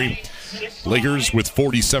per carry. Lakers with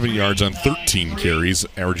 47 yards on 13 carries,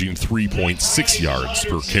 averaging 3.6 yards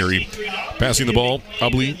per carry. Passing the ball,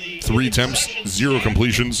 Ubly 3 attempts, 0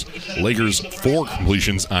 completions. Lakers 4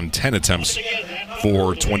 completions on 10 attempts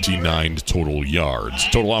for 29 total yards.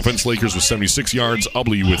 Total offense, Lakers with 76 yards,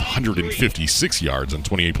 Ubly with 156 yards on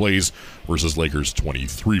 28 plays versus Lakers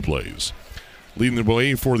 23 plays. Leading the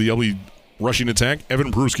way for the Ubly rushing attack,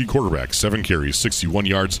 Evan Peruski, quarterback, 7 carries, 61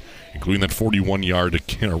 yards, including that 41-yard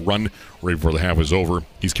run right before the half was over.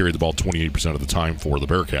 He's carried the ball 28% of the time for the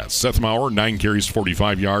Bearcats. Seth Maurer, 9 carries,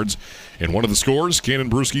 45 yards. And one of the scores, Camden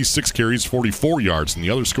Peruski, 6 carries, 44 yards in the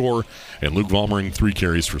other score. And Luke Volmering, 3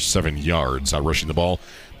 carries for 7 yards out rushing the ball.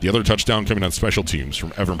 The other touchdown coming on special teams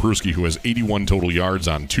from Evan Peruski, who has 81 total yards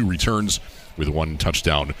on 2 returns with 1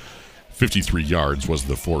 touchdown. 53 yards was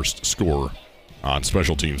the forced score on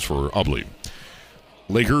special teams for Ubly.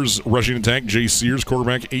 Lakers rushing attack, Jayce Sears,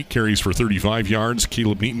 quarterback, 8 carries for 35 yards.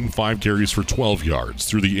 Caleb Neaton, 5 carries for 12 yards.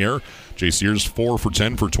 Through the air, Jayce Sears, 4 for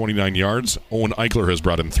 10 for 29 yards. Owen Eichler has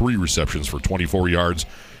brought in 3 receptions for 24 yards.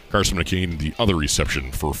 Carson McCain, the other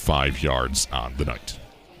reception for 5 yards on the night.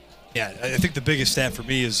 Yeah, I think the biggest stat for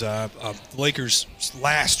me is the Lakers'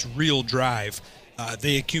 last real drive.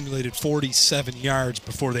 They accumulated 47 yards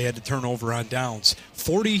before they had to turn over on downs.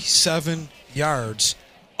 47 yards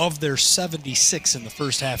of their 76 in the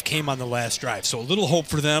first half came on the last drive. So a little hope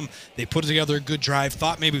for them. They put together a good drive,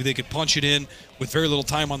 thought maybe they could punch it in with very little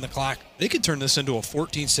time on the clock. They could turn this into a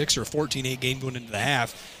 14-6 or a 14-8 game going into the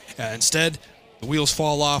half. Instead, the wheels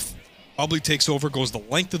fall off. Ubly takes over, goes the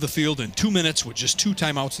length of the field in 2 minutes with just 2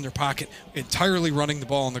 timeouts in their pocket, entirely running the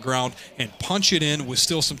ball on the ground, and punch it in with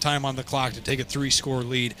still some time on the clock to take a 3-score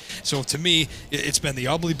lead. So to me, it's been the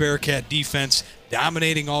Ubly Bearcat defense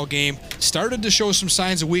dominating all game. Started to show some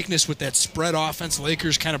signs of weakness with that spread offense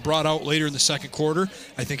Lakers kind of brought out later in the second quarter.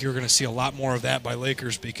 I think you're going to see a lot more of that by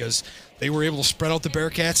Lakers because they were able to spread out the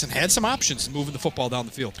Bearcats and had some options in moving the football down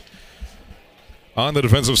the field. On the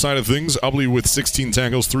defensive side of things, Ubly with 16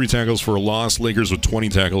 tackles, 3 tackles for a loss. Lakers with 20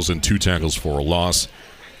 tackles and 2 tackles for a loss.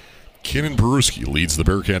 Kenan Peruski leads the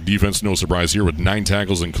Bearcat defense, no surprise here, with 9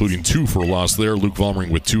 tackles, including 2 for a loss there. Luke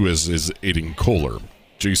Volmering with 2 as is Aiden Kohler.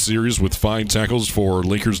 Jayce Sears with 5 tackles for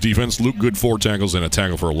Lakers defense. Luke Good 4 tackles and a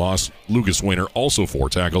tackle for a loss. Lucas Weiner also 4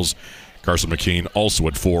 tackles. Carson McCain also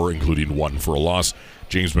at 4, including 1 for a loss.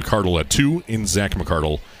 James McCardle at 2 and Zach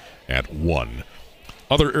McCardle at 1.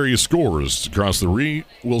 Other area scores across the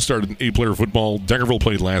we'll start in 8-player football. Deckerville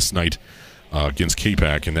played last night against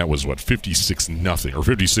K-Pac, and that was, 56-0, or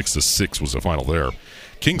 56-6 was the final there.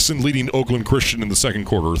 Kingston leading Oakland Christian in the second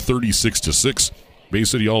quarter, 36-6. Bay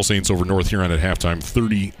City All Saints over North Huron at halftime,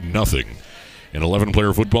 30-0. In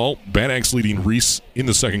 11-player football, Bad Axe leading Reese in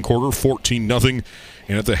the second quarter, 14-0.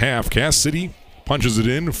 And at the half, Cass City punches it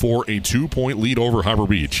in for a 2-point lead over Harbor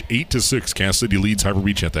Beach. 8-6, Cass City leads Harbor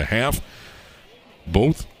Beach at the half.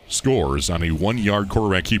 Both scores on a 1-yard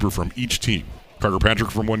quarterback keeper from each team. Carter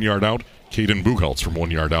Patrick from 1 yard out, Caden Buchholz from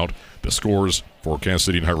 1 yard out. The scores for Cass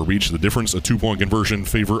City and Harbor Beach, the difference, a 2-point conversion in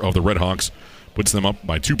favor of the Redhawks, puts them up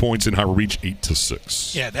by 2 points in Harbor Beach,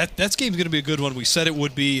 8-6. Yeah, that game's going to be a good one. We said it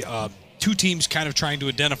would be. Two teams kind of trying to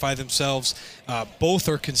identify themselves. Both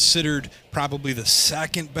are considered probably the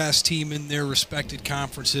second best team in their respected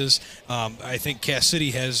conferences. I think Cass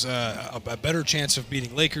City has a better chance of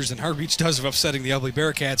beating Lakers than Harbor Beach does of upsetting the Ubly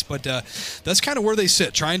Bearcats, but that's kind of where they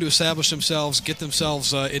sit, trying to establish themselves, get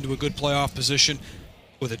themselves into a good playoff position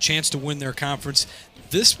with a chance to win their conference.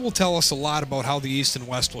 This will tell us a lot about how the East and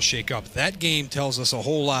West will shake up. That game tells us a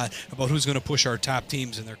whole lot about who's going to push our top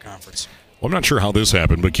teams in their conference. Well, I'm not sure how this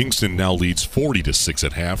happened, but Kingston now leads 40-6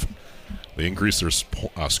 at half. They increased their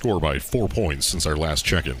score by 4 points since our last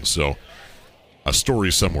check-in, so a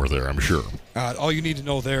story somewhere there, I'm sure. All you need to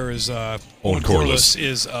know there is Owen Corliss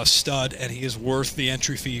is a stud, and he is worth the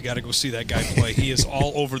entry fee. You got to go see that guy play. He is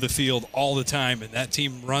all over the field all the time, and that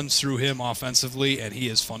team runs through him offensively, and he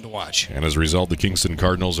is fun to watch. And as a result, the Kingston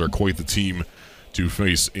Cardinals are quite the team to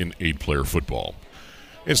face in 8-player football.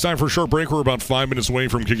 It's time for a short break. We're about 5 minutes away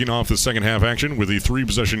from kicking off the second half action with a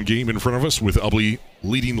 3-possession game in front of us, with Ubly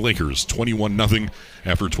leading Lakers 21-0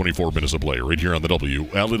 after 24 minutes of play. Right here on the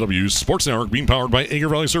WLW Sports Network, being powered by Agri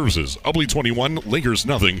Valley Services. Ubly 21, Lakers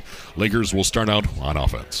 0. Lakers will start out on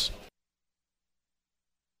offense.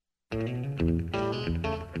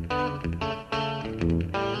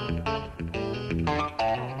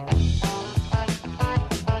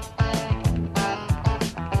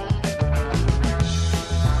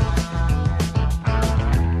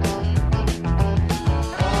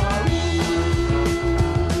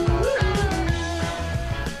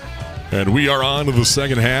 And we are on to the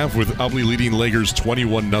second half with Ubly leading Lakers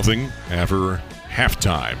 21-0 after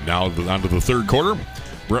halftime. Now on to the third quarter.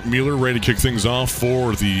 Brett Mueller ready to kick things off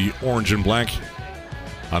for the Orange and Black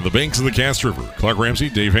on the banks of the Cass River. Clark Ramsey,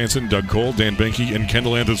 Dave Hansen, Doug Cole, Dan Benke, and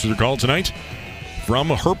Kendall Anthony are called tonight from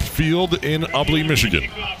Herp Field in Ubly, Michigan.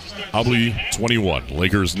 Ubly 21,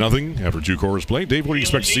 Lakers 0 after 2 quarters play. Dave, what do you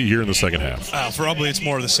expect to see here in the second half? For Ubly, it's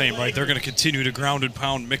more of the same, right? They're going to continue to ground and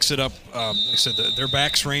pound, mix it up. Like I said, their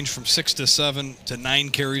backs range from 6 to 7 to 9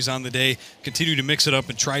 carries on the day. Continue to mix it up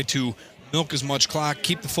and try to milk as much clock,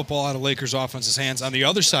 keep the football out of Lakers' offense's hands. On the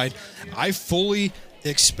other side, I fully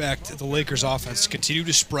expect the Lakers' offense to continue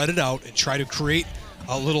to spread it out and try to create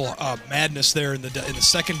a little madness there in the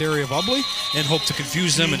secondary of Ubly, and hope to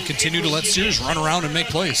confuse them and continue to let Sears run around and make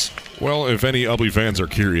plays. Well, if any Ubly fans are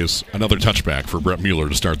curious, another touchback for Brett Mueller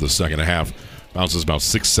to start the second half. Bounces about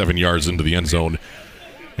 6-7 yards into the end zone.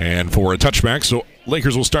 And for a touchback, so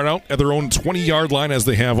Lakers will start out at their own 20-yard line as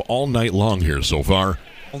they have all night long here so far.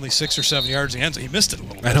 Only 6 or 7 yards in the end zone. He missed it a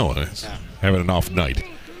little bit. I know. Having an off night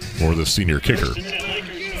for the senior kicker.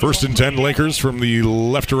 First and 10, Lakers from the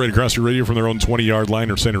left to right across your radio from their own 20-yard line,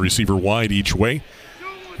 or center receiver wide each way.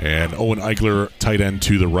 And Owen Eichler, tight end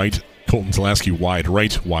to the right. Colton Tulaski, wide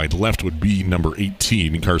right. Wide left would be number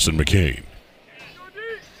 18, Carson McCain.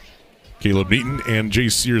 Caleb Neaton and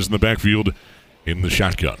Jayce Sears in the backfield in the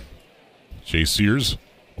shotgun. Jayce Sears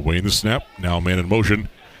away in the snap. Now man in motion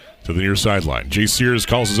to the near sideline. Jayce Sears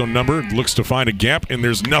calls his own number, looks to find a gap, and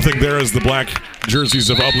there's nothing there as the black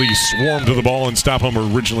jerseys of Ubly swarm to the ball and stop him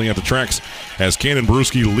originally at the tracks, as Kenan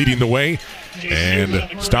Peruski leading the way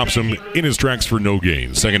and stops him in his tracks for no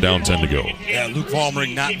gain. Second down, 10 to go. Yeah, Luke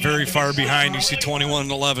Volmering not very far behind. You see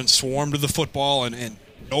 21-11 swarm to the football and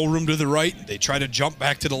no room to the right. They try to jump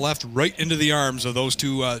back to the left, right into the arms of those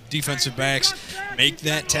two defensive backs, make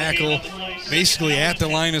that tackle basically at the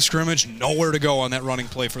line of scrimmage. Nowhere to go on that running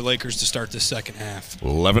play for Lakers to start this second half.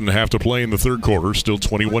 11.5 to play in the third quarter. Still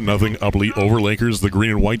 21-0 Ubly over Lakers. The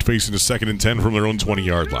green and white facing a 2nd and 10 from their own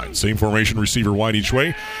 20-yard line. Same formation, receiver wide each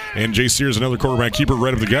way. And Jayce Sears, another quarterback keeper,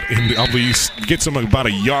 right of the gut. And Ubly gets him about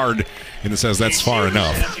a yard, and it says that's far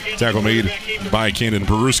enough. Tackle made by Camden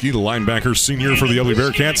Peruski, the linebacker senior for the Ubly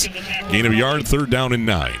Bearcats. Gain of a yard, 3rd down and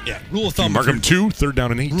 9. Yeah, rule of thumb. Mark him 2, 3rd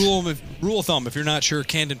down and 8. Rule of thumb, if you're not sure,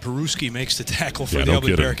 Camden Peruski makes the tackle for the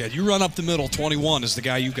Ubly Bearcat. You run up the middle, 21 is the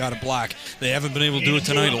guy you got to block. They haven't been able to do it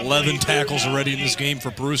tonight. 11 tackles already in this game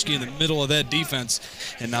for Peruski in the middle of that defense.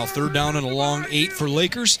 And now 3rd down and a long 8 for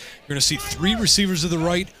Lakers. You're going to see 3 receivers to the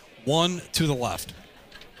right, 1 to the left.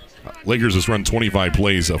 Lakers has run 25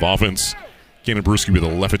 plays of offense. Camden Peruski with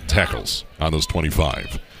 11 tackles on those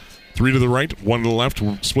 25. 3 to the right, 1 to the left,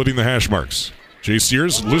 splitting the hash marks. Jayce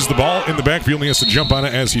Sears loses the ball in the backfield, and he has to jump on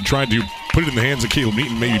it as he tried to put it in the hands of Caleb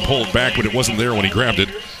Neaton, maybe pull it back, but it wasn't there when he grabbed it,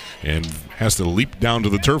 and has to leap down to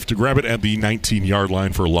the turf to grab it at the 19-yard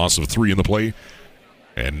line for a loss of 3 in the play.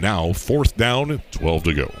 And now 4th down, 12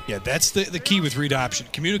 to go. Yeah, that's the key with read option.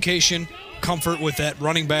 Communication, comfort with that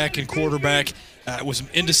running back and quarterback. Was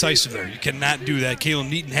indecisive there. You cannot do that. Caleb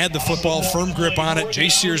Neaton had the football, firm grip on it.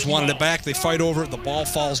 Jayce Sears wanted it back. They fight over it. The ball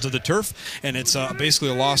falls to the turf, and it's basically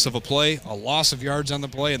a loss of a play, a loss of yards on the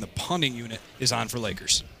play, and the punting unit is on for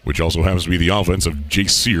Lakers. Which also happens to be the offense of Jayce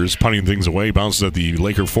Sears, punting things away, bounces at the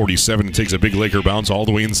Laker 47, and takes a big Laker bounce all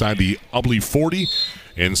the way inside the Ubly 40,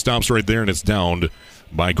 and stops right there, and it's downed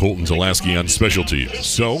by Colton Tulaski on special teams.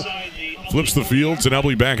 So, flips the field. It's an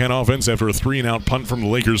Ubly back on offense after a 3-and-out punt from the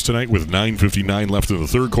Lakers tonight with 9:59 left in the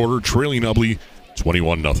third quarter, trailing Ubly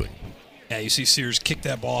 21-0. Yeah, you see Sears kick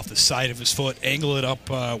that ball off the side of his foot, angle it up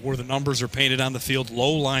where the numbers are painted on the field,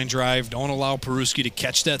 low line drive. Don't allow Peruski to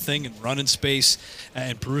catch that thing and run in space.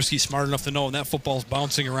 And Peruski's smart enough to know when that football's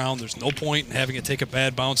bouncing around, there's no point in having it take a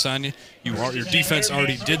bad bounce on you. Your defense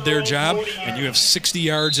already did their job, and you have 60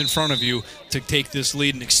 yards in front of you to take this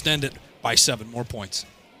lead and extend it by 7 more points.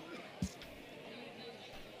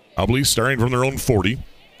 Ubly starting from their own 40.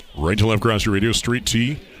 Right to left across your radio, street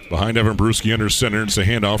tee. Behind Evan Peruski under center. It's a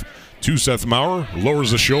handoff to Seth Maurer.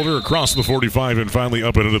 Lowers the shoulder across the 45 and finally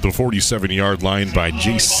up it at the 47-yard line by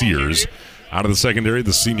Jayce Sears. Out of the secondary,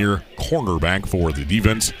 the senior cornerback for the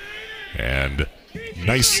defense. And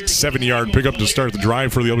nice 7-yard pickup to start the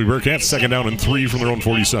drive for the Ubly Bearcats. 2nd down and 3 from their own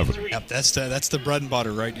 47. Yep, that's the bread and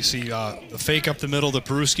butter, right? You see the fake up the middle to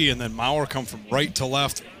Peruski, and then Maurer come from right to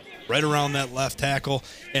left, right around that left tackle,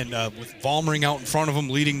 and with Volmering out in front of him,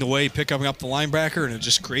 leading the way, picking up the linebacker, and it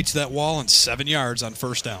just creates that wall and 7 yards on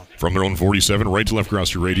 1st down. From their own 47, right to left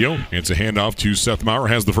across your radio. It's a handoff to Seth Maurer,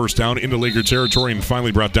 has the 1st down into Laker territory, and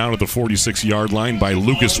finally brought down at the 46-yard line by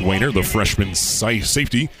Lucas Weiner, the freshman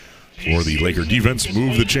safety for the Laker defense.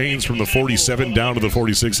 Move the chains from the 47 down to the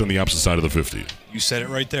 46 on the opposite side of the 50. You said it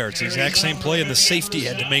right there. It's the exact same play, and the safety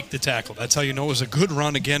had to make the tackle. That's how you know it was a good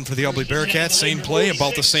run again for the Ubly Bearcats. Same play,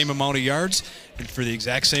 about the same amount of yards, and for the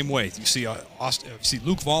exact same way. You see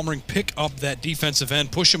Luke Volmering pick up that defensive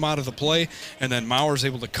end, push him out of the play, and then Maurer's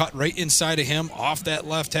able to cut right inside of him off that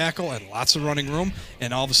left tackle, and lots of running room,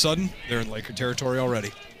 and all of a sudden, they're in Laker territory already.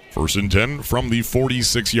 1st and 10 from the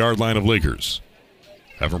 46-yard line of Lakers.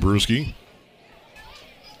 Evan Peruski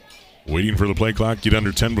waiting for the play clock, get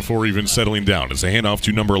under 10 before even settling down. It's a handoff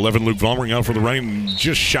to number 11, Luke Volmering, out for the running,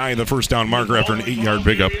 just shy of the 1st down marker after an 8-yard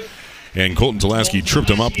pickup. And Colton Tulaski tripped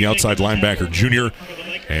him up, the outside linebacker junior,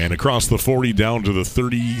 and across the 40 down to the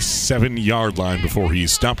 37-yard line before he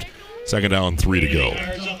stopped. 2nd down, 3 to go.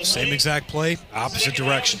 Same exact play, opposite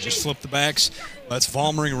direction. Just flip the backs. That's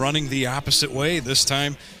Volmering running the opposite way. This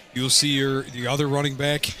time you'll see the other running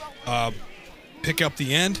back pick up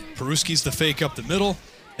the end. Peruski's the fake up the middle,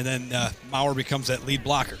 and then Maurer becomes that lead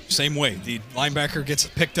blocker. Same way. The linebacker gets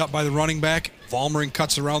picked up by the running back. Volmering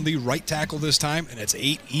cuts around the right tackle this time, and it's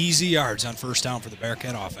 8 easy yards on 1st down for the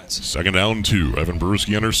Bearcat offense. 2nd down, 2. Evan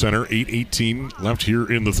Peruski under center. 8:18 left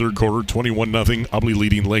here in the third quarter. 21-0. Ubly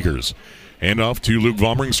leading Lakers. Handoff to Luke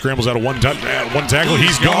Volmering. Scrambles out of one tackle.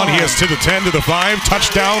 He's gone. He has to the 10, to the 5.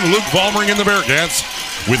 Touchdown, Luke Volmering and the Bearcats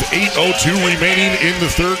with 8:02 remaining in the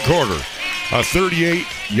third quarter. A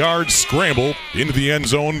 28-yard scramble into the end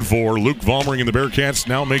zone for Luke Volmering and the Bearcats.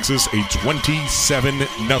 Now makes this a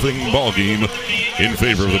 27-0 ball game in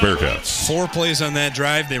favor of the Bearcats. 4 plays on that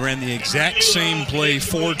drive. They ran the exact same play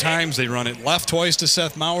 4 times. They run it left twice to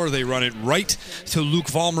Seth Maurer. They run it right to Luke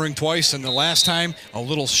Volmering twice. And the last time, a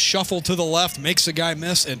little shuffle to the left, makes a guy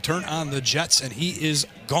miss and turn on the Jets, and he is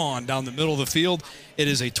gone down the middle of the field. It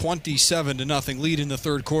is a 27-0 lead in the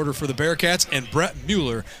third quarter for the Bearcats, and Brett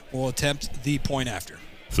Mueller will attempt the point after.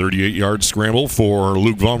 38-yard scramble for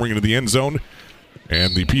Luke Volmering into the end zone.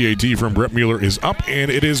 And the PAT from Brett Mueller is up, and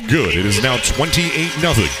it is good. It is now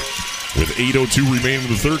 28-0 with 8:02 remaining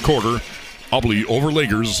in the third quarter. Ubly over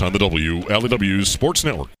Lakers on the WLEW Sports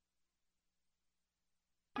Network.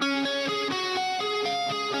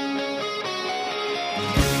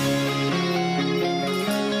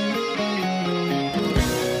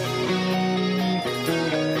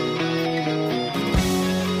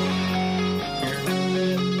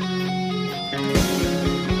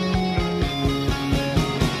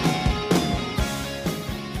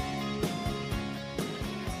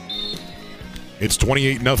 It's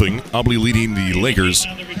 28-0. Ubly leading the Lakers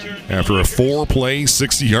after a 4-play,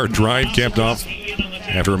 60-yard drive capped off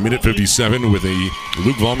after a minute 57 with a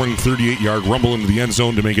Luke Volmering 38-yard rumble into the end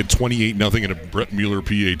zone to make it 28-0 and a Brett Mueller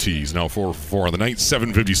PAT. He's now 4-for-4 on the night.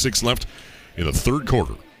 7:56 left in the third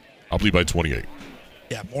quarter. Ubly by 28.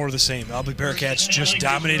 Yeah, more of the same. Ubly Bearcats just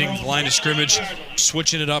dominating the line of scrimmage,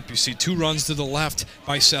 switching it up. You see 2 runs to the left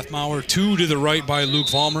by Seth Maurer, 2 to the right by Luke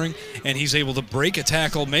Volmering, and he's able to break a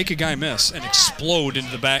tackle, make a guy miss, and explode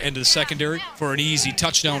into the secondary for an easy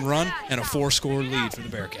touchdown run and a 4-score lead for the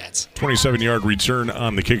Bearcats. 27-yard return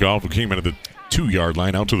on the kickoff. It came out of the 2-yard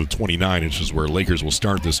line out to the 29, which is where Lakers will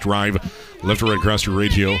start this drive. Left to right across your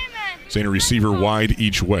radio, saying a receiver wide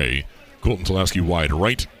each way. Colton Tulowski wide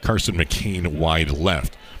right, Carson McCain wide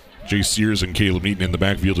left. Jayce Sears and Caleb Neaton in the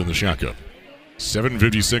backfield in the shotgun.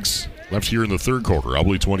 7:56 left here in the third quarter.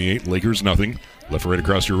 Ubly 28, Lakers nothing. Left to right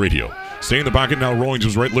across your radio. Stay in the pocket now, rolling to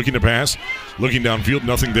his right, looking to pass. Looking downfield,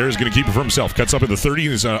 nothing there. He's going to keep it for himself. Cuts up at the 30,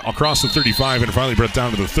 and is across the 35, and finally brought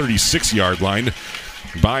down to the 36-yard line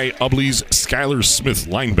by Ubly's Skylar Smith,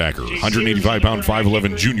 linebacker. 185-pound,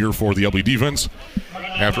 5'11 junior for the Ubly defense.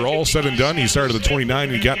 After all said and done, he started at the 29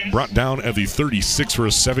 and he got brought down at the 36 for a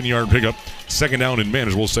 7-yard pickup. Second down and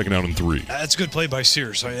manageable, second down and 3. That's a good play by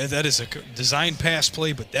Sears. That is a design pass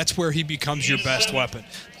play, but that's where he becomes your best weapon.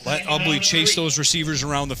 Let Ubly chase those receivers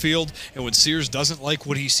around the field, and when Sears doesn't like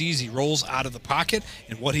what he sees, he rolls out of the pocket,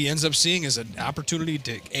 and what he ends up seeing is an opportunity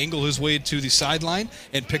to angle his way to the sideline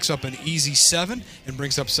and picks up an easy 7 and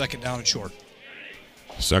brings up second down and short.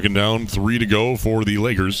 Second down, 3 to go for the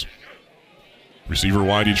Lakers. Receiver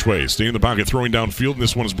wide each way. Stay in the pocket, throwing downfield, and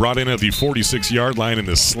this one is brought in at the 46-yard line in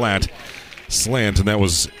the slant, and that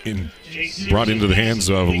was brought into the hands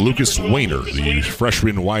of Lucas Wayner, the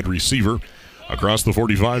freshman wide receiver. Across the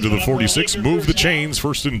 45 to the 46, move the chains,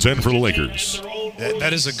 1st and 10 for the Lakers.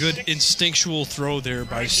 That is a good instinctual throw there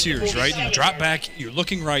by Sears, right? You drop back, you're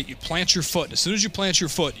looking right, you plant your foot. As soon as you plant your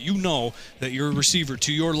foot, you know that your receiver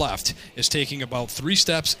to your left is taking about 3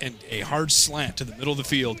 steps and a hard slant to the middle of the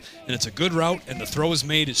field. And it's a good route, and the throw is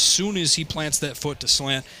made as soon as he plants that foot to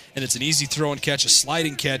slant. And it's an easy throw and catch, a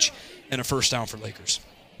sliding catch, and a first down for Lakers.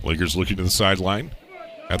 Lakers looking to the sideline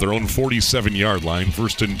at their own 47-yard line,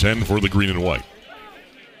 1st and 10 for the green and white.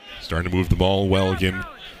 Starting to move the ball well again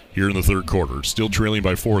here in the third quarter. Still trailing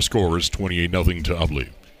by 4 scores, 28-0 to Ubly.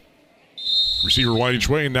 Receiver wide each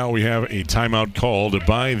way, and now we have a timeout called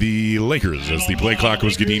by the Lakers as the play clock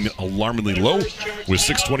was getting alarmingly low. With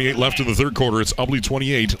 6:28 left in the third quarter, it's Ubly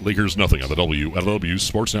 28, Lakers nothing on the WLEW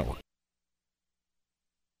Sports Network.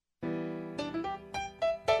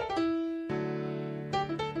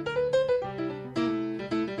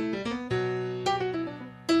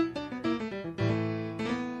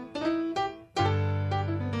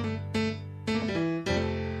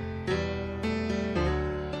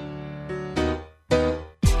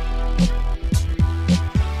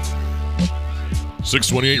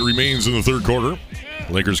 .6:28 remains in the third quarter.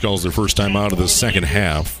 Lakers calls their first time out of the second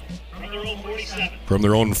half. From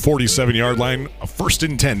their own 47-yard line, a 1st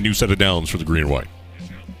and 10, new set of downs for the green and white.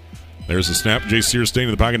 There's the snap. Jayce Sears staying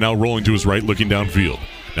in the pocket now, rolling to his right, looking downfield.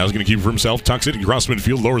 Now he's going to keep it for himself, tucks it across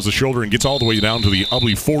midfield, lowers the shoulder, and gets all the way down to the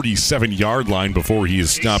Ubly 47-yard line before he is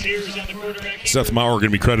stopped. Seth Maurer going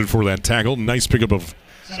to be credited for that tackle. Nice pickup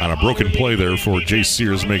on a broken play there for Jayce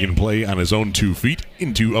Sears, making a play on his own 2 feet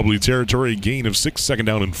into Ubly territory. Gain of 6, second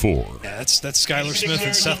down and 4. Yeah, that's Skylar Smith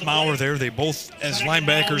and Seth Maurer there. They both, as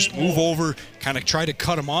linebackers, move over, kind of try to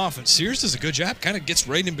cut him off, and Sears does a good job, kind of gets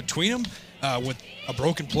right in between them with a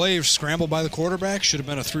broken play or scramble by the quarterback. Should have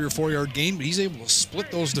been a 3 or 4 yard gain, but he's able to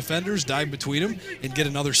split those defenders, dive between them, and get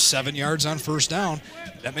another 7 yards on first down.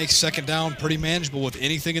 That makes second down pretty manageable with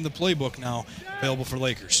anything in the playbook now available for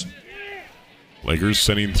Lakers. Lakers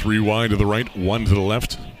sending 3 wide to the right, 1 to the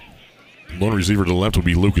left. Lone receiver to the left will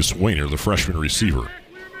be Lucas Weiner, the freshman receiver.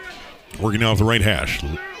 Working off the right hash.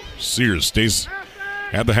 Sears stays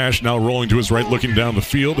at the hash, now rolling to his right, looking down the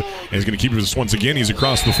field. And he's going to keep this once again. He's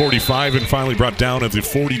across the 45 and finally brought down at the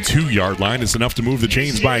 42-yard line. It's enough to move the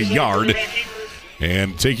chains by a yard.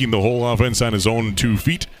 And taking the whole offense on his own 2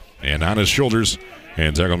 feet and on his shoulders.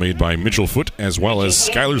 And tackle made by Mitchell Foote as well as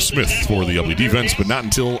Skylar Smith for the Ubly defense, but not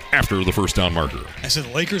until after the first down marker. I said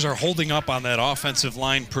the Lakers are holding up on that offensive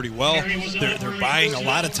line pretty well. They're buying a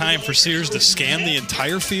lot of time for Sears to scan the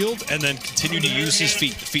entire field and then continue to use his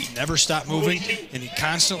feet. The feet never stop moving, and he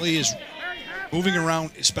constantly is moving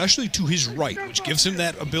around, especially to his right, which gives him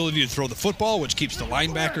that ability to throw the football, which keeps the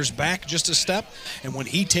linebackers back just a step. And when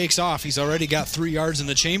he takes off, he's already got 3 yards in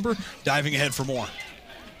the chamber, diving ahead for more.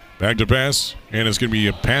 Back to pass, and it's going to be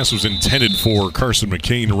a pass was intended for Carson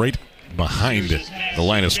McCain right behind the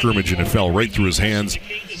line of scrimmage, and it fell right through his hands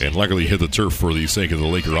and luckily hit the turf for the sake of the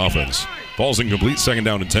Laker offense. Ball's incomplete, second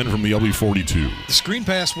down and 10 from the Ubly 42. The screen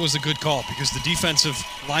pass was a good call because the defensive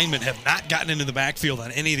linemen have not gotten into the backfield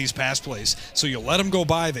on any of these pass plays. So you let them go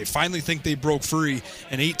by. They finally think they broke free,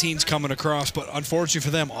 and 18's coming across. But unfortunately for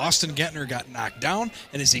them, Austin Gettner got knocked down,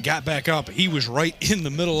 and as he got back up, he was right in the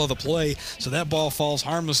middle of the play. So that ball falls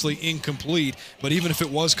harmlessly incomplete. But even if it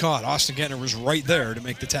was caught, Austin Gettner was right there to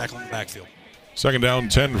make the tackle in the backfield. Second down,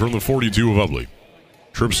 10 from the 42 of Ubly.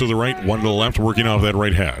 Trips to the right, 1 to the left, working off that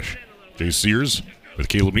right hash. Jayce Sears with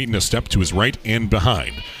Caleb Neaton a step to his right and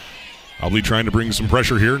behind. Ubly trying to bring some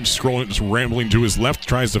pressure here, rambling to his left,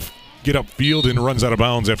 tries to get upfield and runs out of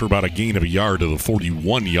bounds after about a gain of a yard to the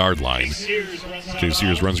 41-yard line. Jayce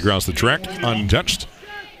Sears runs across the track, untouched.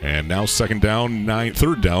 And now third down,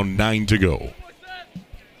 9 to go.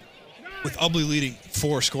 With Ubly leading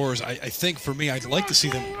 4 scores, I think for me, I'd like to see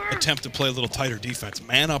them attempt to play a little tighter defense.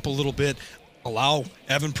 Man up a little bit. Allow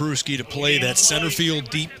Evan Peruski to play that center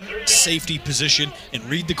field deep safety position and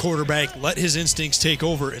read the quarterback, let his instincts take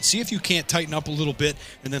over, and see if you can't tighten up a little bit,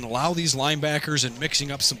 and then allow these linebackers and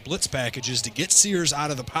mixing up some blitz packages to get Sears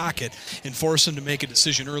out of the pocket and force him to make a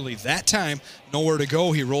decision early. That time, nowhere to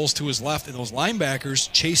go, he rolls to his left, and those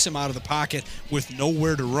linebackers chase him out of the pocket with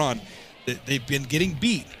nowhere to run. They've been getting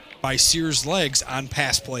beat by Sears' legs on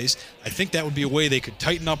pass plays. I think that would be a way they could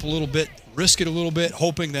tighten up a little bit, risk it a little bit,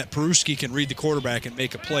 hoping that Peruski can read the quarterback and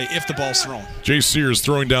make a play if the ball's thrown. Jayce Sears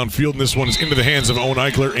throwing downfield, and this one is into the hands of Owen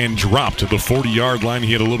Eichler and dropped to the 40-yard line.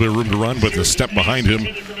 He had a little bit of room to run, but the step behind him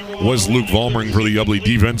was Luke Volmering for the Ubly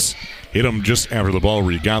defense. Hit him just after the ball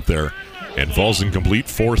where he got there and falls incomplete.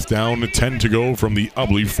 Fourth down, 10 to go from the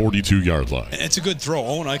Ubly 42-yard line. It's a good throw.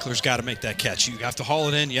 Owen Eichler's got to make that catch. You have to haul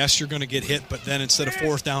it in. Yes, you're going to get hit, but then instead of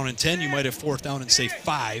fourth down and 10, you might have fourth down and, say,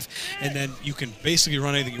 5, and then you can basically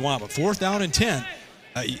run anything you want. But fourth down and 10,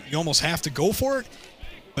 you almost have to go for it.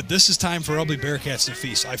 But this is time for Ubly Bearcats to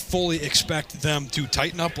feast. I fully expect them to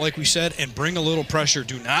tighten up, like we said, and bring a little pressure.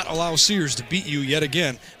 Do not allow Sears to beat you yet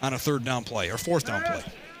again on a third down play or fourth down play.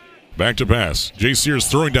 Back to pass. Jayce Sears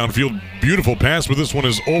throwing downfield. Beautiful pass, but this one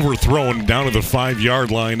is overthrown down to the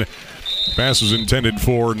 5-yard line. Pass was intended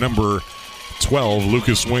for number 12,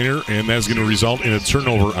 Lucas Weiner, and that's going to result in a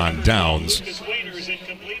turnover on downs.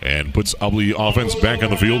 And puts Ubly offense back on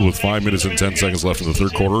the field with 5 minutes and 10 seconds left in the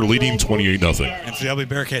third quarter, leading 28-0. And for the Ubly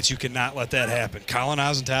Bearcats, you cannot let that happen. Colin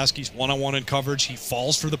Ozentowski's one-on-one in coverage. He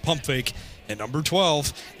falls for the pump fake. And number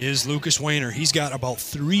 12 is Lucas Weiner. He's got about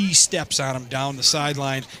 3 steps on him down the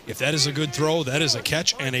sideline. If that is a good throw, that is a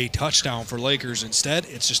catch and a touchdown for Lakers. Instead,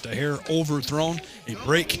 it's just a hair overthrown, a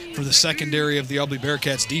break for the secondary of the Ubly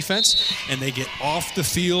Bearcats defense, and they get off the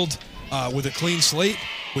field with a clean slate.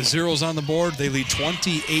 With zeros on the board, they lead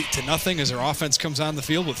 28-0 as their offense comes on the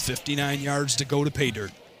field with 59 yards to go to pay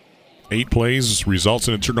dirt. 8 plays results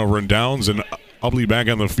in a turnover and downs, and Ubly back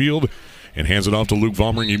on the field. And hands it off to Luke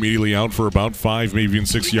Volmering, immediately out for about 5, maybe even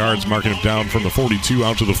 6 yards, marking him down from the 42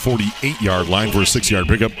 out to the 48-yard line for a 6-yard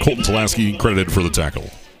pickup. Colton Tulaski credited for the tackle.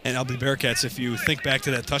 And Ubly Bearcats, if you think back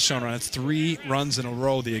to that touchdown run, it's 3 runs in a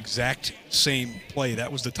row, the exact same play.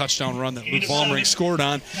 That was the touchdown run that Luke Volmering scored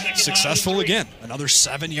on. Successful again. Another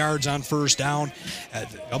 7 yards on first down.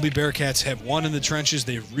 The Ubly Bearcats have won in the trenches.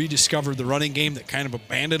 They've rediscovered the running game that kind of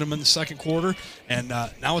abandoned them in the second quarter. And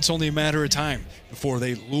now it's only a matter of time before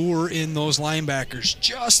they lure in those linebackers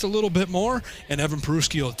just a little bit more, and Evan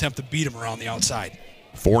Peruski will attempt to beat him around the outside.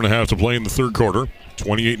 4.5 to play in the third quarter.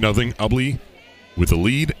 28-0 Ubly with the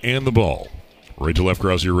lead and the ball. Right to left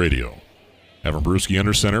across your radio. Evan Peruski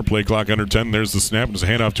under center, play clock under 10. There's the snap. It's a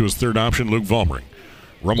handoff to his third option, Luke Volmering.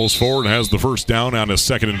 Rumbles forward, has the first down on a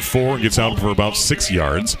 2nd and 4, and gets out for about 6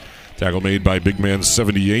 yards. Tackle made by big man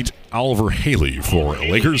 78, Oliver Haley for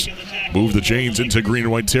Lakers. Move the chains into green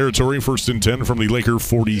and white territory. 1st and 10 from the Laker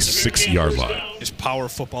 46-yard line. His power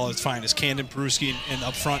football is fine. His Camden Peruski and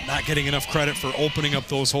up front not getting enough credit for opening up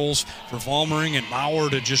those holes for Volmering and Maurer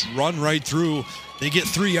to just run right through. They get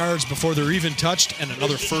 3 yards before they're even touched, and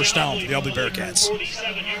another first down for the Ubly Bearcats.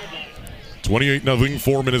 28-0,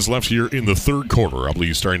 4 minutes left here in the third quarter.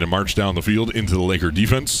 Ubly starting to march down the field into the Laker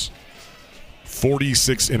defense.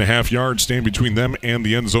 46.5 yards stand between them and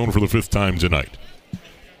the end zone for the 5th time tonight.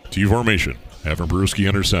 T formation. Evan Peruski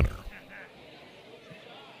under center.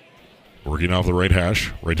 Working off the right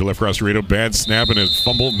hash. Right to left cross radio. Bad snap and a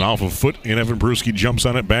fumble and off a foot. And Evan Peruski jumps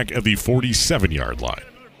on it back at the 47-yard line.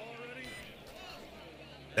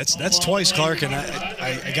 That's twice, Clark, and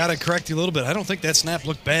I got to correct you a little bit. I don't think that snap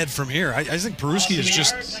looked bad from here. I think Peruski is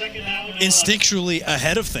just instinctually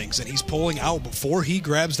ahead of things, and he's pulling out before he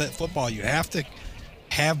grabs that football. You have to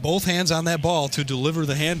have both hands on that ball to deliver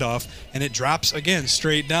the handoff, and it drops, again,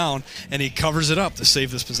 straight down, and he covers it up to save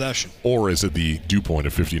this possession. Or is it the dew point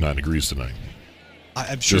of 59 degrees tonight?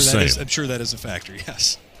 I'm sure that is a factor,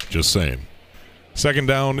 yes. Just saying. 2nd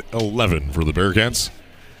down, 11 for the Bearcats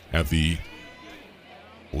at the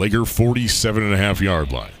Laker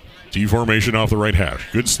 47.5-yard line. T formation off the right hash.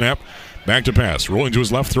 Good snap. Back to pass. Rolling to his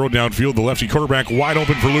left. Throw downfield. The lefty quarterback wide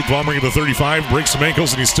open for Luke Volmering at the 35. Breaks some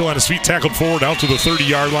ankles, and he's still on his feet. Tackled forward out to the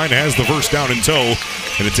 30-yard line. Has the first down in tow.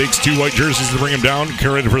 And it takes 2 white jerseys to bring him down.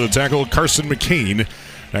 Carried for the tackle, Carson McCain.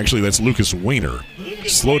 Actually, that's Lucas Wayner.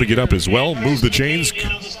 Slow to get up as well. Move the chains.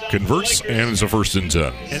 Converts, and it's a 1st and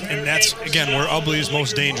 10. And that's, again, where Ubly is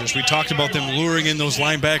most dangerous. We talked about them luring in those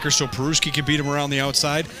linebackers so Peruski can beat him around the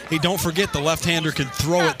outside. Hey, don't forget the left-hander can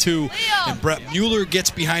throw it too. And Brett Mueller gets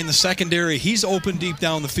behind the secondary. He's open deep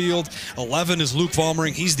down the field. 11 is Luke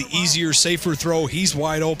Volmering. He's the easier, safer throw. He's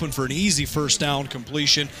wide open for an easy first down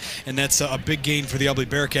completion. And that's a big gain for the Ubly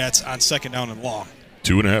Bearcats on 2nd down and long.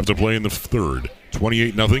 2.5 to play in the third.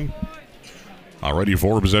 28-0. Already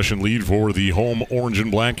 4-possession lead for the home orange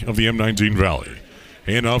and black of the M19 Valley.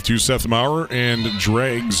 Hand off to Seth Maurer and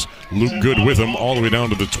drags Luke Good with him all the way down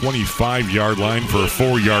to the 25-yard line for a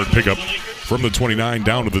 4-yard pickup from the 29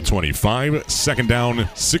 down to the 25. 2nd down,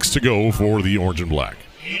 6 to go for the orange and black.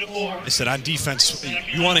 I said on defense,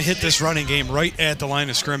 you want to hit this running game right at the line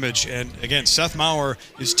of scrimmage. And, again, Seth Maurer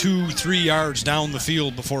is 2-3 yards down the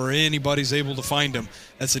field before anybody's able to find him.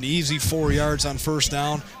 That's an easy 4 yards on first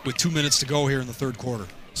down with 2 minutes to go here in the third quarter.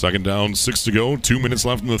 2nd down, 6 to go, 2 minutes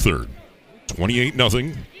left in the third.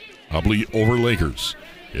 28-0. Ubly over Lakers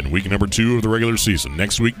in week number 2 of the regular season.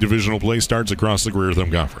 Next week, divisional play starts across the Greer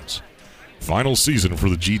Thumb Conference. Final season for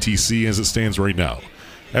the GTC as it stands right now.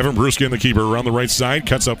 Evan Peruski and the keeper around the right side,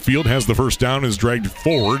 cuts upfield, has the first down, is dragged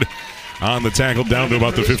forward on the tackle down to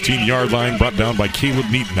about the 15-yard line, brought down by Caleb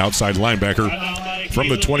Neaton, outside linebacker, from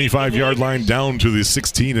the 25-yard line down to the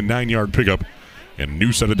 16 and 9-yard pickup. And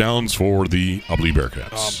new set of downs for the Ubly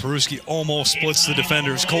Bearcats. Peruski almost splits the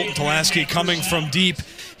defenders. Colton Tulaski coming from deep.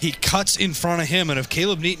 He cuts in front of him, and if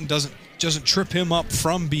Caleb Neaton doesn't trip him up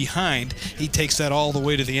from behind, he takes that all the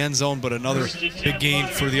way to the end zone. But another big gain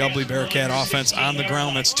for the Ubly Bearcat offense on the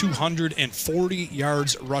ground. That's 240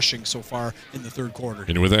 yards rushing so far in the third quarter.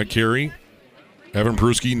 And with that carry, Evan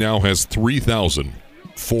Peruski now has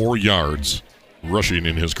 3,004 yards rushing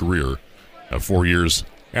in his career at 4 years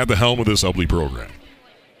at the helm of this Ubly program.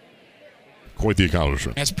 Quite the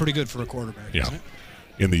accomplishment. That's pretty good for a quarterback, isn't it?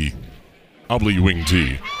 In the Ubly wing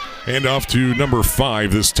tee. Hand off to number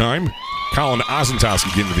 5 this time. Colin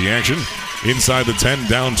Ozentowski getting to the action. Inside the 10,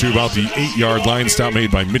 down to about the 8-yard line. Stop made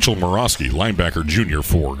by Mitchell Morosky, linebacker junior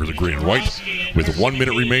for the green and white, with 1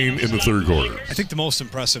 minute remain in the third quarter. I think the most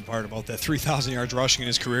impressive part about that 3,000 yards rushing in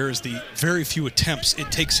his career is the very few attempts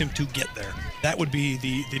it takes him to get there. That would be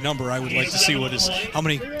the number I would like to see, how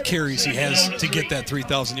many carries he has to get that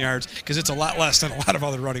 3,000 yards, because it's a lot less than a lot of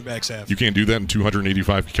other running backs have. You can't do that in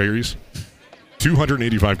 285 carries?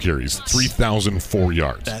 285 carries, 3,004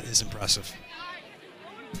 yards. That is impressive.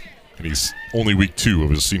 And he's only week 2 of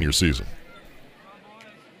his senior season.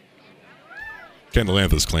 Kendall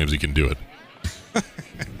Anthus claims he can do it.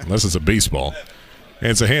 Unless it's a baseball. And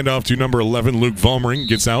it's a handoff to number 11, Luke Volmering.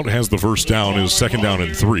 Gets out, has the first down. His 2nd down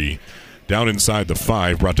and 3. Down inside the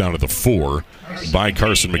 5, brought down to the 4 by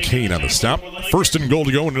Carson McCain on the stop. 1st and goal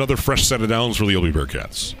to go, and another fresh set of downs for the Ubly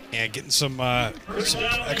Bearcats. And getting some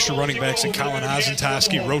extra running backs in Colin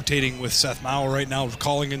Ozentoski, rotating with Seth Mauer right now,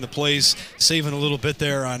 calling in the plays, saving a little bit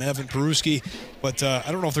there on Evan Peruski. But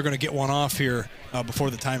I don't know if they're going to get one off here before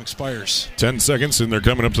the time expires. 10 seconds, and they're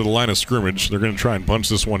coming up to the line of scrimmage. They're going to try and punch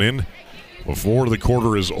this one in before the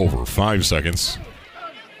quarter is over. 5 seconds.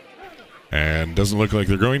 And doesn't look like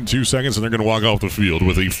they're going. 2 seconds, and they're going to walk off the field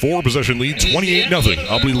with a 4-possession lead, 28-0.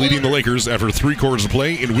 Ubly leading the Lakers after 3 quarters of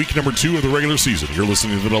play in week number 2 of the regular season. You're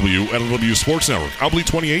listening to the WLW Sports Network. Ubly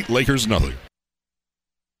 28, Lakers nothing.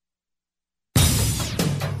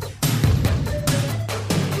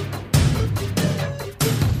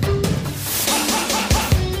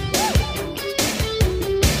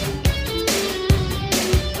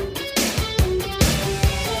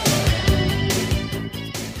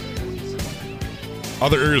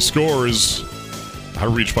 Other area scores, High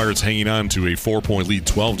Reach Pirates hanging on to a 4-point lead,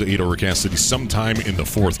 12-8 over Cass City sometime in the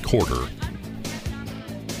fourth quarter.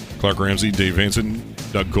 Clark Ramsey, Dave Hansen,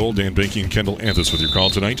 Doug Cole, Dan Banky, and Kendall Anthus with your call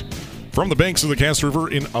tonight from the banks of the Cass River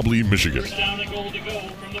in Ubly, Michigan.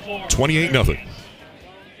 28-0.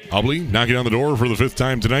 Ubly knocking on the door for the 5th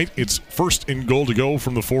time tonight. It's first and goal to go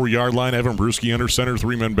from the 4-yard line. Evan Peruski under center,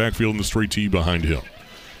 3-men backfield, and the straight tee behind him.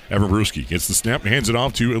 Evan Peruski gets the snap, hands it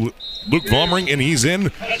off to Luke Volmering, and he's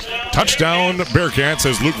in. Touchdown, Bearcats,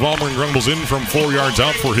 as Luke Volmering rumbles in from 4 yards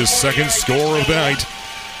out for his second score of the night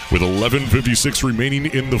with 11:56 remaining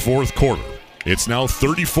in the fourth quarter. It's now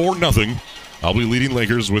 34-0. Ubly leading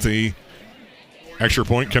Lakers with a extra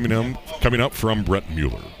point coming up from Brett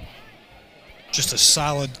Mueller. Just a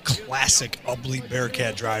solid, classic Ubly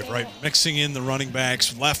Bearcat drive, right? Mixing in the running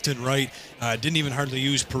backs left and right. Didn't even hardly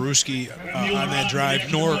use Peruski on that drive,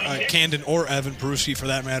 nor Camden or Evan Peruski for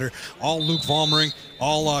that matter. All Luke Volmering,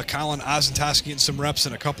 all Colin Ozentoski getting some reps,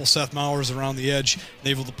 and a couple Seth Mauers around the edge.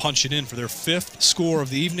 They're able to punch it in for their 5th score of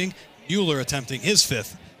the evening. Mueller attempting his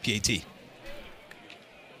 5th PAT.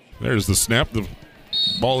 There's the snap. The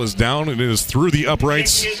ball is down, and it is through the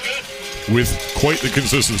uprights with quite the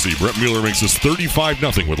consistency. Brett Mueller makes this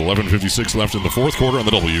 35-0 with 11:56 left in the fourth quarter on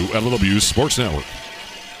the WLW Sports Network.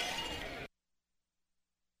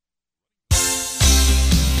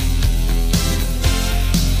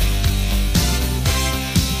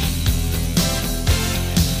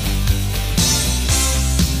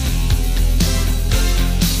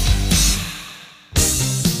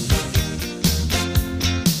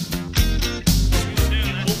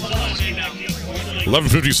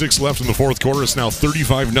 $11:56 left in the fourth quarter. It's now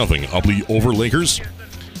 35-0. Ubly over Lakers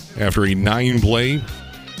after a 9-play,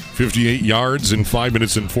 58 yards in 5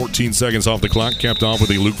 minutes and 14 seconds off the clock. Capped off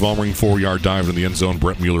with a Luke Volmering 4-yard dive in the end zone.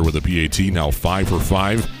 Brett Mueller with a PAT, now 5 for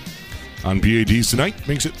 5 on PATs tonight.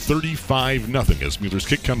 Makes it 35-0 as Mueller's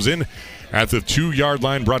kick comes in at the 2-yard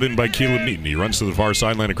line, brought in by Caleb Neaton. He runs to the far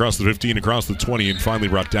sideline across the 15, across the 20, and finally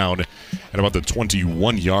brought down at about the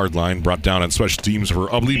 21-yard line. Brought down on special teams for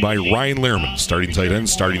Ubly by Ryan Lehrman. Starting tight end,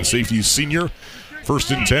 starting safety, senior.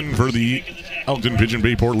 1st and 10 for the Elkton Pigeon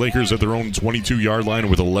Bayport Lakers at their own 22-yard line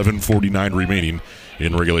with 11:49 remaining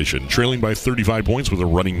in regulation. Trailing by 35 points with a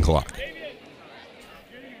running clock.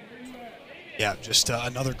 Yeah, just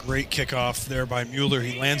another great kickoff there by Mueller.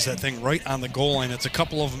 He lands that thing right on the goal line. It's a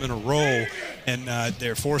couple of them in a row, and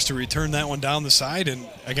they're forced to return that one down the side. And,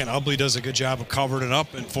 again, Ubly does a good job of covering it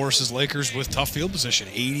up and forces Lakers with tough field position.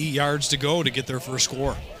 80 yards to go to get their first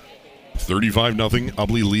score. 35-0,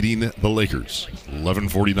 Ubly leading the Lakers.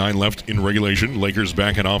 11:49 left in regulation. Lakers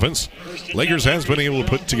back in offense. Lakers has been able to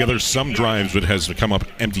put together some drives, but has come up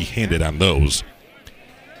empty-handed on those.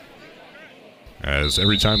 As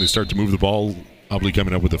every time they start to move the ball, Ubly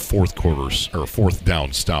coming up with a fourth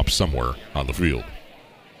down stop somewhere on the field.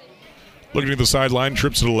 Looking at the sideline,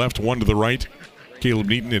 trips to the left, one to the right. Caleb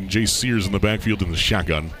Neaton and Jayce Sears in the backfield in the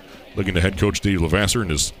shotgun. Looking to head coach Dave Lavasser in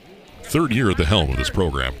his 3rd year at the helm of this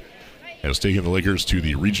program. Has taken the Lakers to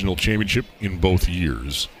the regional championship in both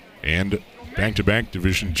years. And back-to-back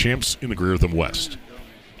division champs in the Greater Thumb West.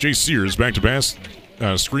 Jayce Sears, back-to-pass,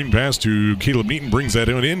 screen pass to Caleb Neaton, brings that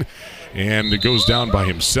in. And it goes down by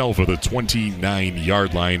himself at the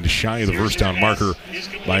 29-yard line, shy of the first down marker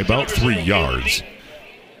by about 3 yards.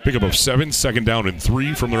 Pickup of 7, 2nd down and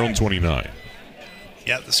 3 from their own 29.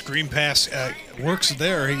 Yeah, the screen pass works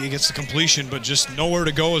there. He gets the completion, but just nowhere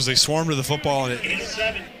to go as they swarm to the football. And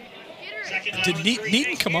did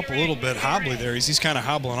Neaton come up a little bit hobbly there? He's kind of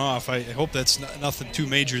hobbling off. I hope that's nothing too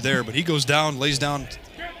major there. But he goes down, lays down,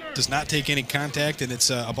 does not take any contact, and it's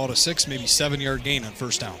about a 6, maybe 7-yard gain on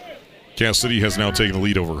first down. Cass City has now taken the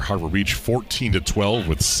lead over Harbor Beach 14-12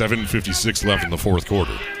 with 7:56 left in the fourth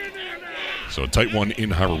quarter. So a tight one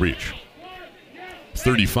in Harbor Beach.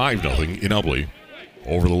 35-0 in Ubly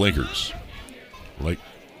over the Lakers.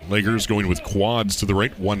 Lakers going with quads to the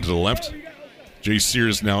right, one to the left. Jayce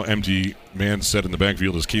Sears now empty man set in the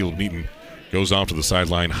backfield as Caleb Neaton goes off to the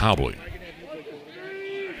sideline hobbling.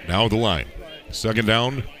 Now the line. Second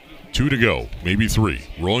down, 2 to go, maybe 3.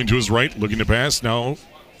 Rolling to his right, looking to pass. Now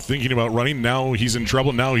thinking about running. Now he's in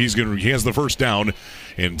trouble. Now he has the first down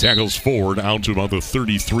and tackles forward out to about the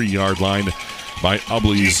 33-yard line by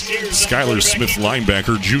Ubly's Skylar Smith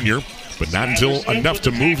linebacker, junior. But not until enough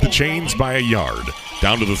to move the chains by a yard.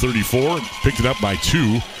 Down to the 34, picked it up by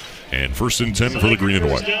 2, and 1st and 10 for the green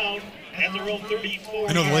and white.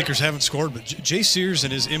 I know the Lakers haven't scored, but Jayce Sears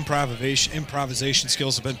and his improvisation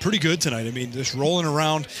skills have been pretty good tonight. I mean, just rolling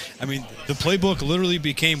around. I mean, the playbook literally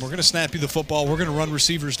became, we're going to snap you the football, we're going to run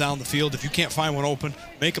receivers down the field. If you can't find one open,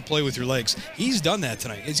 make a play with your legs. He's done that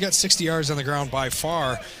tonight. He's got 60 yards on the ground, by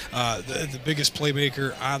far the biggest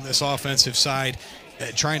playmaker on this offensive side.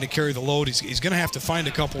 Trying to carry the load. He's going to have to find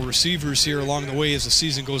a couple receivers here along the way as the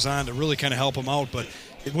season goes on to really kind of help him out, but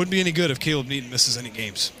it wouldn't be any good if Caleb Neaton misses any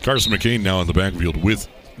games. Carson McCain now in the backfield with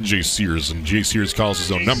Jayce Sears, and Jayce Sears calls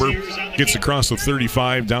his own number, gets across the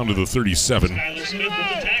 35 down to the 37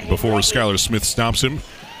 before Skylar Smith stops him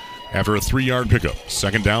after a 3-yard pickup.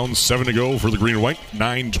 Second down, 7 to go for the green and white.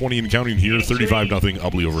 9:20 and counting here, 35-0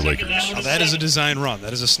 Ubly over Lakers. Now that is a design run.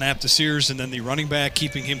 That is a snap to Sears, and then the running back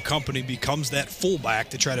keeping him company becomes that fullback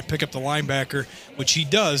to try to pick up the linebacker, which he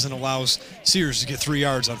does, and allows Sears to get 3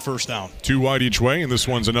 yards on first down. 2 wide each way, and this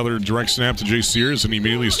one's another direct snap to Jayce Sears, and he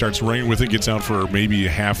immediately starts running with it, gets out for maybe a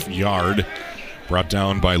half yard. Brought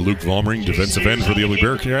down by Luke Volmering, defensive end for the Ubly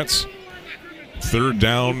Bearcats. 3rd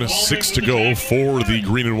down, 6 to go for the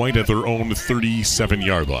green and white at their own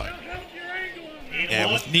 37-yard line.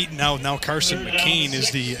 Yeah, with Neaton out, now Carson McCain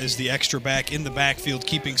is the extra back in the backfield,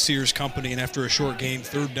 keeping Sears company. And after a short game,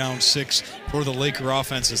 3rd down, 6 for the Laker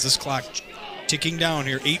offense as this clock ticking down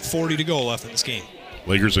here. 8:40 to go left in this game.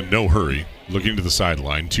 Lakers in no hurry, looking to the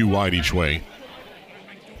sideline, 2 wide each way.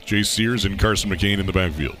 Jayce Sears and Carson McCain in the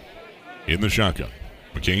backfield. In the shotgun,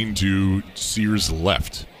 McCain to Sears'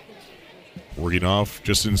 left. Working off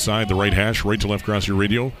just inside the right hash, right to left across your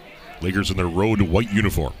radio. Lakers in their road white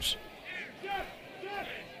uniforms.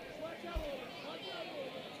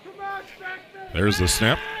 There's the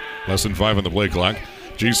snap. Less than 5 on the play clock.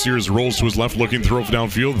 Jayce Sears rolls to his left, looking throw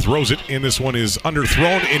downfield, throws it, and this one is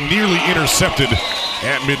underthrown and nearly intercepted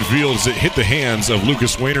at midfield as it hit the hands of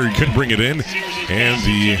Lucas Wayner. He couldn't bring it in, and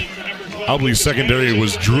the Ubly secondary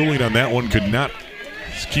was drooling on that one, could not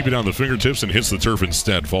keep it on the fingertips, and hits the turf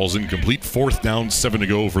instead. Falls incomplete. 4th down, 7 to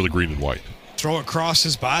go for the green and white. Throw across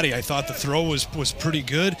his body. I thought the throw was pretty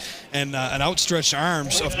good, and an outstretched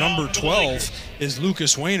arms of number 12 is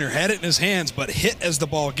Lucas Wayner. Had it in his hands, but hit as the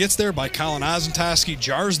ball gets there by Colin Ozentoski,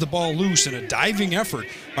 jars the ball loose, and a diving effort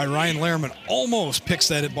by Ryan Lehrman almost picks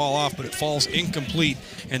that ball off, but it falls incomplete.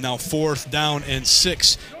 And now 4th down and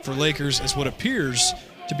 6 for Lakers as what appears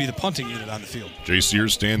to be the punting unit on the field. Jayce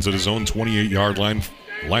Sears stands at his own 28-yard line.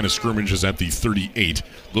 Line of scrimmage is at the 38. A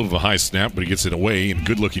little of a high snap, but he gets it away. And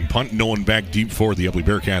good-looking punt. No one back deep for the Ubly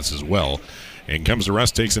Bearcats as well. And comes to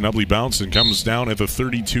rest, takes an Ubly bounce, and comes down at the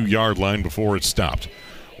 32-yard line before it's stopped.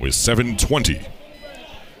 With 7:20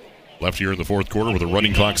 left here in the 4th quarter with a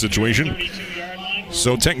running clock situation.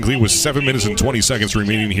 So technically with 7 minutes and 20 seconds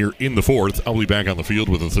remaining here in the 4th, Ubly back on the field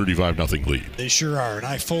with a 35-0 lead. They sure are, and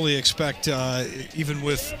I fully expect, even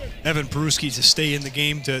with Evan Peruski to stay in the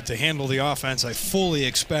game to handle the offense, I fully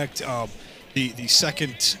expect the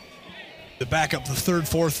second, the backup, the 3rd,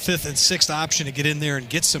 4th, 5th, and 6th option to get in there and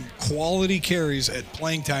get some quality carries at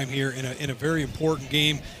playing time here in a very important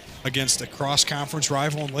game against a cross-conference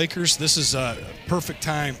rival in Lakers. This is a perfect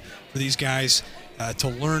time for these guys to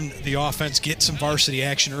learn the offense, get some varsity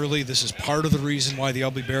action early. This is part of the reason why the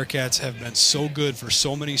Ubly Bearcats have been so good for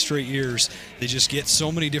so many straight years. They just get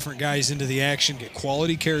so many different guys into the action, get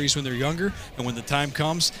quality carries when they're younger, and when the time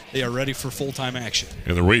comes, they are ready for full-time action.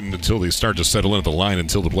 And they're waiting until they start to settle in at the line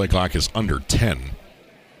until the play clock is under 10.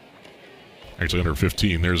 Actually under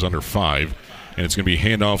 15. There's under 5. And it's going to be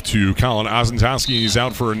handoff to Colin Ozentoski. He's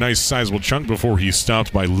out for a nice sizable chunk before he's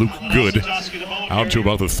stopped by Luke Good out to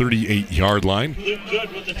about the 38-yard line.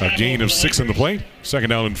 A gain of 6 in the play. 2nd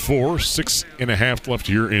down and 4. 6.5 left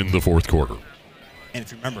here in the 4th quarter. And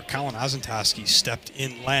if you remember, Colin Ozentoski stepped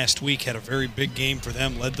in last week, had a very big game for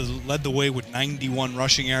them, led the way with 91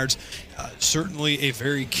 rushing yards. Certainly a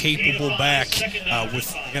very capable back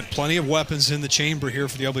with, again, plenty of weapons in the chamber here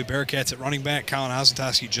for the Ubly Bearcats at running back. Colin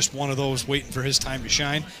Ozentoski, just one of those waiting for his time to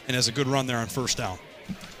shine, and has a good run there on 1st down.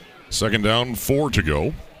 2nd down, 4 to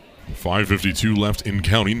go. 5:52 left in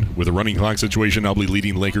counting with a running clock situation. Ubly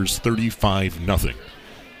leading Lakers 35-0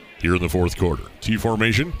 here in the 4th quarter. T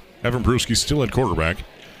formation. Evan Peruski still at quarterback.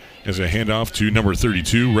 as a handoff to number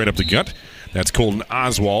 32, right up the gut. That's Colton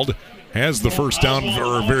Oswald. Has the first down,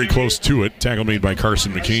 or very close to it. Tackle made by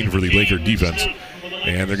Carson McCain for the Laker defense.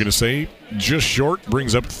 And they're going to say just short,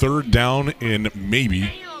 brings up third down in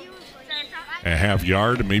maybe a half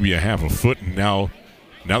yard, maybe a half a foot. And now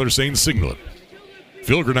they're saying signal it.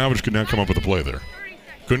 Phil Granovich could not come up with a play there.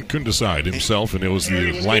 Couldn't decide himself, and it was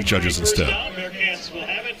the line judges instead.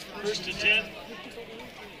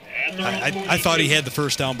 I thought he had the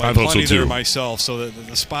first down by plenty there myself, so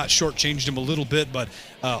the spot shortchanged him a little bit, but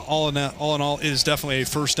all in all, it is definitely a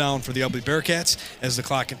first down for the Ubly Bearcats as the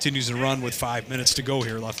clock continues to run with 5 minutes to go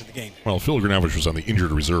here left in the game. Well, Phil Granovich was on the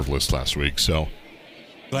injured reserve list last week, so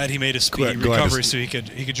glad he made a speedy recovery so he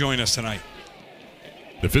could join us tonight.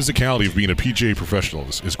 The physicality of being a PGA professional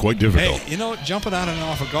is quite difficult. Hey, jumping on and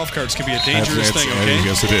off of golf carts can be a dangerous thing, okay?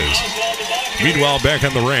 Yes, it is. Meanwhile, back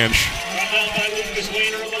on the ranch,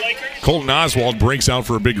 Colton Oswald breaks out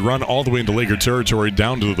for a big run all the way into Laker territory,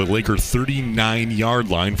 down to the Laker 39-yard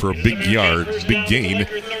line for a big gain.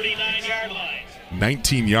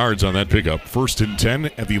 19 yards on that pickup. 1st and 10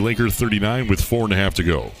 at the Laker 39 with 4.5 to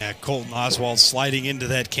go. Yeah, Colton Oswald sliding into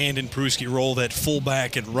that Camden Peruski roll, that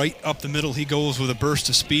fullback, and right up the middle he goes with a burst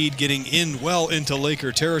of speed, getting well into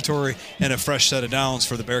Laker territory, and a fresh set of downs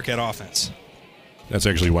for the Bearcat offense. That's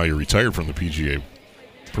actually why you retired from the PGA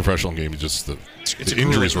professional game. Just the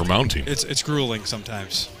injuries were mounting. It's grueling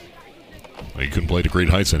sometimes. Well, you couldn't play to great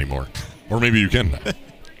heights anymore. Or maybe you can.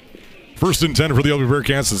 1st and 10 for the Ubly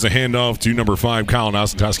Bearcats as a handoff to number 5. Colin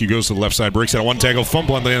Ostentowski goes to the left side, breaks out a one tackle,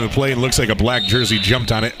 fumble on the end of the play, and looks like a black jersey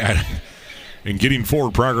jumped on it and getting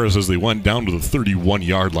forward progress as they went down to the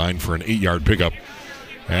 31-yard line for an 8-yard pickup.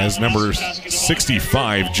 As number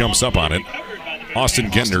 65 jumps up on it,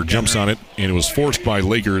 Austin Gentner jumps on it, and it was forced by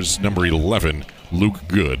Lakers number 11, Luke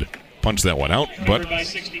Good. Punched that one out, but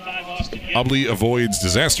Ubly avoids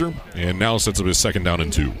disaster and now sets up his 2nd down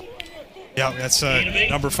and 2. Yeah, that's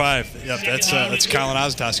number 5. Yeah, that's Colin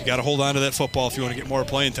Ostas. You got to hold on to that football if you want to get more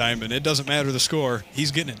playing time, and it doesn't matter the score.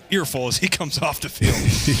 He's getting an earful as he comes off the field.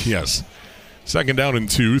 Yes. 2nd down and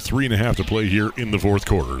 2, 3.5 to play here in the 4th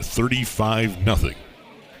quarter. 35-0.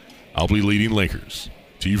 Ubly leading Lakers.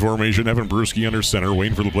 T formation, Evan Peruski under center,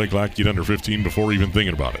 waiting for the play clock to get under 15 before even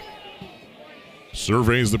thinking about it.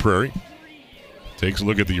 Surveys the prairie. Takes a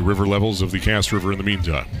look at the river levels of the Cass River in the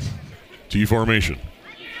meantime. T formation.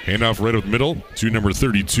 Handoff right up the middle to number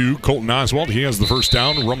 32, Colton Oswald. He has the first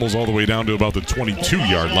down, rumbles all the way down to about the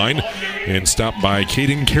 22-yard line, and stopped by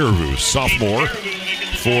Caden Caribou, sophomore,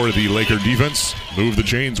 for the Laker defense. Move the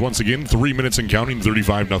chains once again, 3 minutes and counting,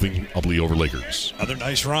 35-0 Ubly over Lakers. Another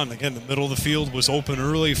nice run. Again, the middle of the field was open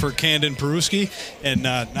early for Camden Peruski, and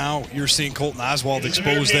now you're seeing Colton Oswald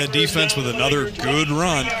expose that defense with another good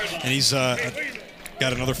run, and he's got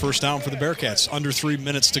another first down for the Bearcats. Under 3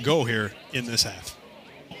 minutes to go here in this half.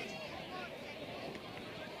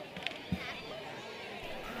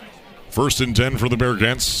 First and 10 for the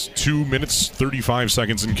Bearcats. 2 minutes, 35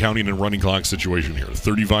 seconds and counting in running clock situation here.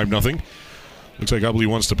 35-0. Looks like Ubly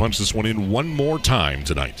wants to punch this one in one more time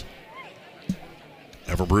tonight.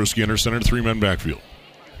 Evan Peruski under center, 3-man backfield.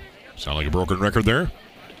 Sound like a broken record there?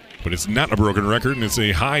 But it's not a broken record, and it's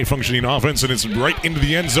a high-functioning offense, and it's right into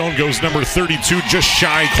the end zone. Goes number 32, just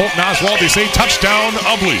shy. Colton Oswald, they say touchdown,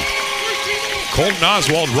 Ubly. Colton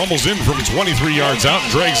Oswald rumbles in from 23 yards out and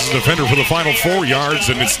drags his defender for the final 4 yards,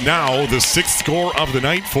 and it's now the 6th score of the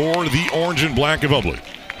night for the orange and black of Ubly.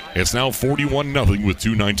 It's now 41-0 with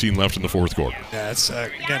 2:19 left in the 4th quarter. Yeah, it's,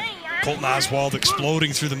 again, Colton Oswald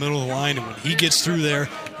exploding through the middle of the line, and when he gets through there,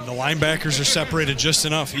 and the linebackers are separated just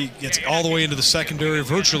enough, he gets all the way into the secondary,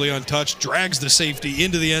 virtually untouched, drags the safety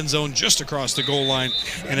into the end zone just across the goal line,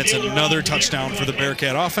 and it's another touchdown for the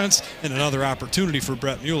Bearcat offense and another opportunity for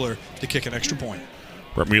Brett Mueller to kick an extra point.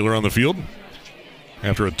 Brett Mueller on the field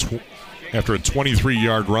after a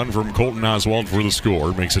 23-yard run from Colton Oswald for the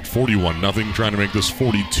score. Makes it 41-0, trying to make this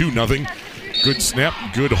 42-0. Good snap,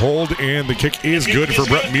 good hold, and the kick is good for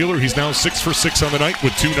Brett Mueller. He's now 6 for 6 on the night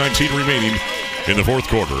with 2:19 remaining in the 4th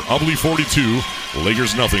quarter. Ubly 42,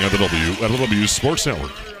 Lakers nothing at the W Sports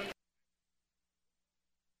Network.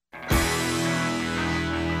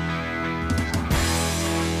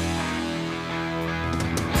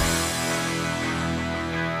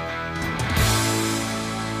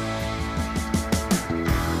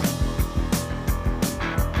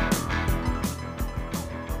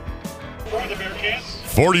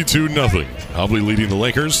 42-0. Ubly leading the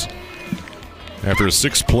Lakers after a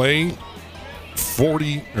 6-play,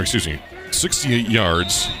 68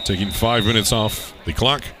 yards, taking 5 minutes off the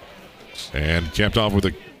clock, and capped off with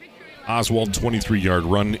a Oswald, 23-yard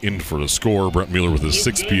run in for the score. Brett Mueller with his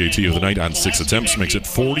 6th PAT of the night on 6 attempts makes it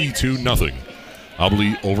 42-0.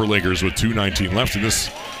 Ubly over Lakers with 2:19 left, and this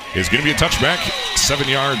is going to be a touchback, 7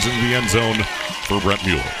 yards into the end zone for Brett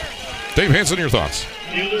Mueller. Dave Hansen, your thoughts?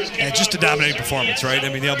 And just a dominating performance, right? I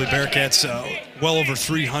mean, the Ubly Bearcats well over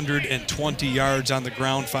 320 yards on the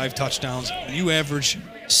ground, 5 touchdowns. When you average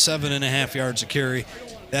 7.5 yards a carry,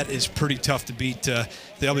 that is pretty tough to beat. The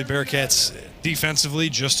Ubly Bearcats defensively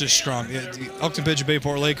just as strong. The Elkton Pigeon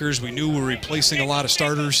Bayport Lakers, we knew were replacing a lot of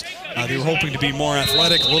starters. They were hoping to be more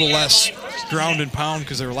athletic, a little less ground and pound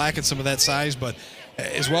because they were lacking some of that size, but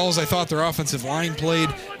as well as I thought their offensive line played,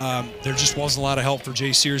 there just wasn't a lot of help for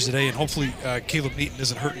Jayce Sears today, and hopefully Caleb Neaton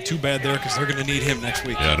isn't hurting too bad there because they're going to need him next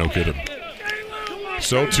week. Yeah, no kidding.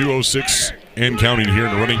 So 2:06 and counting here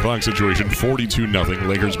in the running clock situation, 42-0.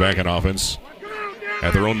 Lakers back in offense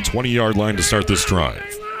at their own 20-yard line to start this drive.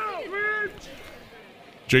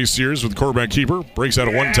 Jayce Sears with quarterback keeper breaks out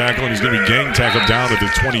of one tackle, and he's going to be gang tackled down at the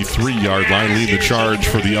 23-yard line, leading the charge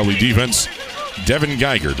for the Ubly defense. Devin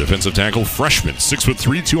Geiger, defensive tackle, freshman,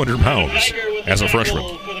 6'3", 200 pounds as a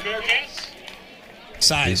freshman.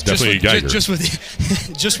 Size. He's definitely a Geiger. Just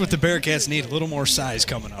what the Bearcats need, a little more size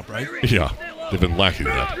coming up, right? Yeah, they've been lacking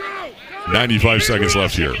that. 95 seconds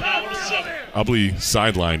left here. Ubly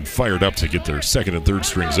sideline fired up to get their second and third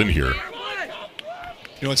strings in here.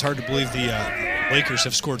 You know, it's hard to believe the Lakers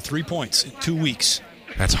have scored 3 points in 2 weeks.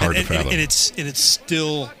 That's hard to fathom. And it's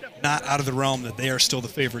still not out of the realm that they are still the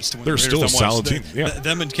favorites to win. They're still a solid team. Yeah.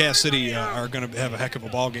 Them and Cass City are going to have a heck of a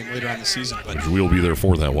ball game later on the season. But we'll be there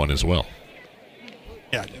for that one as well.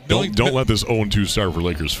 Yeah, don't let this 0-2 start for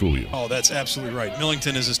Lakers fool you. Oh, that's absolutely right.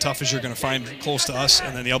 Millington is as tough as you're going to find close to us,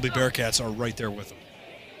 and then the Ubly Bearcats are right there with them.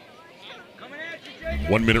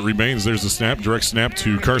 1 minute remains. There's the snap. Direct snap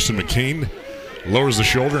to Carson McCain. Lowers the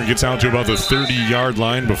shoulder and gets out to about the 30-yard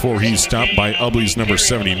line before he's stopped by Ubly's number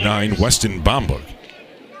 79, Weston Bamba,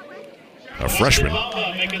 a freshman.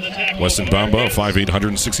 Weston Bamba, a 5'8",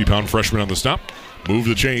 160-pound freshman on the stop. Move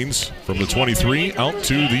the chains from the 23 out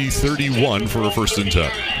to the 31 for a 1st and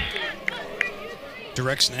 10.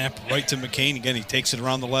 Direct snap right to McCain. Again, he takes it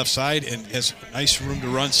around the left side and has nice room to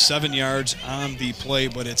run, 7 yards on the play.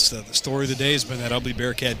 But it's the story of the day has been that Ubly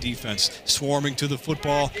Bearcat defense swarming to the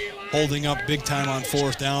football, holding up big time on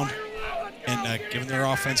 4th down, and giving their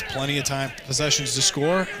offense plenty of time, possessions to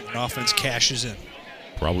score. And the offense cashes in.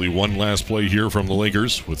 Probably one last play here from the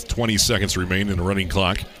Lakers with 20 seconds remain in the running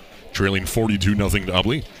clock, trailing 42-0 to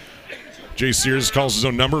Ubly. Jayce Sears calls his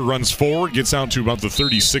own number, runs forward, gets out to about the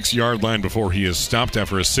 36-yard line before he is stopped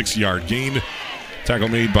after a 6-yard gain. Tackle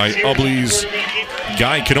made by Ubly's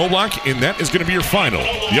Guy Knoblauch, and that is going to be your final.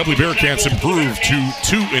 The Ubly Bearcats improve to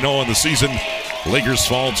 2-0 on the season. Lakers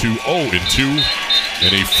fall to 0-2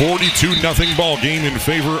 in a 42-0 ball game in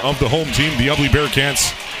favor of the home team. The Ubly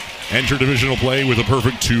Bearcats enter divisional play with a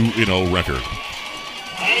perfect 2-0 record.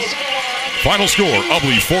 Final score,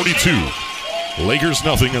 Ubly 42. Lakers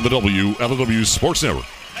 0 on the WLW Sports Network.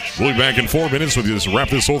 We'll be back in 4 minutes with you to wrap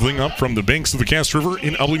this whole thing up from the banks of the Cass River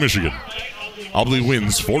in Ubly, Michigan. Ubly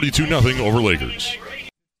wins 42-0 over Lakers.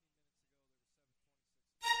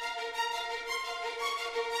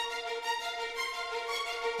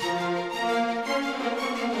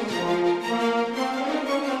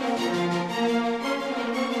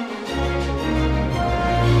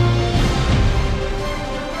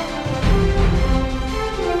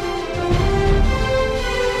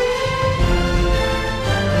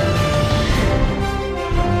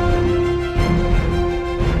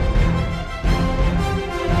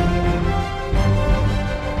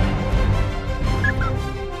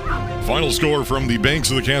 Final score from the banks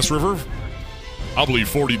of the Cass River. Ubly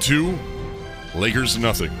 42, Lakers 0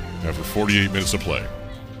 after 48 minutes of play.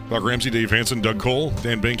 Clark Ramsey, Dave Hansen, Doug Cole,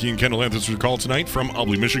 Dan Banky, and Kendall Anthony for the call tonight from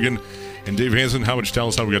Ubly, Michigan. And Dave Hansen, how would you tell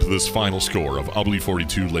us how we got to this final score of Ubly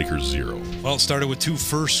 42, Lakers 0? Well, it started with 2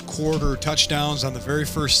 first-quarter touchdowns on the very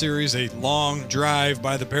first series. A long drive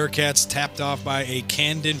by the Bearcats, tapped off by a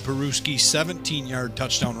Camden Peruski 17-yard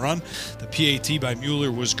touchdown run. The PAT by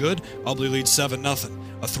Mueller was good. Ubly leads 7-0.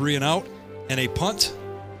 A 3-and-out and a punt,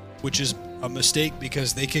 which is a mistake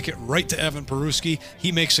because they kick it right to Evan Peruski.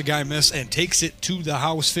 He makes a guy miss and takes it to the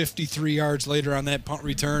house 53 yards later on that punt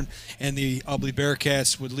return, and the Ubly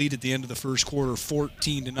Bearcats would lead at the end of the first quarter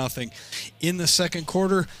 14-0. In the second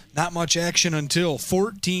quarter, not much action until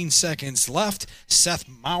 14 seconds left. Seth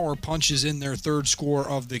Maurer punches in their third score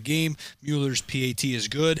of the game. Mueller's PAT is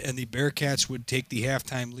good, and the Bearcats would take the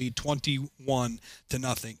halftime lead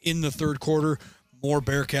 21-0. In the third quarter, more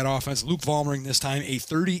Bearcat offense. Luke Volmering this time, a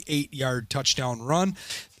 38-yard touchdown run.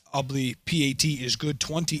 Ubly PAT is good,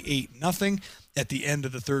 28-0. at the end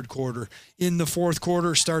of the third quarter. In the fourth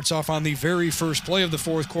quarter, starts off on the very first play of the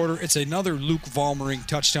fourth quarter. It's another Luke Volmering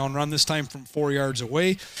touchdown run, this time from 4 yards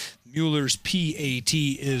away. Mueller's PAT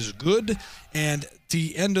is good. And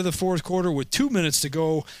the end of the fourth quarter, with 2 minutes to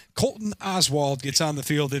go, Colton Oswald gets on the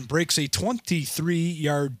field and breaks a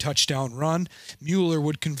 23-yard touchdown run. Mueller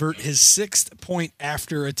would convert his 6th point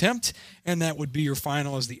after attempt, and that would be your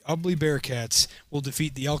final, as the Ubly Bearcats will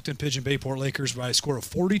defeat the Elkton Pigeon Bayport Lakers by a score of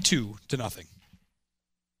 42-0.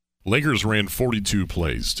 Lakers ran 42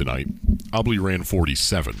 plays tonight. Ubly ran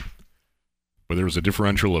 47. But there was a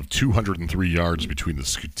differential of 203 yards between the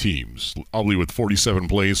teams. Ubly with 47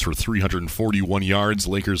 plays for 341 yards.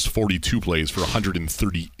 Lakers 42 plays for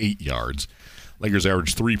 138 yards. Lakers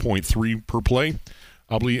averaged 3.3 per play.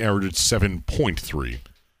 Ubly averaged 7.3.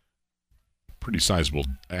 Pretty sizable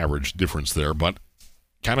average difference there, but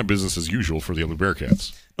kind of business as usual for the Ubly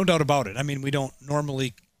Bearcats. No doubt about it. I mean, we don't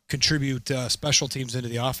normally contribute special teams into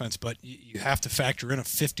the offense, but you have to factor in a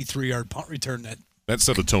 53-yard punt return that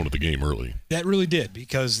set the tone of the game early. That really did,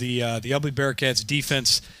 because the Ubly Bearcats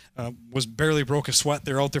defense was barely broke a sweat.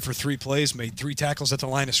 They're out there for 3 plays, made 3 tackles at the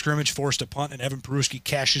line of scrimmage, forced a punt, and Evan Peruski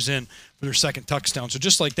cashes in for their second touchdown. So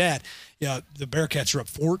just like that, the Bearcats are up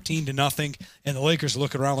 14-0, and the Lakers are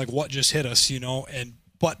looking around like, what just hit us,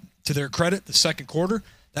 But to their credit, the second quarter,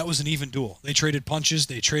 that was an even duel. They traded punches,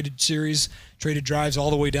 they traded series, traded drives all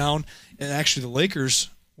the way down, and actually the Lakers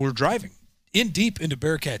were driving in deep into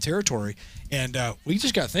Bearcat territory, and we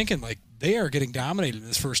just got thinking, like, they are getting dominated in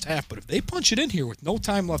this first half, but if they punch it in here with no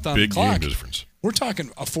time left on the clock, big game difference. We're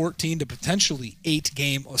talking a 14 to potentially 8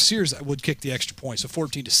 game. Sears would kick the extra point, so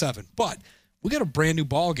 14-7. But we got a brand new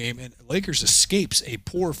ball game, and Lakers escapes a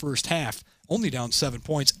poor first half, only down 7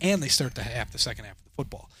 points, and they start the second half of the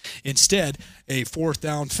football. Instead, a fourth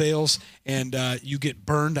down fails, and you get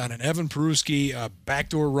burned on an Evan Peruski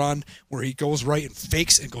backdoor run where he goes right and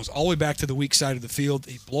fakes and goes all the way back to the weak side of the field.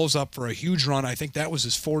 He blows up for a huge run. I think that was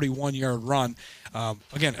his 41-yard run.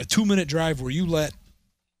 Again, a 2-minute drive where you let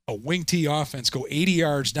a wing T offense go 80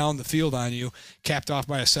 yards down the field on you, capped off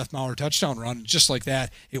by a Seth Maurer touchdown run. And just like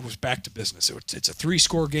that, it was back to business. It's a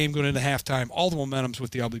 3-score game going into halftime. All the momentum's with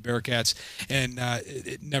the Ubly Bearcats, and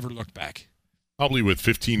it never looked back. Ubly with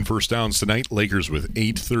 15 first downs tonight. Lakers with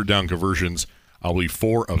 8 third-down conversions. Ubly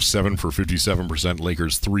 4 of 7 for 57%.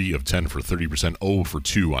 Lakers 3 of 10 for 30%. 0 for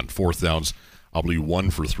 2 on fourth downs. Ubly 1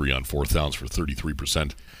 for 3 on fourth downs for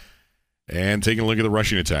 33%. And taking a look at the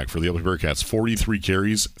rushing attack for the Ubly Bearcats, 43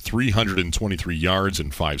 carries, 323 yards,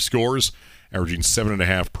 and 5 scores, averaging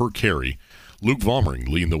 7.5 per carry. Luke Volmering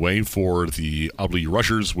leading the way for the Ubly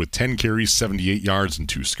rushers with 10 carries, 78 yards, and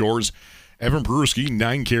 2 scores. Evan Peruski,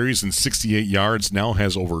 9 carries and 68 yards, now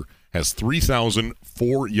has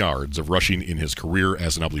 3,004 yards of rushing in his career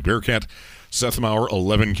as an Ubly Bearcat. Seth Maurer,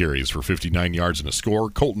 11 carries for 59 yards and a score.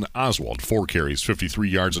 Colton Oswald, 4 carries, 53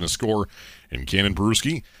 yards and a score. And Cannon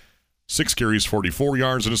Peruski, 6 carries, 44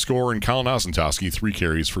 yards and a score. And Colin Osentowski, 3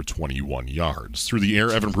 carries for 21 yards. Through the air,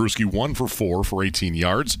 Evan Peruski, 1 for 4 for 18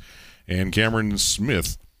 yards. And Cameron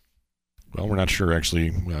Smith, well, we're not sure, actually.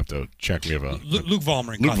 We'll have to check. We have a Luke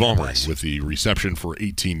Volmering. Luke Volmering with the reception for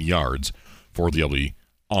 18 yards for the Ubly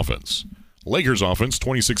offense. Lakers offense,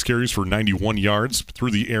 26 carries for 91 yards.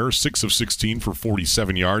 Through the air, 6 of 16 for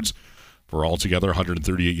 47 yards. For altogether,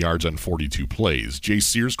 138 yards on 42 plays. Jayce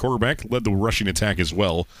Sears, quarterback, led the rushing attack as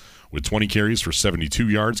well with 20 carries for 72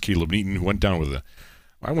 yards. Caleb Neaton, who went down with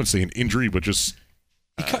I wouldn't say an injury, but just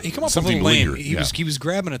he come up a little lame. He was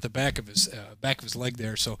grabbing at the back of his leg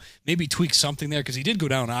there, so maybe tweak something there because he did go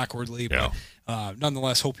down awkwardly. But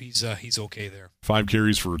nonetheless, hope he's okay there. 5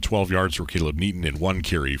 carries for 12 yards for Caleb Neaton and 1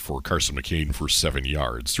 carry for Carson McCain for 7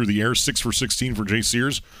 yards. Through the air, 6 for 16 for Jayce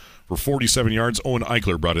Sears for 47 yards. Owen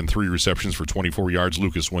Eichler brought in 3 receptions for 24 yards.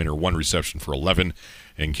 Lucas Weiner, 1 reception for 11.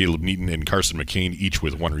 And Caleb Neaton and Carson McCain each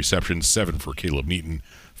with 1 reception. 7 for Caleb Neaton,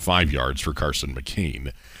 5 yards for Carson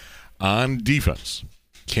McCain. On defense,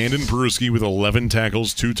 Cannon Peruski with 11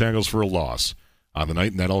 tackles, 2 tackles for a loss on the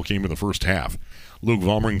night, and that all came in the first half. Luke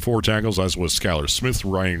Volmering, 4 tackles, as was Skylar Smith,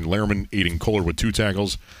 Ryan Lehrman, Aiden Kohler with 2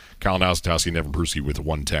 tackles, Colin Osentowski and Evan Peruski with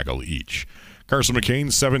 1 tackle each. Carson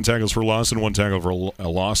McCain, 7 tackles for a loss and 1 tackle for a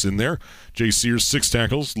loss in there. Jayce Sears, 6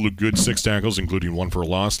 tackles. Luke Good, 6 tackles, including 1 for a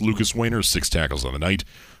loss. Lucas Weiner, 6 tackles on the night.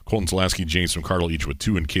 Colton Tulaski, James McCardle each with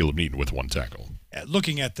 2, and Caleb Neaton with 1 tackle.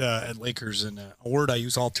 Looking at Lakers, and a word I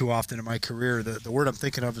use all too often in my career, the word I'm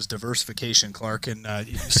thinking of is diversification, Clark. And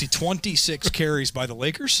you see 26 carries by the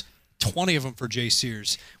Lakers, 20 of them for Jayce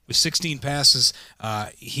Sears. With 16 passes,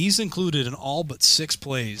 he's included in all but 6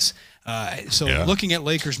 plays. Looking at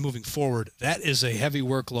Lakers moving forward, that is a heavy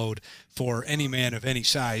workload for any man of any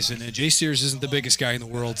size. And Jayce Sears isn't the biggest guy in the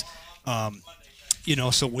world.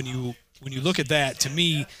 So when you look at that, to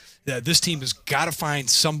me, this team has got to find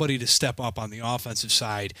somebody to step up on the offensive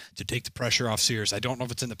side to take the pressure off Sears. I don't know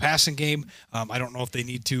if it's in the passing game. I don't know if they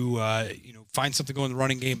need to, find something going in the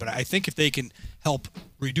running game. But I think if they can help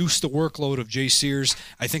reduce the workload of Jayce Sears,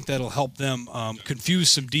 I think that'll help them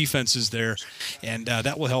confuse some defenses there, and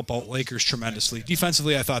that will help out Lakers tremendously.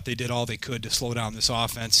 Defensively, I thought they did all they could to slow down this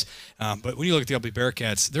offense. But when you look at the Ubly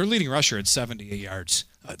Bearcats, their leading rusher had 78 yards.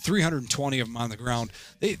 320 of them on the ground.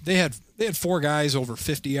 They had 4 guys over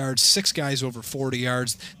 50 yards, 6 guys over 40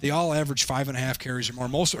 yards. They all average 5.5 carries or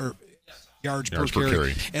more, yards per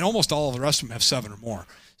carry, and almost all of the rest of them have 7 or more.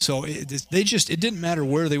 So it didn't matter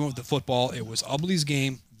where they went with the football. It was Ubly's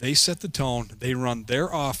game. They set the tone. They run their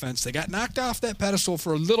offense. They got knocked off that pedestal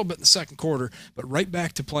for a little bit in the second quarter, but right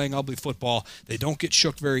back to playing Ubly football. They don't get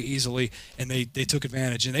shook very easily, and they took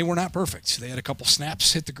advantage. And they were not perfect. They had a couple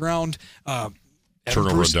snaps hit the ground.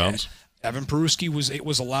 Turnover and downs. Evan Peruski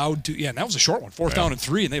was allowed to, and that was a short one, 4th down and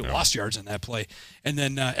 3, and they lost yards on that play. And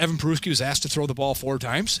then Evan Peruski was asked to throw the ball 4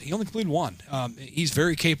 times. He only completed 1. He's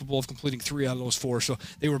very capable of completing 3 out of those 4. So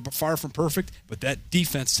they were far from perfect, but that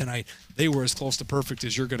defense tonight, they were as close to perfect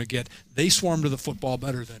as you're going to get. They swarmed to the football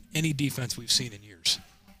better than any defense we've seen in years.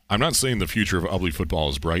 I'm not saying the future of Ubly football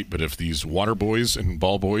is bright, but if these water boys and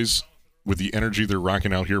ball boys, with the energy they're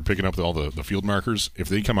rocking out here, picking up all the field markers, if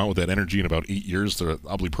they come out with that energy in about 8 years, the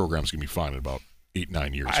Ubly program's going to be fine in about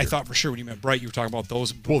 8-9 years. I thought for sure when you meant bright, you were talking about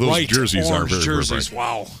those those jerseys are very, jerseys. very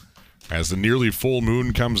bright. Wow. As the nearly full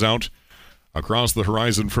moon comes out across the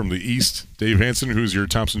horizon from the east, Dave Hansen, who's your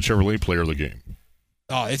Thompson Chevrolet player of the game?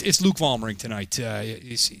 It's Luke Volmering tonight.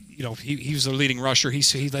 He was the leading rusher.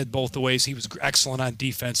 He led both the ways. He was excellent on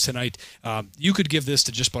defense tonight. You could give this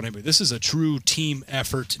to just about anybody. This is a true team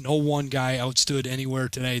effort. No one guy outstood anywhere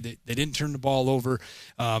today. They didn't turn the ball over.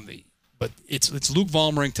 But it's Luke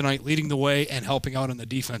Volmering tonight leading the way and helping out on the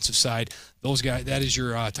defensive side. Those guys. That is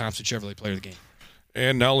your Thompson Chevrolet player of the game.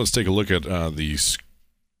 And now let's take a look at the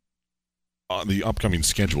upcoming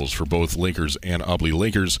schedules for both Lakers and Ubly.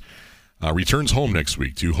 Lakers returns home next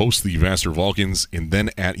week to host the Vassar Vulcans, and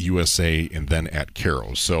then at USA, and then at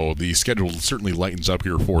Caro. So the schedule certainly lightens up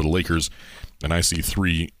here for the Lakers, and I see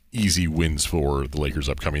 3 easy wins for the Lakers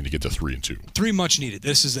upcoming to get to 3-2. 3 much needed.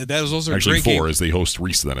 Those are actually great 4 as they host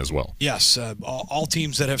Reese then as well. Yes, all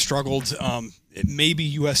teams that have struggled. Maybe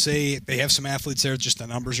USA, they have some athletes there, just the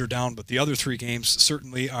numbers are down, but the other 3 games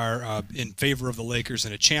certainly are in favor of the Lakers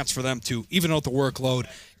and a chance for them to even out the workload,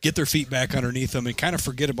 get their feet back underneath them, and kind of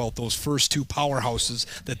forget about those first 2 powerhouses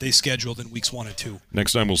that they scheduled in weeks 1 and 2.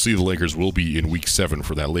 Next time we'll see the Lakers will be in week 7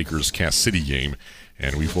 for that Lakers Cass City game,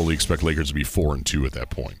 and we fully expect Lakers to be 4-2 at that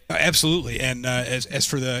point. Absolutely, and as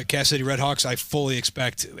for the Cass City Redhawks, I fully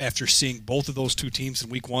expect after seeing both of those 2 teams in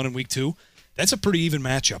week 1 and week 2, that's a pretty even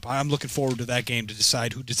matchup. I'm looking forward to that game to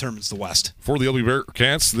decide who determines the West. For the Ubly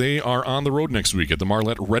Bearcats, they are on the road next week at the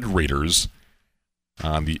Marlette Red Raiders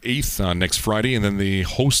on the 8th next Friday, and then they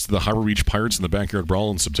host the Harbor Beach Pirates in the Backyard Brawl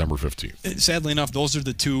on September 15th. Sadly enough, those are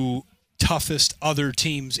the 2 toughest other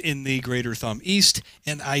teams in the Greater Thumb East,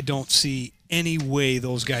 and I don't see any way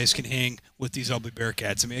those guys can hang with these Ubly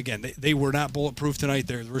Bearcats. I mean, again, they were not bulletproof tonight.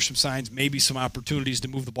 There were some signs, maybe some opportunities to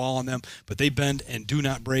move the ball on them, but they bend and do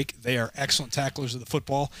not break. They are excellent tacklers of the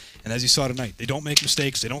football, and as you saw tonight, they don't make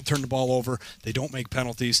mistakes. They don't turn the ball over. They don't make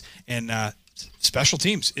penalties, and special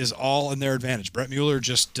teams is all in their advantage. Brett Mueller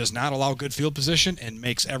just does not allow good field position and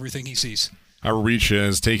makes everything he sees. Harbor Beach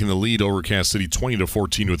has taken the lead over Cass City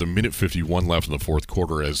 20-14 with 1:51 left in the fourth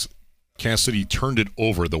quarter as Cass City turned it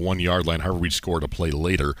over the 1-yard line. Harbor Beach scored a play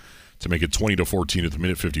later to make it 20-14 at the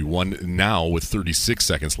 1:51. Now, with 36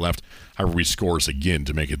 seconds left, Harbor Beach scores again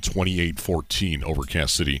to make it 28-14 over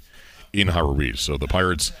Cass City in Harbor Beach. So the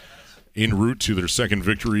Pirates en route to their second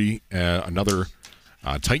victory. Another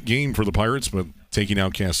tight game for the Pirates, but taking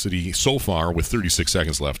out Cass City so far with 36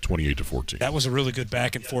 seconds left, 28-14. That was a really good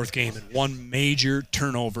back-and-forth game, and one major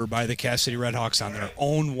turnover by the Cass City Redhawks on their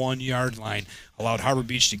own 1-yard line allowed Harbor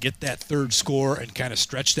Beach to get that third score and kind of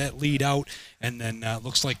stretch that lead out, and then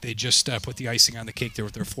looks like they just put the icing on the cake there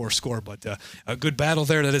with their fourth score. But a good battle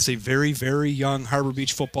there. That is a very, very young Harbor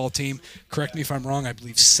Beach football team. Correct me if I'm wrong, I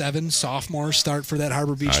believe 7 sophomores start for that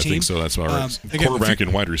Harbor Beach team. I think so. That's all right. Quarterback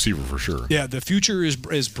and wide receiver for sure. Yeah, the future is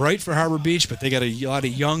bright for Harbor Beach, but they got a lot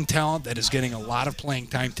of young talent that is getting a lot of playing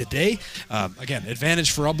time today. Again, advantage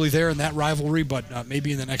for Ubly there in that rivalry, but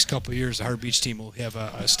maybe in the next couple of years, the Harbor Beach team will have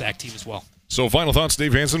a stacked team as well. So final thoughts,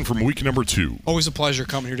 Dave Hansen, from week number 2. Always a pleasure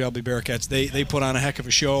coming here to Ubly Bearcats. They put on a heck of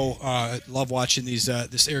a show. Love watching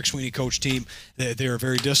this Eric Sweeney coach team. They are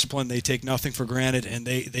very disciplined. They take nothing for granted, and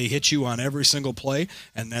they hit you on every single play,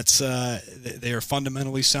 and that's they are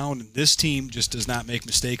fundamentally sound. This team just does not make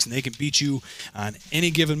mistakes, and they can beat you on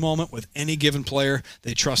any given moment with any given player.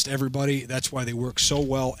 They trust everybody. That's why they work so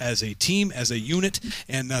well as a team, as a unit,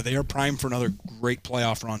 and they are primed for another great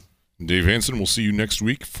playoff run. Dave Hansen, we'll see you next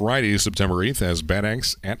week, Friday, September 8th, as Bad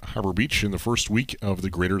Axe at Harbor Beach in the first week of the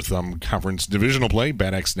Greater Thumb Conference divisional play.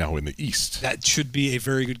 Bad Axe now in the East. That should be a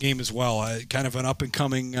very good game as well. Kind of an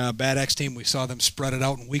up-and-coming Bad Axe team. We saw them spread it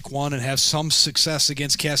out in week 1 and have some success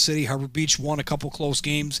against Cass City. Harbor Beach won a couple close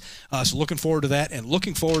games, so looking forward to that, and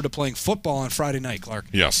looking forward to playing football on Friday night, Clark.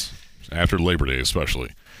 Yes, after Labor Day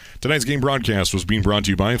especially. Tonight's game broadcast was being brought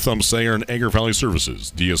to you by Thumb Sayer and Agri Valley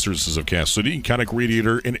Services, DS Services of Cass City, Conic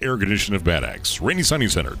Radiator, and Air Condition of Bad Axe, Rainy Sunny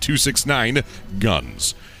Center, 269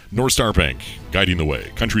 Guns, North Star Bank, Guiding the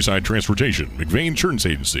Way, Countryside Transportation, McVeigh Insurance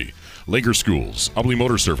Agency, Laker Schools, Ubly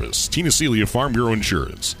Motor Service, Tina Celia Farm Bureau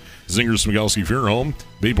Insurance, Zinger Smigelski Funeral Home,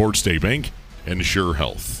 Bayport State Bank, and Sure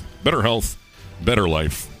Health. Better health, better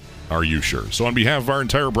life. Are you sure? So on behalf of our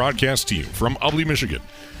entire broadcast team from Ubly, Michigan,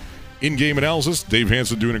 in-game analysis, Dave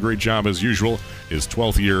Hansen doing a great job as usual. His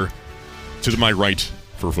 12th year to my right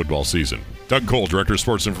for football season. Doug Cole, Director of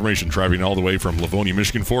Sports Information, traveling all the way from Livonia,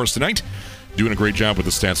 Michigan for us tonight. Doing a great job with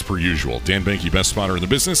the stats per usual. Dan Banky, best spotter in the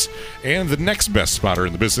business. And the next best spotter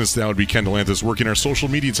in the business, that would be Ken Delantis, working our social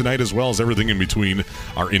media tonight as well as everything in between,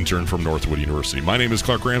 our intern from Northwood University. My name is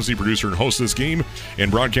Clark Ramsey, producer and host of this game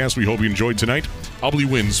and broadcast. We hope you enjoyed tonight. Ubly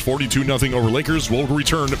wins 42-0 over Lakers. We'll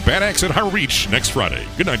return Bad Axe at Harbor Beach next Friday.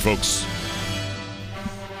 Good night, folks.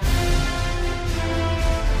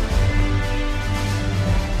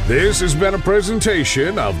 This has been a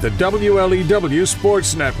presentation of the WLEW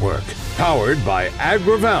Sports Network, powered by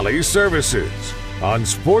Agri Valley Services, on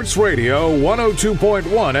Sports Radio 102.1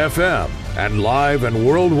 FM and live and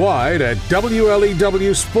worldwide at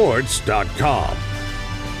WLEWsports.com.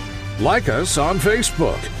 Like us on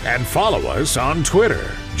Facebook and follow us on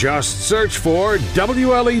Twitter. Just search for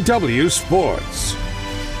WLEW Sports.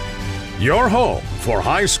 Your home for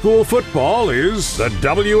high school football is the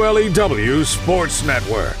WLEW Sports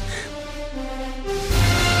Network.